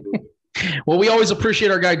what I can do. Well, we always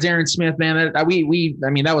appreciate our guy Darren Smith, man. I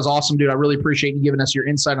mean, that was awesome, dude. I really appreciate you giving us your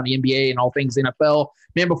insight on the NBA and all things NFL.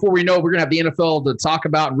 Man, before we know it, we're gonna have the NFL to talk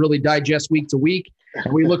about and really digest week to week.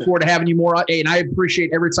 And we look forward to having you more. And I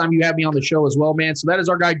appreciate every time you have me on the show as well, man. So that is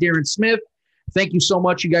our guy Darren Smith. Thank you so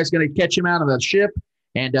much. You guys gonna catch him out of the ship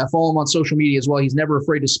and follow him on social media as well. He's never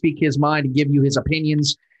afraid to speak his mind and give you his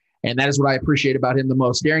opinions. And that is what I appreciate about him the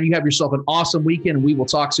most. Darren, you have yourself an awesome weekend, and we will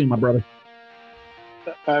talk soon, my brother.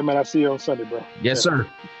 All right, man. I'll see you on Sunday, bro. Yes, sir.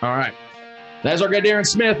 All right. That's our guy, Darren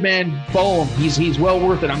Smith, man. Follow him. He's well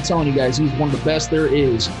worth it. I'm telling you guys, he's one of the best there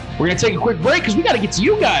is. We're going to take a quick break because we got to get to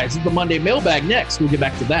you guys at the Monday mailbag next. We'll get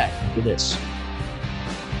back to that after this.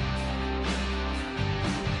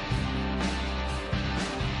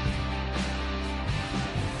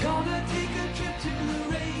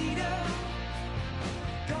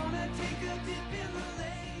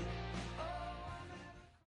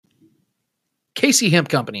 KC Hemp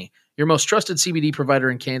Company, your most trusted CBD provider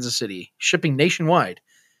in Kansas City, shipping nationwide.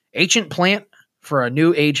 Ancient plant for a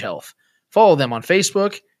new age health. Follow them on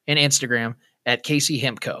Facebook and Instagram at KC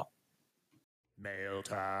Hemp Co. Mail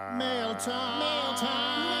time. Mail time. Mail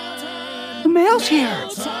time. The mail's here.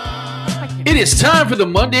 It is time for the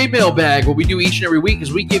Monday mailbag. What we do each and every week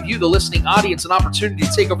is we give you, the listening audience, an opportunity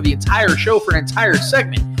to take over the entire show for an entire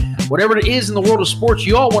segment. Whatever it is in the world of sports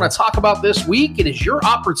you all want to talk about this week, it is your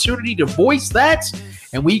opportunity to voice that,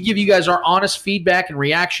 and we give you guys our honest feedback and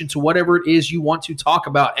reaction to whatever it is you want to talk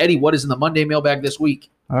about. Eddie, what is in the Monday mailbag this week?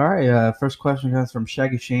 All right, first question comes from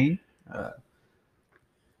Shaggy Shane.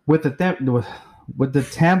 With the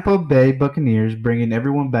Tampa Bay Buccaneers bringing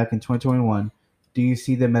everyone back in 2021, do you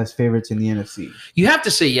see them as favorites in the NFC? You have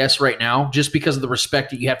to say yes right now, just because of the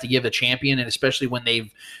respect that you have to give a champion, and especially when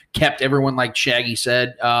they've kept everyone, like Shaggy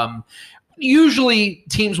said. Usually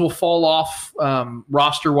teams will fall off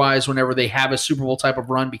roster-wise whenever they have a Super Bowl type of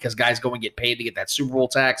run because guys go and get paid to get that Super Bowl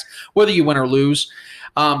tax, whether you win or lose.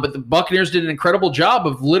 But the Buccaneers did an incredible job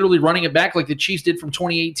of literally running it back like the Chiefs did from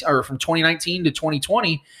 2019 to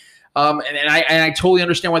 2020. And I totally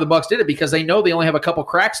understand why the Bucs did it, because they know they only have a couple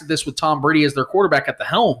cracks at this with Tom Brady as their quarterback at the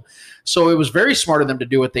helm. So it was very smart of them to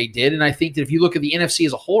do what they did. And I think that if you look at the NFC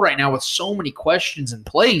as a whole right now with so many questions in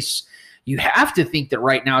place, you have to think that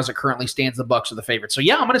right now, as it currently stands, the Bucs are the favorites. So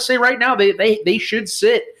yeah, I'm going to say right now they should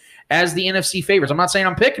sit as the NFC favorites. I'm not saying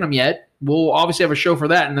I'm picking them yet. We'll obviously have a show for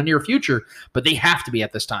that in the near future, but they have to be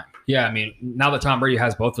at this time. Yeah, I mean, now that Tom Brady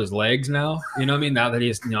has both his legs now, you know what I mean? Now that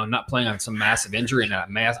he's not playing on some massive injury and a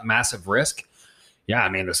massive risk. Yeah, I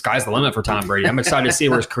mean, the sky's the limit for Tom Brady. I'm excited to see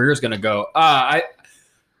where his career is going to go.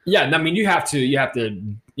 You have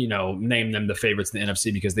to name them the favorites in the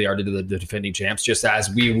NFC because they are the defending champs, just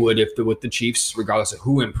as we would with the Chiefs, regardless of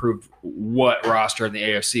who improved what roster in the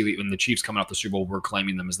AFC. When the Chiefs coming off the Super Bowl, we're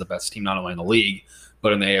claiming them as the best team, not only in the league,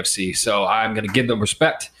 but in the AFC. So I'm going to give them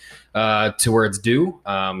respect to where it's due.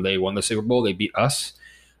 They won the Super Bowl. They beat us.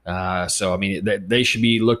 So, I mean, they should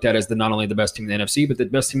be looked at as not only the best team in the NFC, but the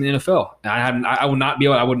best team in the NFL. And I would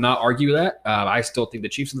not argue that. I still think the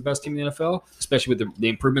Chiefs are the best team in the NFL, especially with the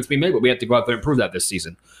improvements we made, but we have to go out there and prove that this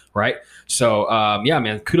season. Right. So, yeah,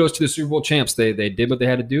 man, kudos to the Super Bowl champs. They did what they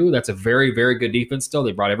had to do. That's a very, very good defense still.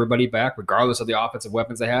 They brought everybody back, regardless of the offensive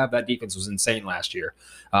weapons they have. That defense was insane last year.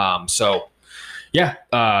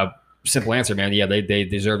 Simple answer, man. Yeah, they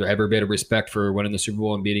deserve every bit of respect for winning the Super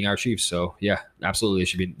Bowl and beating our Chiefs. So, yeah, absolutely,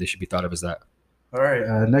 they should be thought of as that. All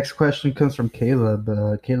right, next question comes from Caleb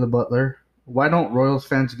Butler. Why don't Royals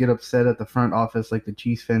fans get upset at the front office like the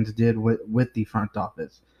Chiefs fans did with the front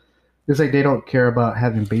office? It's like they don't care about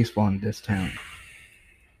having baseball in this town.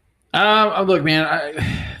 Look, man,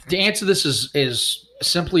 to answer this as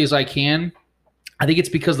simply as I can, I think it's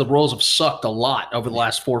because the Royals have sucked a lot over the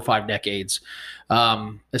last 4 or 5 decades,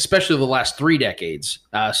 especially the last 3 decades.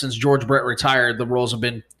 Since George Brett retired, the Royals have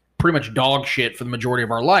been pretty much dog shit for the majority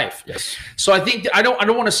of our life. Yes. So I think I don't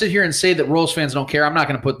want to sit here and say that Royals fans don't care. I'm not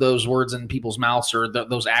going to put those words in people's mouths or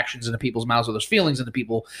those actions into people's mouths or those feelings into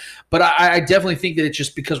people. But I definitely think that it's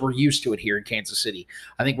just because we're used to it here in Kansas City.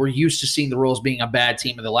 I think we're used to seeing the Royals being a bad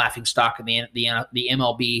team and the laughing stock in the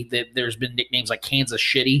MLB. That there's been nicknames like Kansas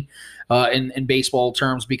Shitty. in baseball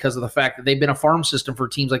terms because of the fact that they've been a farm system for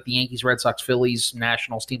teams like the Yankees, Red Sox, Phillies,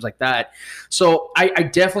 Nationals, teams like that. So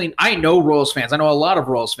I know Royals fans. I know a lot of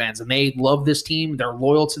Royals fans, and they love this team. They're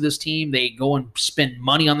loyal to this team. They go and spend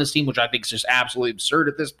money on this team, which I think is just absolutely absurd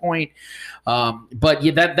at this point. But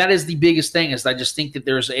yeah, that is the biggest thing. Is I just think that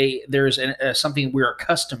there's something we're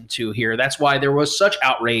accustomed to here. That's why there was such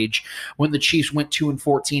outrage when the Chiefs went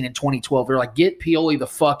 2-14 in 2012. They're like, get Pioli the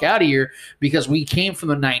fuck out of here, because we came from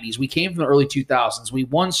the 90s, we came from the early 2000s, we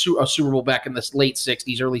won a Super Bowl back in the late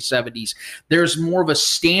 60s, early 70s. There's more of a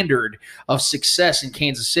standard of success in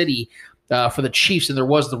Kansas City for the Chiefs than there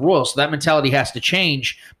was the Royals. So that mentality has to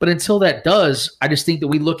change. But until that does, I just think that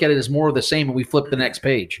we look at it as more of the same and we flip the next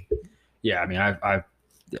page. Yeah, I mean, I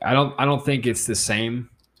don't think it's the same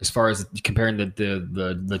as far as comparing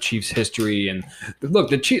the Chiefs' history. And look,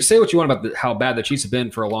 the Chiefs, say what you want about how bad the Chiefs have been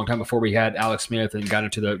for a long time before we had Alex Smith and got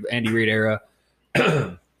into the Andy Reid era.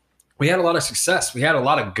 We had a lot of success. We had a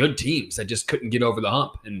lot of good teams that just couldn't get over the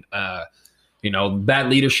hump, and bad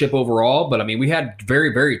leadership overall. But I mean, we had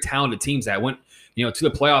very, very talented teams that went to the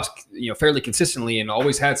playoffs fairly consistently and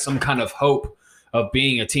always had some kind of hope of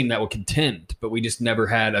being a team that would contend, but we just never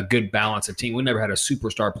had a good balance of team. We never had a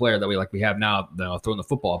superstar player that we have now, throwing the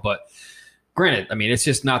football. But granted, I mean, it's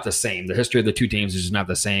just not the same. The history of the two teams is just not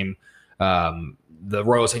the same. The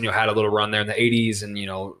Royals, had a little run there in the 80s, and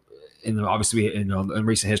obviously, in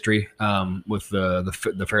recent history with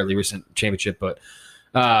the fairly recent championship. But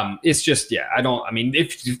it's just,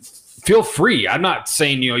 feel free. I'm not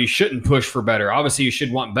saying, you shouldn't push for better. Obviously, you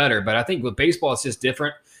should want better. But I think with baseball, it's just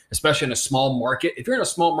different, especially in a small market. If you're in a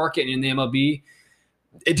small market in the MLB,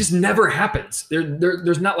 it just never happens.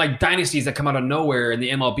 There's not like dynasties that come out of nowhere in the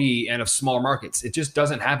MLB and of small markets. It just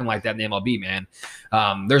doesn't happen like that in the MLB, man.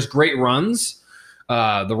 There's great runs.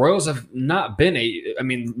 The Royals have not been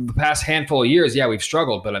the past handful of years, yeah, we've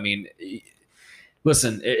struggled. But,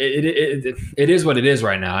 listen, it is what it is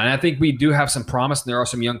right now. And I think we do have some promise, and there are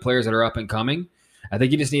some young players that are up and coming. I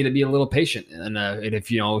think you just need to be a little patient. And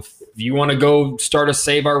if you want to go start a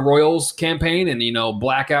Save Our Royals campaign and,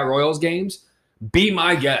 blackout Royals games, be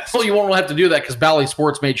my guest. Well, you won't have to do that because Bally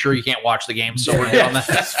Sports made sure you can't watch the game. So we're doing that.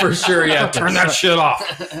 That's for sure. Yeah, turn that shit off.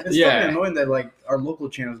 It's fucking annoying that our local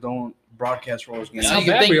channels don't broadcast Royals games. So you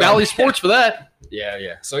can thank Bally Sports for that.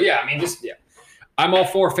 Yeah. So I'm all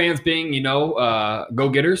for fans being,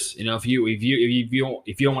 go-getters. If you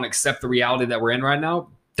don't want to accept the reality that we're in right now,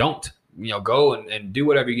 don't. Go and do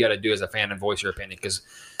whatever you got to do as a fan and voice your opinion, because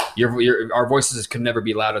our voices could never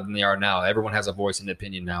be louder than they are now. Everyone has a voice and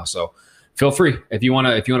opinion now, so feel free if you want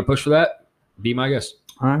to push for that. Be my guest.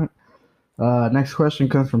 All right. Next question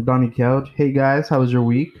comes from Donnie Couch. Hey guys, how was your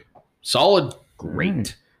week? Solid. Great.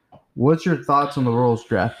 Right. What's your thoughts on the Royals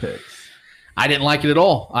draft picks? I didn't like it at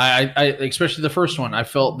all. I especially the first one. I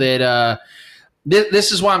felt that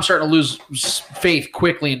this is why I'm starting to lose faith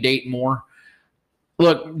quickly in Dayton Moore.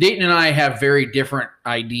 Look, Dayton and I have very different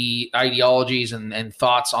ideologies and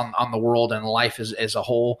thoughts on the world and life as a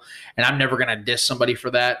whole, and I'm never going to diss somebody for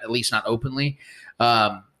that, at least not openly.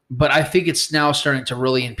 But I think it's now starting to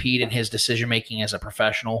really impede in his decision-making as a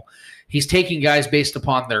professional. He's taking guys based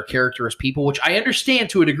upon their character as people, which I understand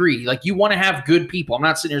to a degree. Like, you want to have good people. I'm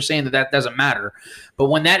not sitting here saying that doesn't matter. But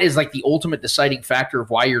when that is like the ultimate deciding factor of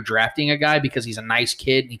why you're drafting a guy because he's a nice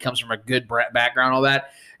kid and he comes from a good background, all that,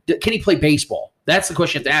 can he play baseball? That's the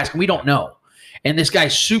question you have to ask, and we don't know. And this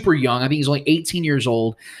guy's super young. I think he's only 18 years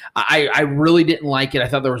old. I really didn't like it. I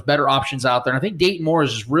thought there was better options out there. And I think Dayton Moore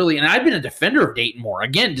is really, and I've been a defender of Dayton Moore.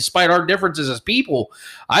 Again, despite our differences as people,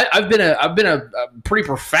 I've been a pretty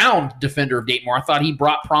profound defender of Dayton Moore. I thought he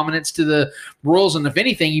brought prominence to the Royals, and if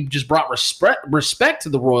anything, he just brought respect to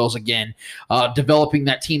the Royals again, developing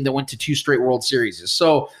that team that went to 2 straight World Series.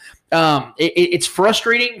 So it's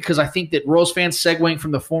frustrating because I think that Royals fans, segueing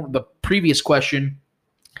from the previous question,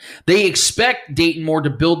 they expect Dayton Moore to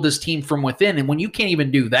build this team from within. And when you can't even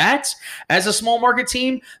do that as a small market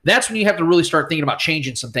team, that's when you have to really start thinking about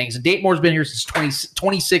changing some things. And Dayton Moore's been here since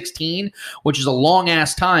 2016, which is a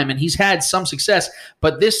long-ass time, and he's had some success.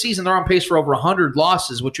 But this season, they're on pace for over 100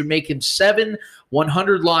 losses, which would make him 7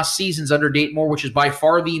 100-loss seasons under Dayton Moore, which is by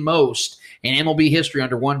far the most in MLB history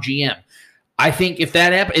under one GM. I think if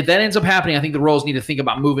that ends up happening, I think the Royals need to think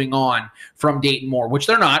about moving on from Dayton Moore, which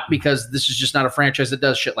they're not, because this is just not a franchise that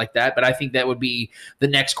does shit like that. But I think that would be the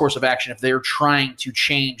next course of action if they're trying to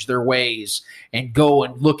change their ways and go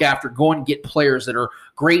and get players that are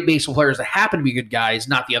great baseball players that happen to be good guys,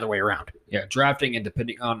 not the other way around. Yeah, drafting and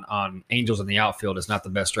depending on angels in the outfield is not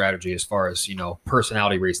the best strategy as far as,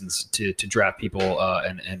 personality reasons to draft people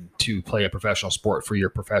and to play a professional sport for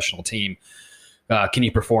your professional team. can he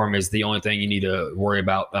perform is the only thing you need to worry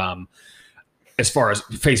about. As far as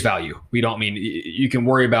face value, we don't mean you can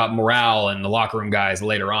worry about morale and the locker room guys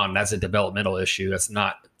later on. That's a developmental issue. That's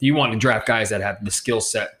not, you want to draft guys that have the skill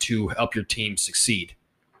set to help your team succeed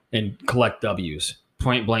and collect W's,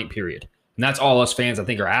 point blank, period. And that's all us fans, I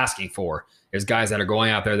think, are asking for is guys that are going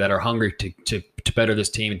out there that are hungry to better this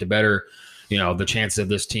team and to better, the chances of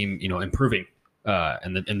this team, improving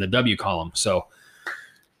in the W column. So,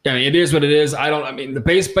 I mean, it is what it is. The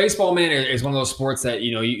baseball, man, is one of those sports that,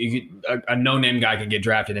 a no-name guy can get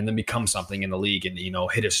drafted and then become something in the league and,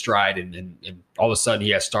 hit his stride and all of a sudden he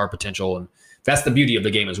has star potential. And that's the beauty of the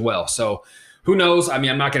game as well. So who knows? I mean,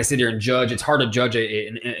 I'm not going to sit here and judge. It's hard to judge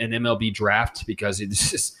an MLB draft because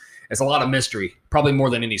it's a lot of mystery, probably more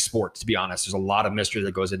than any sport, to be honest. There's a lot of mystery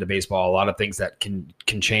that goes into baseball, a lot of things that can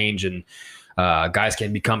change and guys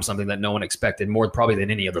can become something that no one expected more probably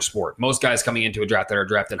than any other sport. Most guys coming into a draft that are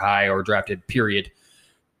drafted high or drafted period,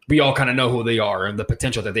 we all kind of know who they are and the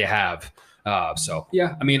potential that they have. So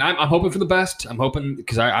yeah, I mean, I'm hoping for the best. I'm hoping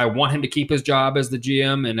because I want him to keep his job as the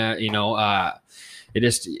GM, and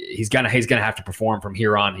he's gonna have to perform from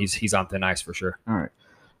here on. He's on thin ice for sure. All right.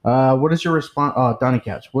 What is your response? Donnie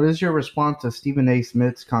Catch. What is your response to Stephen A.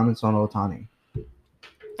 Smith's comments on Ohtani?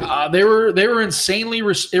 They were insanely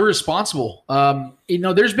irresponsible. I've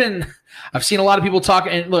seen a lot of people talk,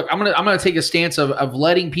 and look, I'm gonna take a stance of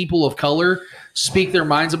letting people of color speak their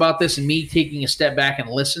minds about this, and me taking a step back and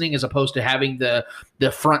listening, as opposed to having the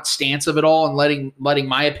front stance of it all and letting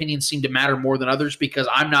my opinion seem to matter more than others, because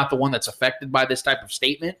I'm not the one that's affected by this type of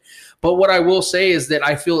statement. But what I will say is that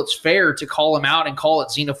I feel it's fair to call him out and call it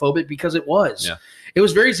xenophobic, because it was. Yeah. It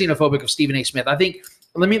was very xenophobic of Stephen A. Smith. I think.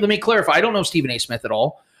 Let me clarify. I don't know Stephen A. Smith at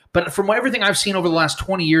all. But from everything I've seen over the last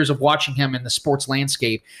 20 years of watching him in the sports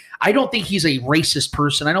landscape, I don't think he's a racist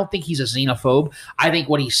person. I don't think he's a xenophobe. I think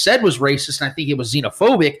what he said was racist, and I think it was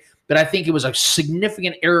xenophobic, but I think it was a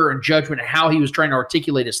significant error in judgment in how he was trying to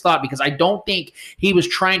articulate his thought, because I don't think he was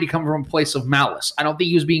trying to come from a place of malice. I don't think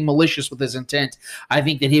he was being malicious with his intent. I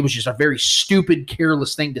think that it was just a very stupid,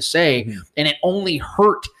 careless thing to say, and it only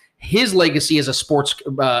hurt his legacy as a sports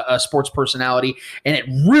personality, and it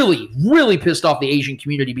really, really pissed off the Asian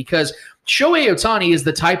community, because Shohei Ohtani is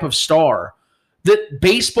the type of star that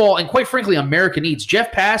baseball and, quite frankly, America needs.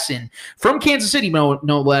 Jeff Passan from Kansas City, no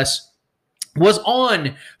less, was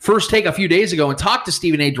on First Take a few days ago and talked to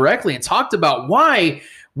Stephen A. directly and talked about why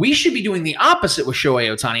we should be doing the opposite with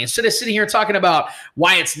Shohei Ohtani. Instead of sitting here talking about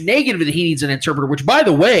why it's negative that he needs an interpreter, which, by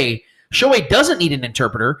the way, Shohei doesn't need an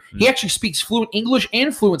interpreter. He actually speaks fluent English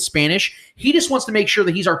and fluent Spanish. He just wants to make sure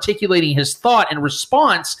that he's articulating his thought and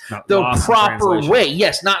response the proper way.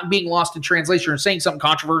 Yes, not being lost in translation or saying something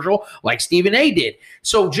controversial like Stephen A. did.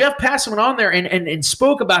 So Jeff Passan went on there and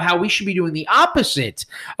spoke about how we should be doing the opposite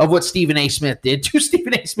of what Stephen A. Smith did to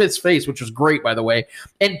Stephen A. Smith's face, which was great, by the way,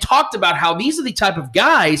 and talked about how these are the type of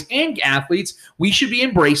guys and athletes we should be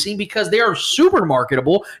embracing, because they are super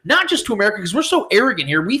marketable, not just to America, because we're so arrogant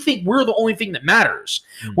here. We think we're the only thing that matters.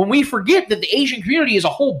 When we forget that the Asian community is a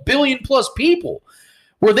whole billion-plus people,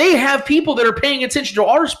 where they have people that are paying attention to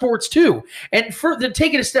our sports too. And to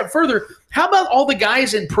take it a step further, how about all the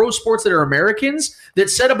guys in pro sports that are Americans that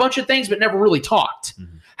said a bunch of things but never really talked?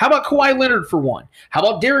 How about Kawhi Leonard for one? How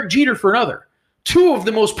about Derek Jeter for another? Two of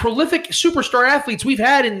the most prolific superstar athletes we've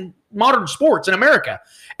had in modern sports in America.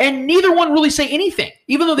 And neither one really say anything.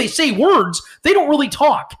 Even though they say words, they don't really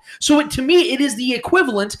talk. So to me, it is the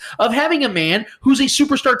equivalent of having a man who's a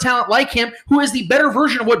superstar talent like him, who is the better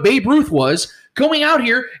version of what Babe Ruth was, going out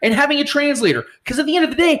here and having a translator. Because at the end of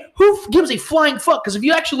the day, who gives a flying fuck? Because if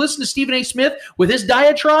you actually listen to Stephen A. Smith with his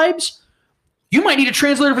diatribes, you might need a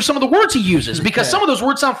translator for some of the words he uses, because some of those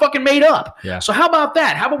words sound fucking made up. Yeah. So how about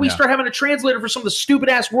that? How about we start having a translator for some of the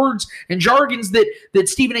stupid-ass words and jargons that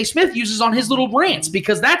Stephen A. Smith uses on his little rants?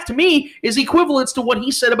 Because that, to me, is equivalence to what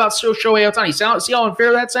he said about Shohei Ohtani. See how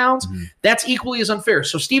unfair that sounds? That's equally as unfair.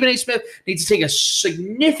 So Stephen A. Smith needs to take a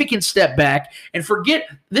significant step back and forget.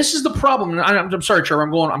 This is the problem. I'm sorry, Trevor.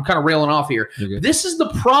 I'm kind of railing off here. This is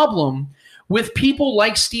the problem with people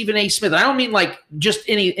like Stephen A. Smith. I don't mean like just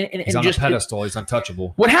any. He's on a pedestal. He's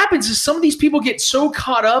untouchable. What happens is some of these people get so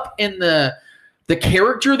caught up in the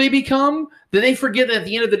character they become that they forget that at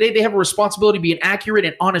the end of the day, they have a responsibility to be an accurate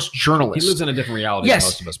and honest journalist. He lives in a different reality than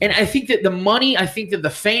most of us. And I think that the money, I think that the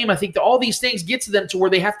fame, I think that all these things get to them to where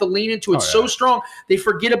they have to lean into it so strong, they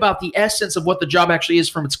forget about the essence of what the job actually is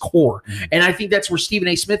from its core. And I think that's where Stephen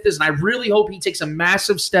A. Smith is, and I really hope he takes a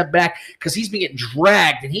massive step back, because he's been getting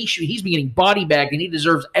dragged, and he's been getting body bagged, and he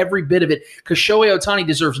deserves every bit of it, because Shohei Ohtani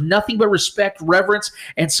deserves nothing but respect, reverence,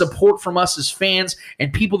 and support from us as fans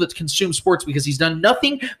and people that consume sports, because he's done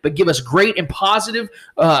nothing but give us great and positive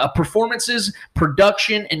performances,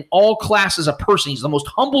 production, and all classes of person. He's the most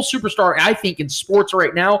humble superstar, I think, in sports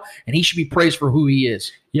right now, and he should be praised for who he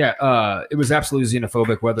is. Yeah, it was absolutely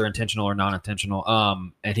xenophobic, whether intentional or non-intentional,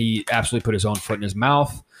 and he absolutely put his own foot in his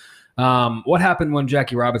mouth. What happened when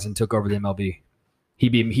Jackie Robinson took over the MLB? He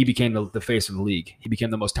became the face of the league. He became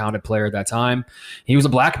the most talented player at that time. He was a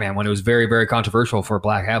black man when it was very, very controversial for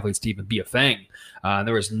black athletes to even be a thing.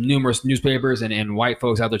 There was numerous newspapers and white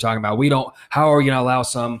folks out there talking about, how are we going to allow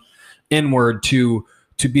some N-word to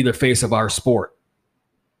be the face of our sport?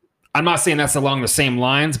 I'm not saying that's along the same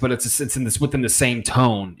lines, but it's within the same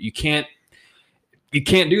tone. You can't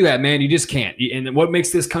do that, man. You just can't. And what makes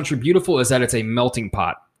this country beautiful is that it's a melting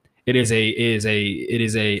pot. It is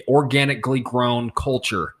a organically grown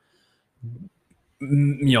culture,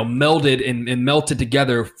 melded and melted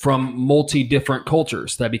together from multi different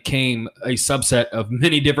cultures that became a subset of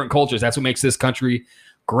many different cultures. That's what makes this country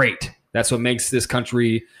great. That's what makes this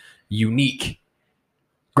country unique.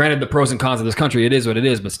 Granted, the pros and cons of this country, it is what it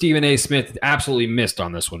is, but Stephen A. Smith absolutely missed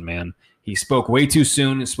on this one, man. He spoke way too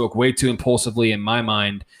soon and spoke way too impulsively in my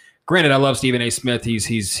mind. Granted, I love Stephen A. Smith.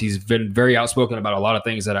 He's been very outspoken about a lot of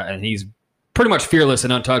things and he's pretty much fearless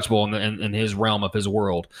and untouchable in his realm of his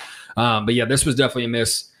world. But yeah, this was definitely a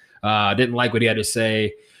miss. Didn't like what he had to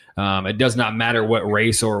say. It does not matter what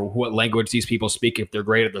race or what language these people speak. If they're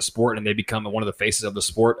great at the sport and they become one of the faces of the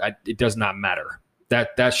sport, it does not matter.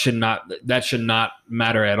 That should not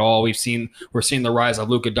matter at all. We're seeing the rise of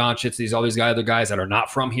Luka Doncic, all these other guys that are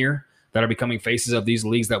not from here that are becoming faces of these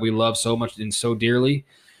leagues that we love so much and so dearly.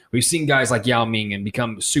 We've seen guys like Yao Ming and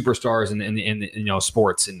become superstars in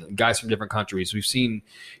sports, and guys from different countries. We've seen,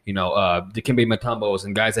 Dikembe Mutombos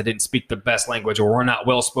and guys that didn't speak the best language or were not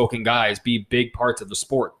well-spoken guys be big parts of the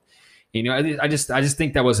sport. I just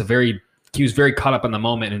think that was he was very caught up in the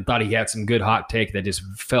moment and thought he had some good hot take that just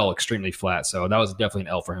fell extremely flat. So that was definitely an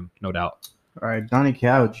L for him, no doubt. All right, Donnie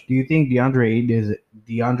Couch, do you think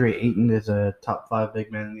DeAndre Ayton is a top 5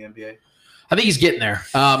 big man in the NBA? I think he's getting there.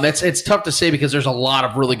 It's tough to say because there's a lot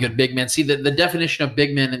of really good big men. See, the definition of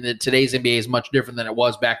big men in today's NBA is much different than it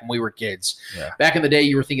was back when we were kids. Yeah. Back in the day,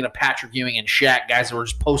 you were thinking of Patrick Ewing and Shaq, guys that were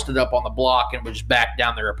just posted up on the block and would just back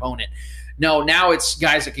down their opponent. No, now it's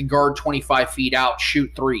guys that can guard 25 feet out,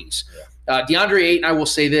 shoot threes. Yeah. DeAndre Ayton, I will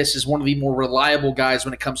say this, is one of the more reliable guys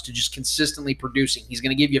when it comes to just consistently producing. He's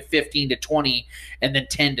going to give you 15 to 20 and then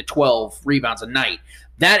 10 to 12 rebounds a night.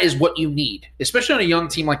 That is what you need, especially on a young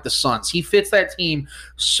team like the Suns. He fits that team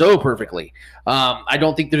so perfectly. I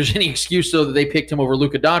don't think there's any excuse, though, that they picked him over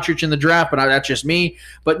Luka Doncic in the draft, but that's just me.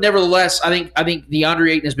 But nevertheless, I think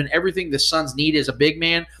DeAndre Ayton has been everything the Suns need as a big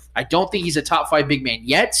man. I don't think he's a top 5 big man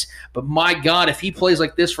yet, but my God, if he plays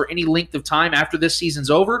like this for any length of time after this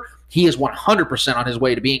season's over, he is 100% on his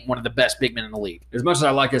way to being one of the best big men in the league. As much as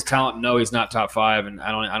I like his talent, no, he's not top 5, and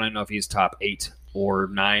I don't know if he's top 8 or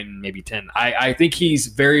 9, maybe 10. I think he's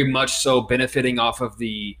very much so benefiting off of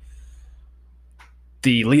the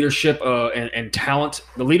leadership and talent,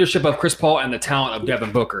 the leadership of Chris Paul and the talent of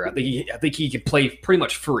Devin Booker. I think he can play pretty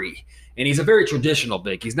much free. And he's a very traditional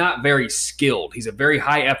big. He's not very skilled. He's a very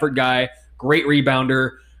high-effort guy, great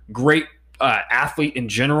rebounder, great athlete in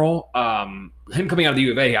general. Him coming out of the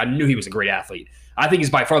U of A, I knew he was a great athlete. I think he's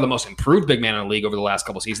by far the most improved big man in the league over the last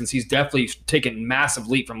couple seasons. He's definitely taken massive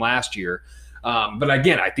leap from last year. But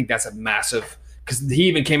again, I think that's a massive – because he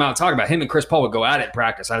even came out and talked about him and Chris Paul would go at it in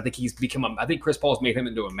practice. I think I think Chris Paul's made him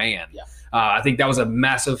into a man. Yeah. I think that was a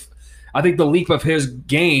massive – I think the leap of his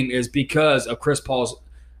game is because of Chris Paul's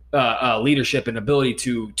leadership and ability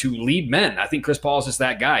to lead men. I think Chris Paul is just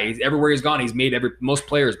that guy. Everywhere he's gone, he's made most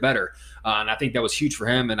players better. And I think that was huge for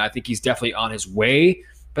him. And I think he's definitely on his way.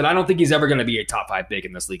 But I don't think he's ever going to be a top 5 big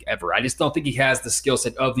in this league ever. I just don't think he has the skill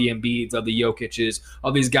set of the Embiids, of the Jokic's,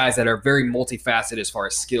 of these guys that are very multifaceted as far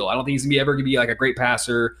as skill. I don't think he's going to be like a great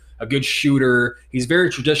passer, a good shooter. He's very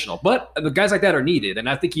traditional. But the guys like that are needed. And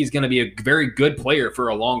I think he's going to be a very good player for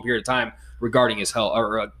a long period of time regarding his health,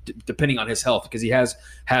 or depending on his health, because he has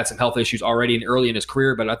had some health issues already and early in his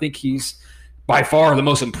career. But I think he's by far the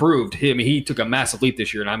most improved. He took a massive leap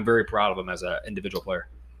this year, and I'm very proud of him as an individual player.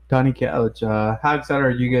 Donnie Couch, how excited are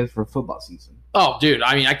you guys for football season? Oh, dude,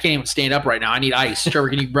 I mean, I can't even stand up right now. I need ice. Trevor,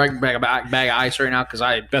 can you bring back a bag of ice right now? Because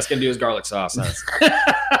best can do is garlic sauce.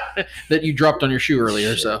 That you dropped on your shoe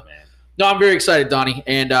earlier. So, no, I'm very excited, Donnie,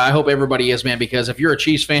 and I hope everybody is, man. Because if you're a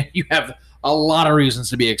Chiefs fan, you have a lot of reasons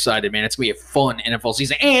to be excited, man. It's gonna be a fun NFL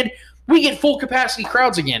season, and we get full capacity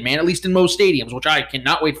crowds again, man. At least in most stadiums, which I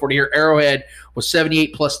cannot wait for to hear. Arrowhead was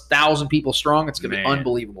 78,000+ people strong. It's gonna be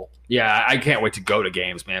unbelievable. Yeah, I can't wait to go to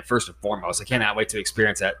games, man. First and foremost, I cannot wait to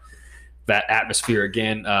experience that. that atmosphere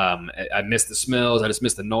again. I miss the smells. I just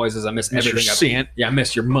miss the noises. I miss everything. I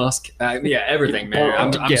miss your musk. Everything, man.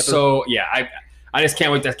 I'm so I just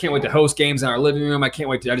can't wait. I can't wait to host games in our living room. I can't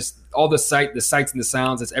wait to. All the sights and the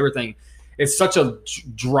sounds. It's everything. It's such a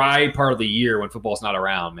dry part of the year when football's not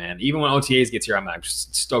around, man. Even when OTAs gets here, I'm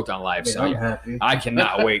just stoked on life. So I'm happy. I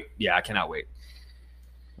cannot wait. Yeah, I cannot wait.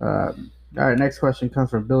 All right, next question comes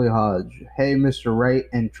from Billy Hodge. Hey, Mr. Wright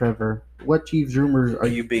and Trevor, what Chiefs rumors are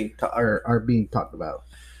being talked about?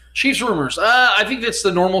 Chiefs rumors. I think that's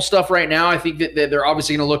the normal stuff right now. I think that they're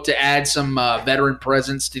obviously going to look to add some veteran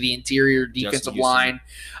presence to the interior defensive line.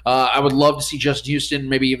 I would love to see Justin Houston,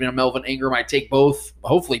 maybe even a Melvin Ingram. I'd take both.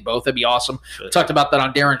 Hopefully both. That'd be awesome. Sure. We talked about that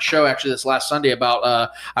on Darren's show actually this last Sunday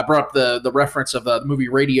about I brought up the reference of the movie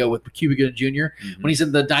Radio with Cuba Gooding Jr. When he's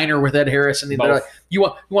in the diner with Ed Harris and they're like, you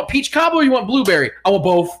want peach cobbler or you want blueberry? I want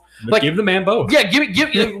both. Like, give the man both. Yeah,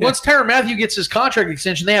 give once Tyrann Mathieu gets his contract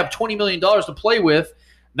extension, they have $20 million to play with.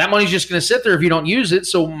 That money's just going to sit there if you don't use it,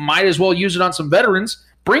 so might as well use it on some veterans.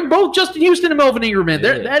 Bring both Justin Houston and Melvin Ingram in.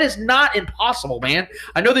 Yeah. That is not impossible, man.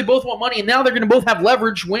 I know they both want money, and now they're going to both have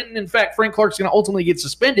leverage when, in fact, Frank Clark's going to ultimately get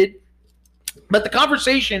suspended. But the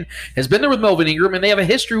conversation has been there with Melvin Ingram, and they have a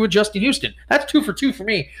history with Justin Houston. That's 2 for 2 for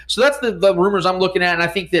me. So that's the rumors I'm looking at, and I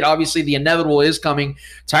think that obviously the inevitable is coming.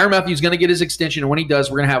 Tyrann Mathieu's going to get his extension, and when he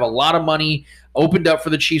does, we're going to have a lot of money opened up for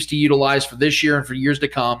the Chiefs to utilize for this year and for years to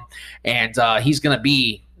come. And he's going to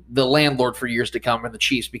be the landlord for years to come in the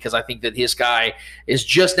Chiefs because I think that his guy is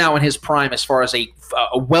just now in his prime as far as a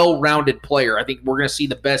well-rounded player. I think we're going to see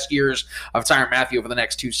the best years of Tyrann Mathieu over the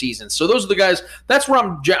next 2 seasons. So those are the guys. That's where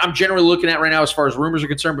I'm generally looking at right now as far as rumors are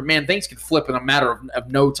concerned. But, man, things can flip in a matter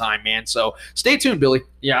of no time, man. So stay tuned, Billy.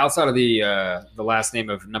 Yeah, outside of the last name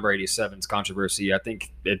of number 87's controversy, I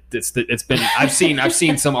think it's been – I've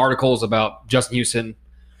seen some articles about Justin Houston,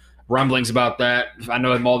 rumblings about that. I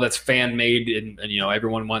know all that's fan made, and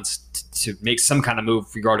everyone wants to make some kind of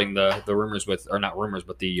move regarding the rumors but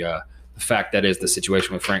the fact that is the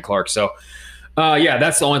situation with Frank Clark. So,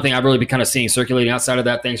 that's the only thing I've really been kind of seeing circulating. Outside of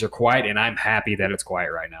that, things are quiet, and I'm happy that it's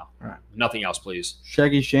quiet right now. All right. Nothing else, please.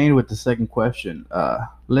 Shaggy Shane with the second question.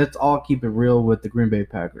 Let's all keep it real with the Green Bay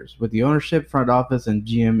Packers. With the ownership, front office, and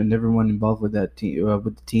GM, and everyone involved with that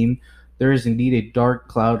team, there is indeed a dark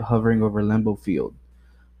cloud hovering over Lambeau Field.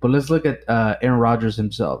 But let's look at Aaron Rodgers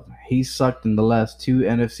himself. He sucked in the last 2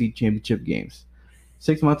 NFC Championship games.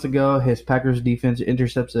 6 months ago, his Packers defense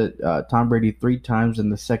intercepted Tom Brady 3 times in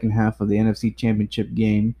the second half of the NFC Championship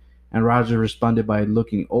game, and Rodgers responded by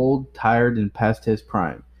looking old, tired, and past his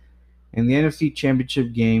prime. In the NFC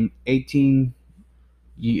Championship game, 18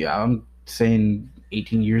 years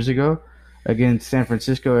ago, against San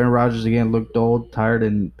Francisco, Aaron Rodgers again looked old, tired,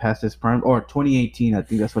 and past his prime. Or 2018, I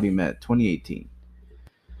think that's what he meant, 2018.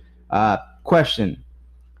 Question.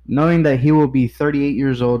 Knowing that he will be 38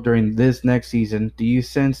 years old during this next season, do you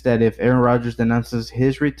sense that if Aaron Rodgers announces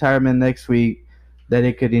his retirement next week, that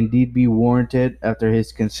it could indeed be warranted after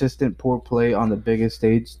his consistent poor play on the biggest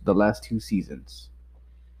stage the last 2 seasons?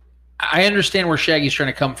 I understand where Shaggy's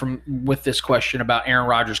trying to come from with this question about Aaron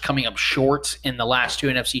Rodgers coming up short in the last 2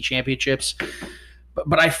 NFC championships.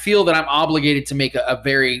 But I feel that I'm obligated to make a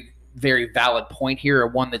very, very valid point here,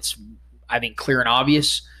 one that's, I think, clear and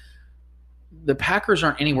obvious. The Packers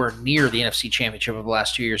aren't anywhere near the NFC Championship of the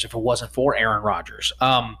last 2 years if it wasn't for Aaron Rodgers.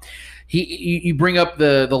 You bring up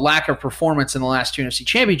the lack of performance in the last 2 NFC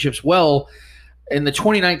Championships. Well, in the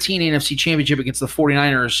 2019 NFC Championship against the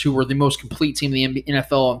 49ers, who were the most complete team in the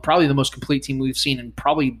NFL and probably the most complete team we've seen in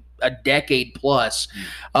probably a decade plus,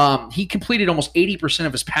 he completed almost 80%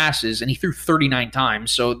 of his passes, and he threw 39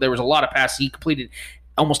 times. So there was a lot of passes he completed.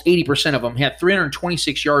 Almost 80% of them. He had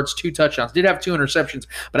 326 yards, 2 touchdowns. Did have 2 interceptions,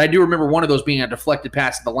 but I do remember one of those being a deflected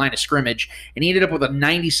pass at the line of scrimmage, and he ended up with a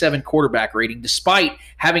 97 quarterback rating despite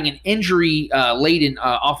having an injury-laden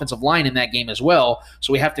offensive line in that game as well.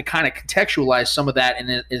 So we have to kind of contextualize some of that in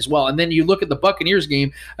it as well. And then you look at the Buccaneers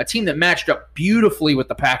game, a team that matched up beautifully with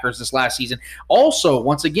the Packers this last season. Also,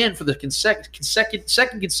 once again, for the second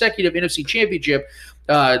consecutive NFC Championship,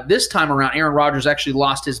 this time around, Aaron Rodgers actually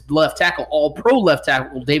lost his left tackle, all-pro left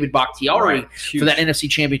tackle, David Bakhtiari, for that NFC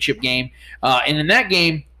Championship game. And in that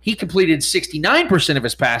game, he completed 69% of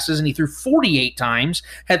his passes, and he threw 48 times,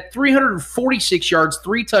 had 346 yards,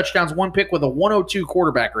 3 touchdowns, 1 pick with a 102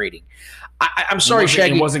 quarterback rating. I'm sorry,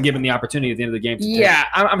 Shaggy. He wasn't given the opportunity at the end of the game.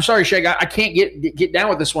 I'm sorry, Shaggy. I can't get down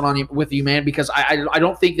with this one with you, man, because I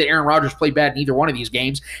don't think that Aaron Rodgers played bad in either one of these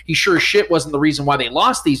games. He sure as shit wasn't the reason why they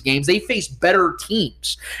lost these games. They faced better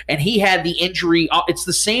teams, and he had the injury. It's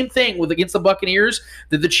the same thing against the Buccaneers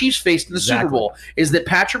that the Chiefs faced in the Super Bowl, is that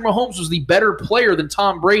Patrick Mahomes was the better player than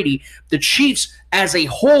Tom Brady. The Chiefs as a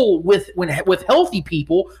whole, with healthy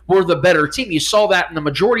people, were the better team. You saw that in the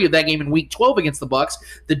majority of that game in Week 12 against the Bucs.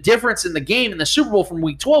 The difference in the game in the Super Bowl from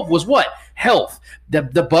Week 12 was what? Health. The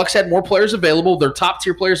Bucs had more players available, their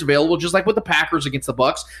top-tier players available, just like with the Packers against the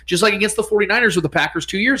Bucs, just like against the 49ers with the Packers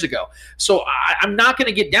 2 years ago. So I'm not going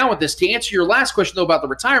to get down with this. To answer your last question, though, about the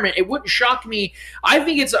retirement, it wouldn't shock me. I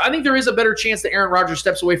think there is a better chance that Aaron Rodgers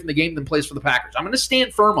steps away from the game than plays for the Packers. I'm going to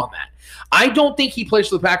stand firm on that. I don't think he plays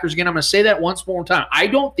for the Packers again. I'm going to say that once more time. I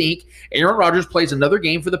don't think Aaron Rodgers plays another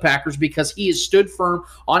game for the Packers because he has stood firm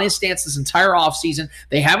on his stance this entire offseason.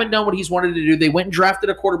 They haven't done what he's wanted to do. They went and drafted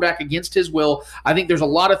a quarterback against his will. I think there's a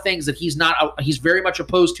lot of things that he's very much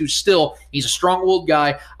opposed to still. He's a strong-willed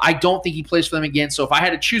guy. I don't think he plays for them again. So if I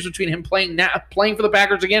had to choose between him playing for the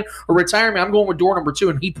Packers again or retirement, I'm going with door number 2,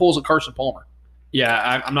 and he pulls a Carson Palmer.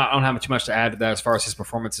 Yeah, I don't have too much to add to that as far as his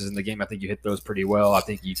performances in the game. I think you hit those pretty well. I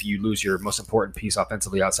think if you lose your most important piece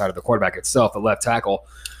offensively outside of the quarterback itself, the left tackle,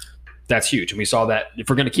 that's huge. And we saw that. If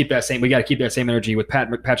we're going to keep that same, we got to keep that same energy with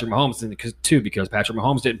Patrick Mahomes because Patrick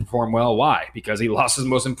Mahomes didn't perform well. Why? Because he lost his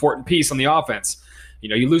most important piece on the offense.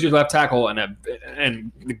 You lose your left tackle, and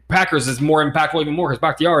the Packers is more impactful even more because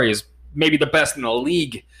Bakhtiari is maybe the best in the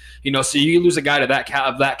league. So you lose a guy to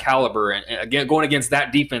that caliber, and again going against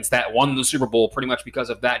that defense that won the Super Bowl pretty much because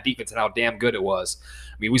of that defense and how damn good it was.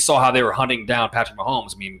 I mean, we saw how they were hunting down Patrick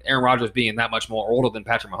Mahomes. I mean, Aaron Rodgers being that much more older than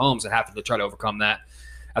Patrick Mahomes and having to try to overcome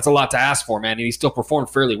that's a lot to ask for, man. And he still performed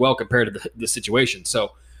fairly well compared to the situation.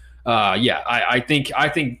 So, I think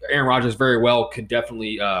Aaron Rodgers very well could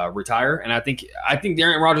definitely retire, and I think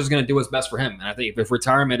Aaron Rodgers is going to do what's best for him. And I think if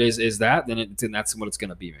retirement is that, then that's what it's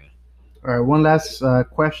going to be, man. All right, one last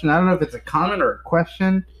question. I don't know if it's a comment or a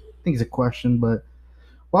question. I think it's a question, but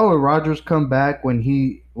why would Rodgers come back when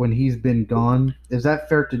he's been gone? Is that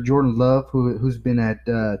fair to Jordan Love, who's been at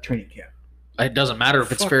training camp? It doesn't matter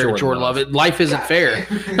if it's fair to Jordan Love. Life isn't fair.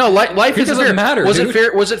 No, life isn't fair. Matter. Was it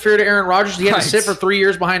fair? Was it fair to Aaron Rodgers? He had to sit for 3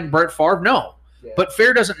 years behind Brett Favre. No. Yeah. But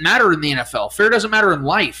fair doesn't matter in the NFL. Fair doesn't matter in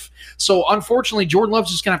life. So unfortunately, Jordan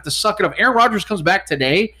Love's just gonna have to suck it up. Aaron Rodgers comes back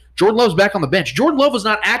today. Jordan Love's back on the bench. Jordan Love was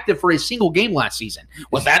not active for a single game last season.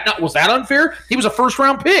 Was that unfair? He was a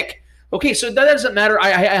first-round pick. Okay, so that doesn't matter.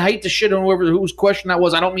 I hate to shit on whose question that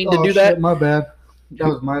was. I don't mean to do that. My bad. That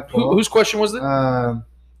was my fault. Whose question was it?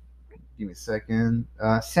 Give me a second.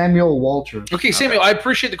 Samuel Walters. Okay, Samuel, I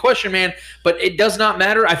appreciate the question, man, but it does not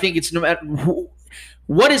matter. I think it's no matter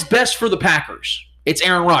what is best for the Packers. It's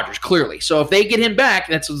Aaron Rodgers, clearly. So if they get him back,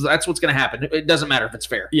 that's what's going to happen. It doesn't matter if it's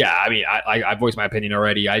fair. Yeah, I mean, I voiced my opinion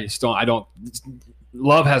already. I don't.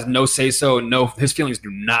 Love has no say-so. No, his feelings do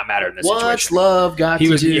not matter in this situation. What's Love got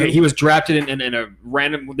to do? He was drafted in a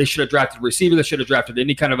random. They should have drafted a receiver. They should have drafted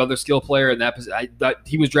any kind of other skill player in that position.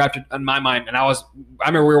 He was drafted in my mind, and I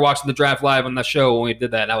remember we were watching the draft live on the show when we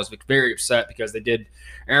did that, and I was very upset because they did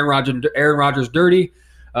Aaron Rodgers dirty.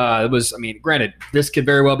 Granted, this could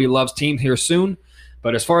very well be Love's team here soon,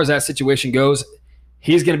 but as far as that situation goes,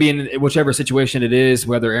 he's going to be in whichever situation it is,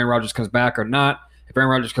 whether Aaron Rodgers comes back or not. If Aaron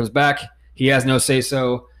Rodgers comes back, he has no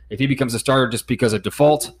say-so. If he becomes a starter just because of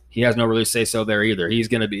default, he has no really say-so there either. He's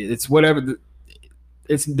going to be – it's whatever –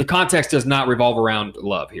 the context does not revolve around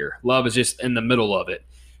Love here. Love is just in the middle of it.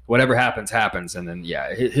 Whatever happens. And then,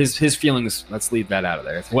 yeah, his feelings, let's leave that out of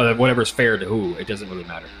there. Whatever's fair to who, it doesn't really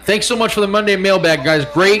matter. Thanks so much for the Monday mailbag, guys.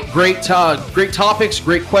 Great topics,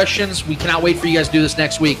 great questions. We cannot wait for you guys to do this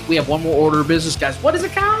next week. We have one more order of business, guys. What is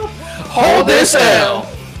it called? Hold this L.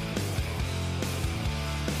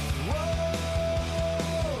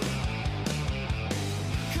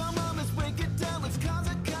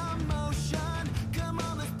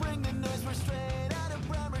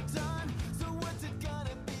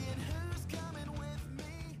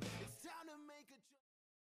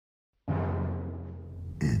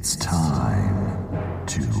 It's time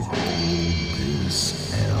to hold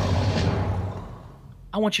this L.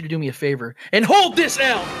 I want you to do me a favor and hold this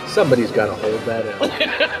L. Somebody's got to hold that L.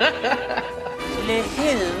 The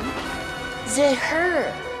who? The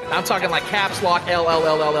her. I'm talking like caps lock L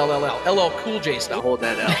LL Cool J style. Hold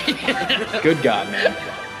that L. Good God, man.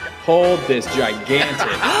 Hold this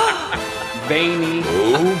gigantic, veiny,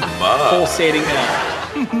 pulsating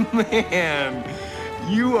L. Man,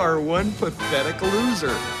 you are one pathetic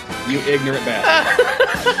loser. You ignorant bastard.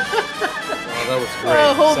 Oh, that was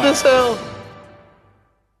great. Hold this L.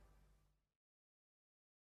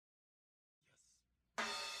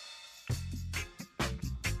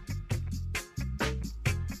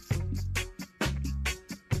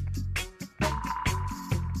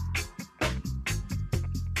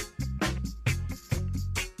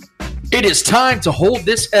 It is time to hold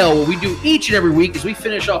this L. What we do each and every week is we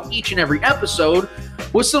finish off each and every episode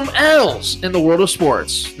with some L's in the world of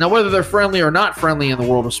sports. Now, whether they're friendly or not friendly in the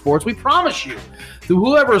world of sports, we promise you that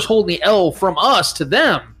whoever is holding the L from us to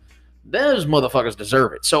them, those motherfuckers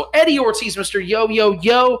deserve it. So, Eddie Ortiz, Mr.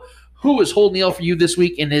 Yo, who is holding the L for you this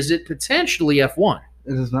week, and is it potentially F1?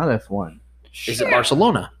 It is not F1. Is it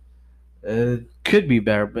Barcelona? It could be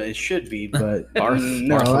better, but it should be. But no,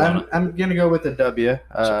 Barcelona. I'm gonna go with a W.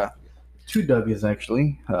 2 W's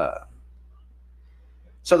actually.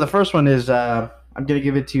 So the first one is I'm gonna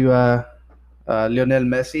give it to Lionel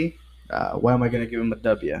Messi. Why am I gonna give him a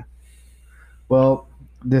W? Well,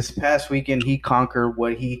 this past weekend he conquered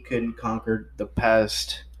what he couldn't conquer the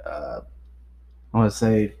past. I want to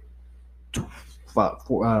say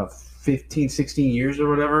 15, 16 years or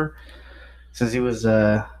whatever, since he was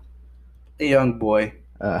a young boy.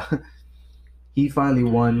 He finally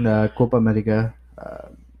won Copa America.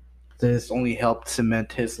 This only helped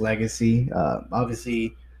cement his legacy.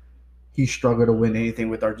 Obviously, he struggled to win anything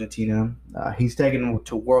with Argentina. He's taken them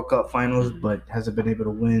to World Cup finals, but hasn't been able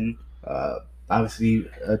to win. Obviously,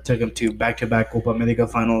 took him to back-to-back Copa America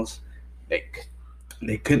finals.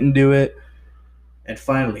 They couldn't do it. And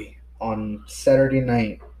finally, on Saturday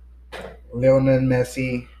night, Lionel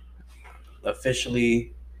Messi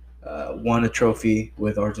officially won a trophy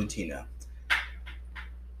with Argentina.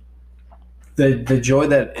 The joy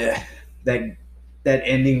that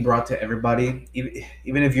ending brought to everybody,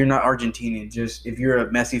 even if you're not Argentinian, just if you're a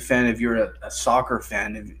Messi fan, if you're a soccer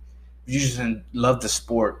fan, if you just love the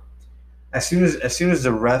sport, as soon as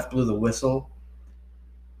the ref blew the whistle,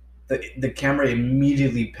 the camera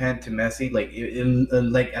immediately panned to Messi. Like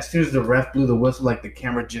as soon as the ref blew the whistle, like the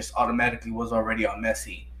camera just automatically was already on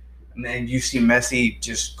Messi, and then you see Messi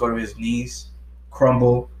just go to his knees,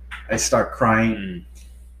 crumble, and start crying.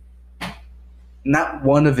 Not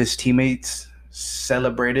one of his teammates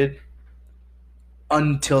celebrated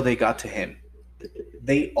until they got to him.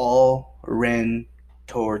 They all ran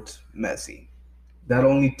towards Messi. That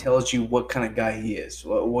only tells you what kind of guy he is,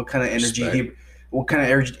 what kind of energy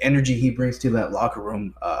he brings to that locker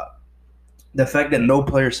room. The fact that no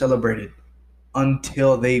player celebrated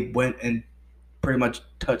until they went and pretty much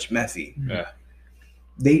touched Messi. Yeah.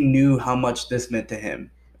 They knew how much this meant to him.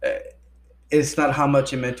 It's not how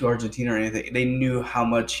much it meant to Argentina or anything. They knew how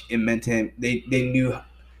much it meant to him. They knew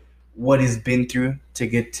what he's been through to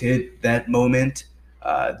get to that moment.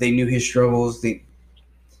 They knew his struggles.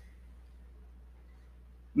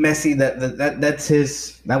 Messi,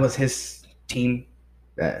 that was his team.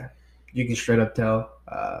 You can straight up tell.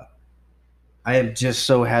 I am just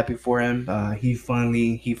so happy for him. He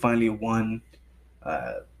finally won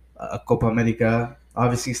a Copa America.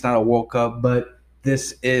 Obviously, it's not a World Cup, but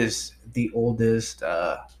this is the oldest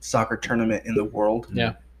soccer tournament in the world.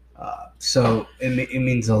 Yeah. So it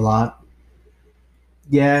means a lot.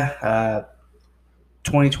 Yeah.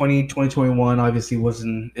 2020, 2021 obviously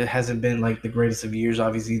hasn't been like the greatest of years.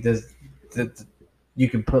 Obviously, you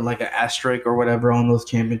can put like an asterisk or whatever on those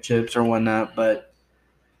championships or whatnot. But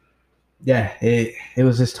yeah, it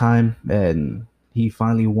was his time, and he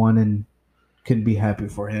finally won, and couldn't be happy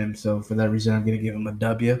for him. So for that reason, I'm going to give him a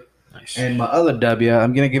W. Nice. And my other W,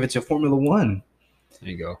 I'm going to give it to Formula One. There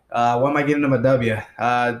you go. Why am I giving them a W?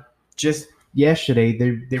 Just yesterday,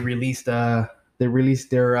 they released their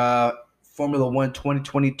Formula One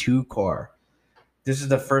 2022 car. This is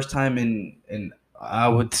the first time in I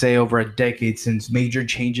would say over a decade since major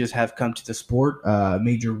changes have come to the sport.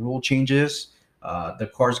 Major rule changes. The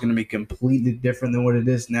car is going to be completely different than what it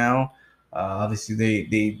is now. Obviously,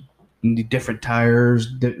 they need different tires.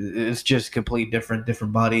 It's just completely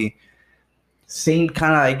different body. Same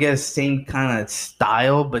kind of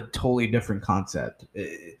style, but totally different concept.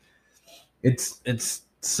 It's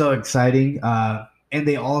so exciting. And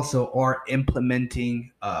they also are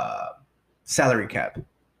implementing salary cap,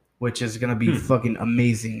 which is going to be fucking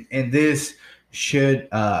amazing. And this should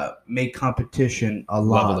make competition a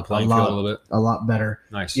lot better.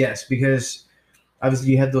 Nice. Yes, because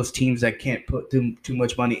obviously you have those teams that can't put too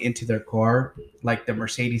much money into their car, like the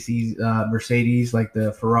Mercedes, like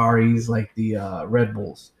the Ferraris, like the Red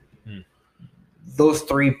Bulls. Those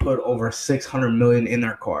three put over $600 million in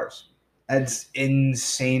their cars. That's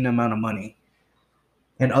insane amount of money.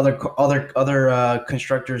 And other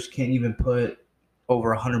constructors can't even put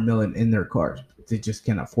over $100 million in their cars. They just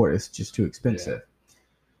can't afford it. It's just too expensive. Yeah.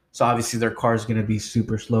 So obviously their car is going to be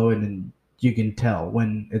super slow, and then you can tell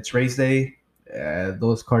when it's race day,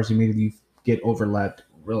 those cars immediately get overlapped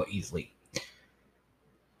real easily.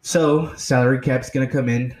 So salary cap's going to come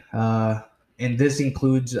in, and this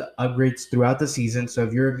includes upgrades throughout the season. So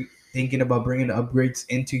if you're thinking about bringing upgrades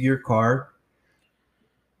into your car,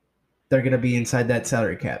 they're going to be inside that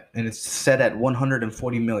salary cap, and it's set at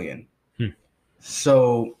 $140 million.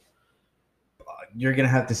 So you're going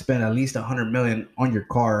to have to spend at least $100 million on your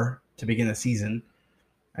car to begin the season,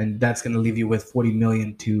 and that's going to leave you with $40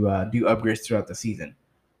 million to do upgrades throughout the season.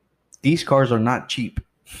 These cars are not cheap.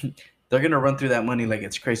 They're going to run through that money like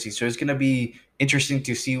it's crazy. So it's going to be interesting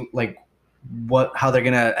to see like how they're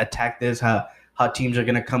going to attack this, how teams are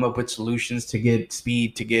going to come up with solutions to get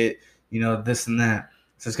speed, to get, this and that.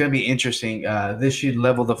 So it's going to be interesting. This should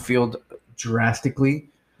level the field drastically.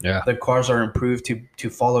 Yeah. The cars are improved to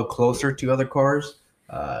follow closer to other cars.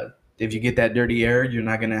 If you get that dirty air, you're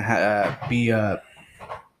not going to be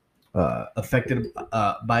affected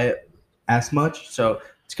by it as much. So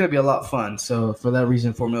it's going to be a lot of fun. So for that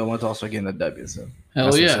reason, Formula One's also getting a W. So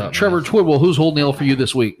hell yeah. Trevor Twibble, who's holding the L for you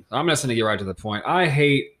this week? I'm just going to get right to the point. I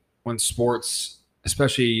hate when sports,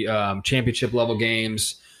 especially championship level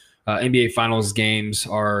games, NBA Finals games,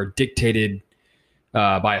 are dictated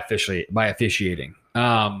by officiating.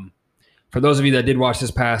 For those of you that did watch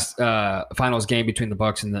this past Finals game between the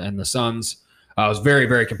Bucks and the Suns, it was very,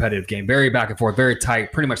 very competitive game, very back and forth, very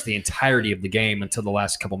tight, pretty much the entirety of the game until the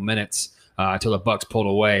last couple minutes, until the Bucks pulled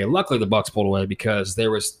away. Luckily, the Bucks pulled away because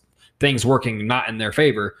there was things working not in their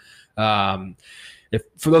favor.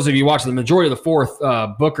 For those of you watching the majority of the fourth,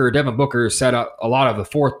 Devin Booker set up a lot of the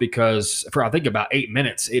fourth because for I think about 8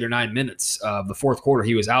 or 9 minutes of the fourth quarter,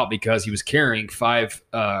 he was out because he was carrying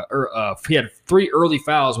he had 3 early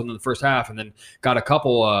fouls within the first half and then got a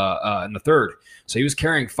couple in the third. So he was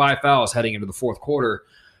carrying 5 fouls heading into the fourth quarter.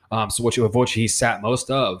 So which he sat most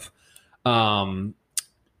of. And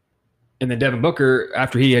then Devin Booker,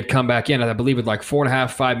 after he had come back in, I believe with like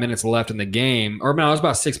 4.5, 5 minutes left in the game, or no, it was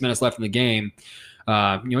about 6 minutes left in the game.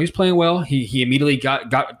 He's playing well. He immediately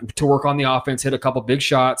got to work on the offense, hit a couple big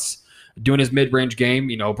shots, doing his mid-range game,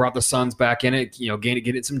 brought the Suns back in it,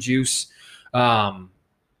 getting some juice. And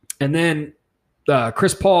then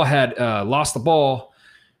Chris Paul had lost the ball.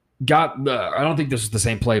 I don't think this was the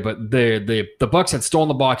same play, but the Bucks had stolen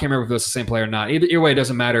the ball. I can't remember if it was the same play or not. Either way, it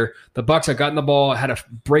doesn't matter. The Bucks had gotten the ball, had a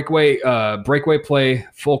breakaway play,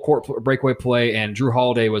 full court breakaway play, and Drew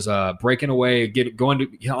Holiday was breaking away,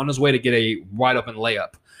 on his way to get a wide open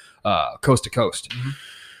layup, coast to coast.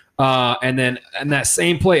 Mm-hmm. And then in that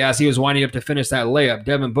same play, as he was winding up to finish that layup,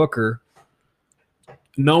 Devin Booker,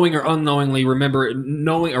 knowing or unknowingly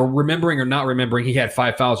remembering or not remembering, he had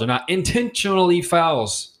 5 fouls or not, intentionally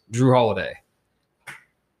fouls Drew Holiday,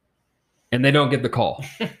 and they don't get the call.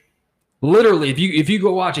 Literally, if you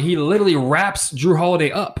go watch it, he literally wraps Drew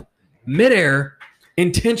Holiday up midair,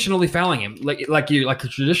 intentionally fouling him like a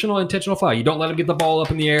traditional intentional foul. You don't let him get the ball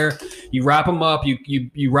up in the air. You wrap him up.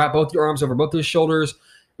 You wrap both your arms over both his shoulders.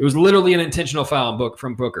 It was literally an intentional foul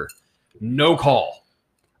from Booker. No call.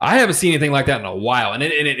 I haven't seen anything like that in a while, and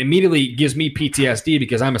it immediately gives me PTSD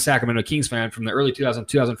because I'm a Sacramento Kings fan from the early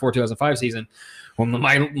 2004, 2005 season. When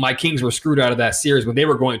my Kings were screwed out of that series when they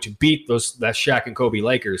were going to beat that Shaq and Kobe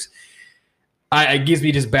Lakers, it gives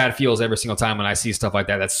me just bad feels every single time when I see stuff like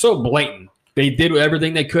that. That's so blatant. They did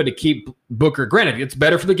everything they could to keep Booker. Granted, it's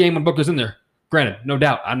better for the game when Booker's in there. Granted, no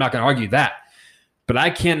doubt. I'm not going to argue that. But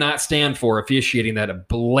I cannot stand for officiating that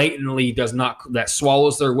blatantly that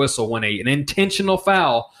swallows their whistle when an intentional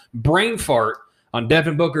foul, brain fart on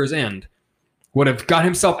Devin Booker's end would have got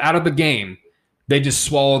himself out of the game. They just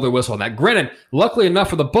swallow the whistle on that. Granted, luckily enough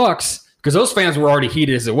for the Bucks, because those fans were already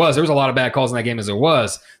heated as it was. There was a lot of bad calls in that game as it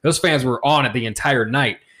was. Those fans were on it the entire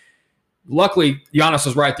night. Luckily, Giannis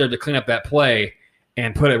was right there to clean up that play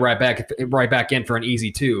and put it right back in for an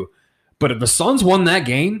easy 2. But if the Suns won that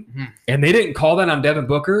game and they didn't call that on Devin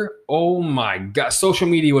Booker, oh my God, social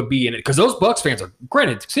media would be in it. Because those Bucks fans are,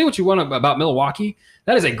 granted, say what you want about Milwaukee,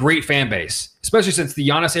 that is a great fan base, especially since the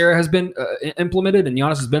Giannis era has been implemented and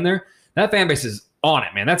Giannis has been there. That fan base is on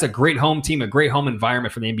it, man. That's a great home team, a great home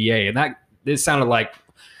environment for the NBA, and it sounded like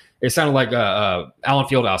Allen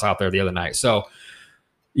Fieldhouse out there the other night. So,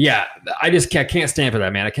 yeah, I just can't stand for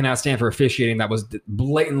that, man. I cannot stand for officiating that was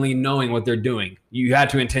blatantly knowing what they're doing. You had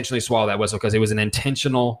to intentionally swallow that whistle because it was an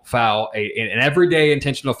intentional foul, an everyday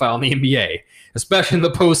intentional foul in the NBA, especially in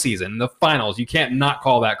the postseason, the finals. You can't not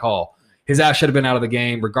call that call. His ass should have been out of the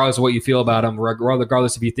game, regardless of what you feel about him,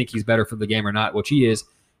 regardless if you think he's better for the game or not, which he is.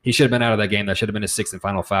 He should have been out of that game. That should have been his 6th and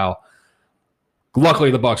final foul. Luckily,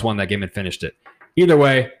 the Bucks won that game and finished it. Either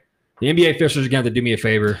way, the NBA officials are going to have to do me a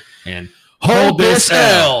favor and hold this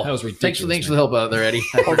L. That was ridiculous. Thanks for the help out there, Eddie.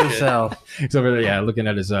 Hold this L. He's over there, looking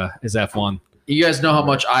at his F1. You guys know how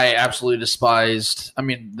much I absolutely despised. I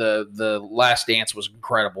mean, the Last Dance was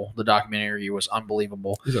incredible. The documentary was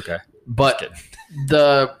unbelievable. He's okay. But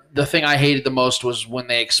the thing I hated the most was when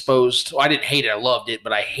they exposed. Well, I didn't hate it. I loved it,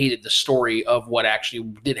 but I hated the story of what actually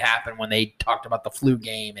did happen when they talked about the flu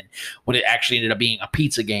game and what it actually ended up being a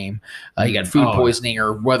pizza game. He got food poisoning,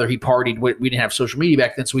 or whether he partied. We didn't have social media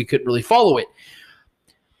back then, so we couldn't really follow it.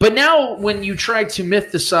 But now, when you try to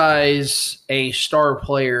mythicize a star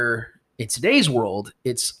player in today's world,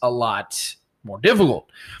 it's a lot more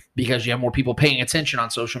difficult because you have more people paying attention on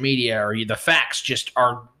social media, or the facts just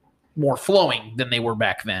are more flowing than they were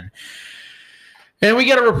back then. And we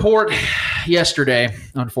got a report yesterday,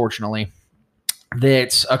 unfortunately,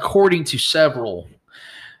 that according to several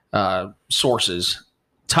sources,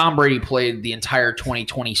 Tom Brady played the entire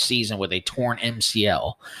 2020 season with a torn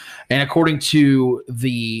MCL. And according to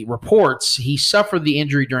the reports, he suffered the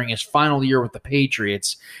injury during his final year with the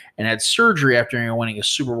Patriots and had surgery after winning a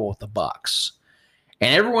Super Bowl with the Bucs.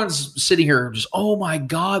 And everyone's sitting here just, oh my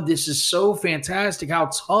God, this is so fantastic. How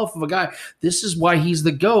tough of a guy. This is why he's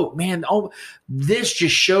the GOAT. Man, this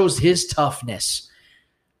just shows his toughness.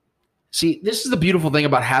 See, this is the beautiful thing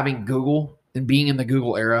about having Google and being in the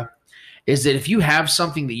Google era, is that if you have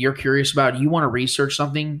something that you're curious about, you want to research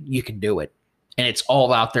something, you can do it. And it's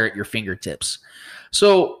all out there at your fingertips.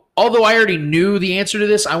 So although I already knew the answer to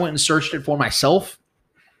this, I went and searched it for myself.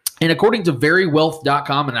 And according to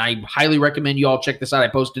verywealth.com, and I highly recommend you all check this out. I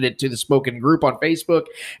posted it to the Spoken group on Facebook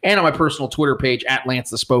and on my personal Twitter page at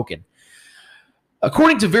Lance the Spoken.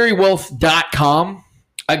 According to verywealth.com,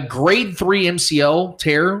 a grade 3 MCL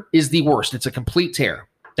tear is the worst. It's a complete tear.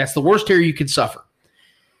 That's the worst tear you can suffer.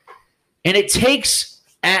 And it takes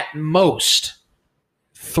at most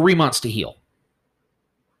 3 months to heal.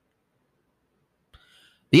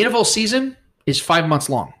 The NFL season is 5 months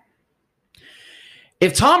long.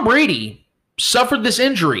 If Tom Brady suffered this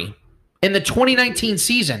injury in the 2019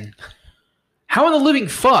 season, how in the living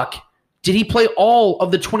fuck did he play all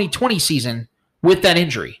of the 2020 season with that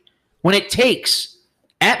injury when it takes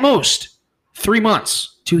at most 3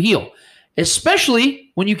 months to heal?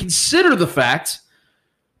 Especially when you consider the fact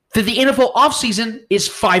that the NFL offseason is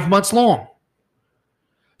 5 months long.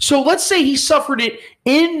 So let's say he suffered it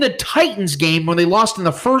in the Titans game when they lost in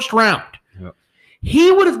the first round. Yep.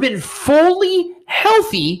 He would have been fully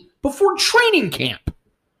healthy before training camp.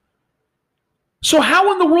 So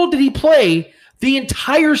how in the world did he play the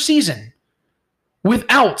entire season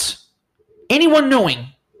without anyone knowing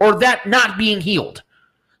or that not being healed?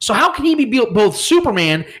 So how can he be both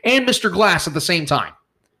Superman and Mr. Glass at the same time?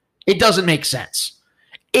 It doesn't make sense.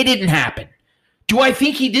 It didn't happen. Do I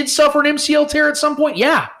think he did suffer an MCL tear at some point?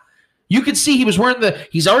 Yeah. You could see he was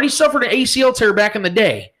he's already suffered an ACL tear back in the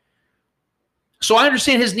day. So I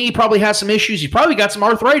understand his knee probably has some issues. He's probably got some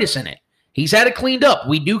arthritis in it. He's had it cleaned up.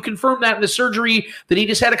 We do confirm that in the surgery that he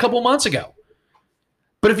just had a couple months ago.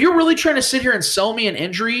 But if you're really trying to sit here and sell me an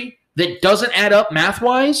injury that doesn't add up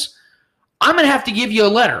math-wise, I'm going to have to give you a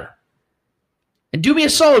letter. And do me a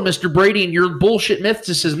solid, Mr. Brady, and your bullshit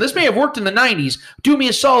mysticism. This may have worked in the 90s. Do me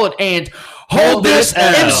a solid and hold this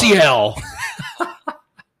MCL.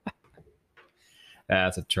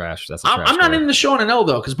 That's a trash. I'm not ending the show on an L,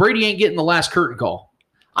 though, because Brady ain't getting the last curtain call.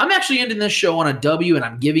 I'm actually ending this show on a W, and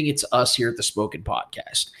I'm giving it to us here at the Spoken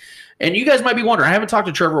Podcast. And you guys might be wondering, I haven't talked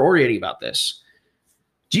to Trevor or Eddie about this.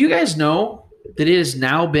 Do you guys know that it has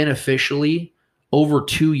now been officially over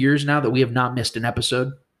 2 years now that we have not missed an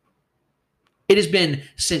episode? It has been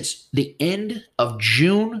since the end of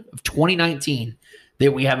June of 2019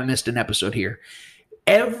 that we haven't missed an episode here.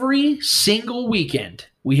 Every single weekend,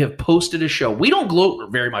 we have posted a show. We don't gloat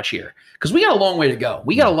very much here because we got a long way to go.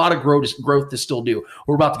 We got a lot of growth to still do.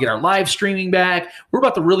 We're about to get our live streaming back. We're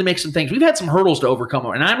about to really make some things. We've had some hurdles to overcome,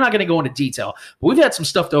 and I'm not going to go into detail, but we've had some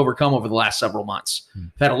stuff to overcome over the last several months. We've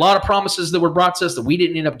had a lot of promises that were brought to us that we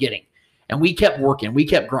didn't end up getting, and we kept working. We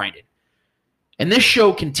kept grinding. And this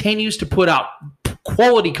show continues to put out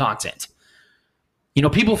quality content. You know,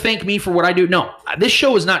 people thank me for what I do. No, this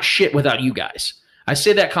show is not shit without you guys. I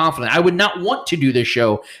say that confidently. I would not want to do this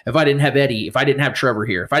show if I didn't have Eddie, if I didn't have Trevor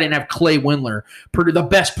here, if I didn't have Clay Windler, the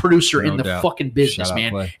best producer in the fucking business,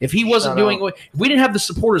 man. Clay. If he wasn't if we didn't have the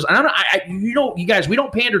supporters, and you guys, we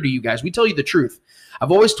don't pander to you guys. We tell you the truth.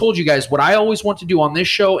 I've always told you guys what I always want to do on this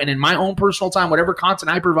show and in my own personal time, whatever content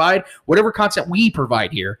I provide, whatever content we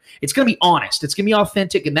provide here, it's going to be honest. It's going to be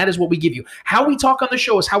authentic, and that is what we give you. How we talk on the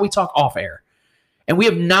show is how we talk off air. And we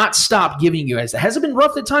have not stopped giving you guys. Has it been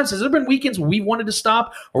rough at times? Has there been weekends where we wanted to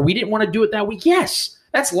stop or we didn't want to do it that week? Yes,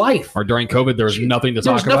 that's life. Or during COVID, there was nothing to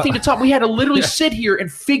talk about. There was nothing to talk. We had to literally sit here and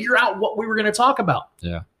figure out what we were going to talk about.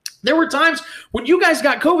 Yeah. There were times when you guys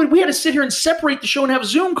got COVID, we had to sit here and separate the show and have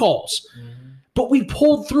Zoom calls. But we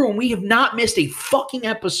pulled through, and we have not missed a fucking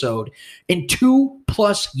episode in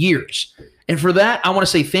 2+ years. And for that, I want to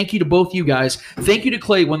say thank you to both you guys. Thank you to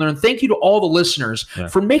Clay Windler, and thank you to all the listeners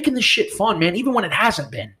for making this shit fun, man, even when it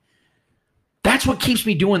hasn't been. That's what keeps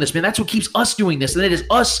me doing this, man. That's what keeps us doing this, and it is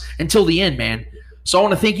us until the end, man. So I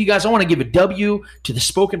want to thank you guys. I want to give a W to the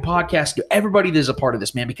Spoken Podcast, to everybody that is a part of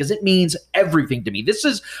this, man, because it means everything to me. This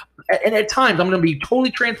is, and at times, I'm going to be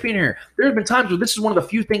totally transparent here. There have been times where this is one of the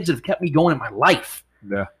few things that have kept me going in my life.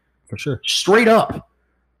 Yeah, for sure. Straight up.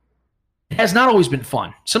 It has not always been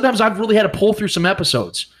fun. Sometimes I've really had to pull through some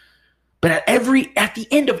episodes. But at the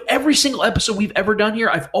end of every single episode we've ever done here,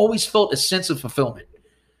 I've always felt a sense of fulfillment.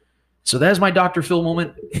 So that is my Dr. Phil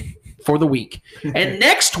moment for the week. And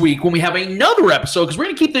next week, when we have another episode, because we're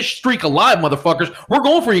going to keep this streak alive, motherfuckers, we're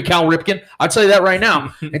going for you, Cal Ripken. I'll tell you that right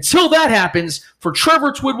now. Until that happens, for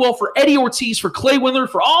Trevor Twidwell, for Eddie Ortiz, for Clay Windler,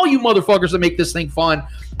 for all you motherfuckers that make this thing fun,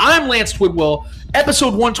 I'm Lance Twidwell.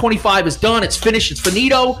 Episode 125 is done. It's finished. It's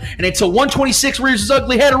finito. And until 126 rears his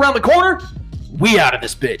ugly head around the corner, we out of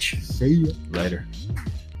this bitch. See ya. Later.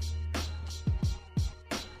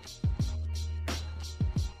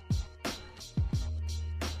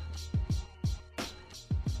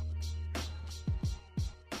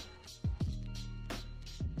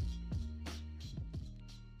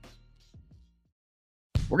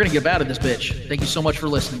 We're going to get out of this bitch. Thank you so much for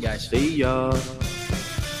listening, guys. See ya.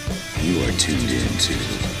 You are tuned into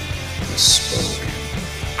The Spoken.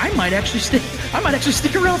 I might actually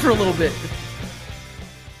stick around for a little bit.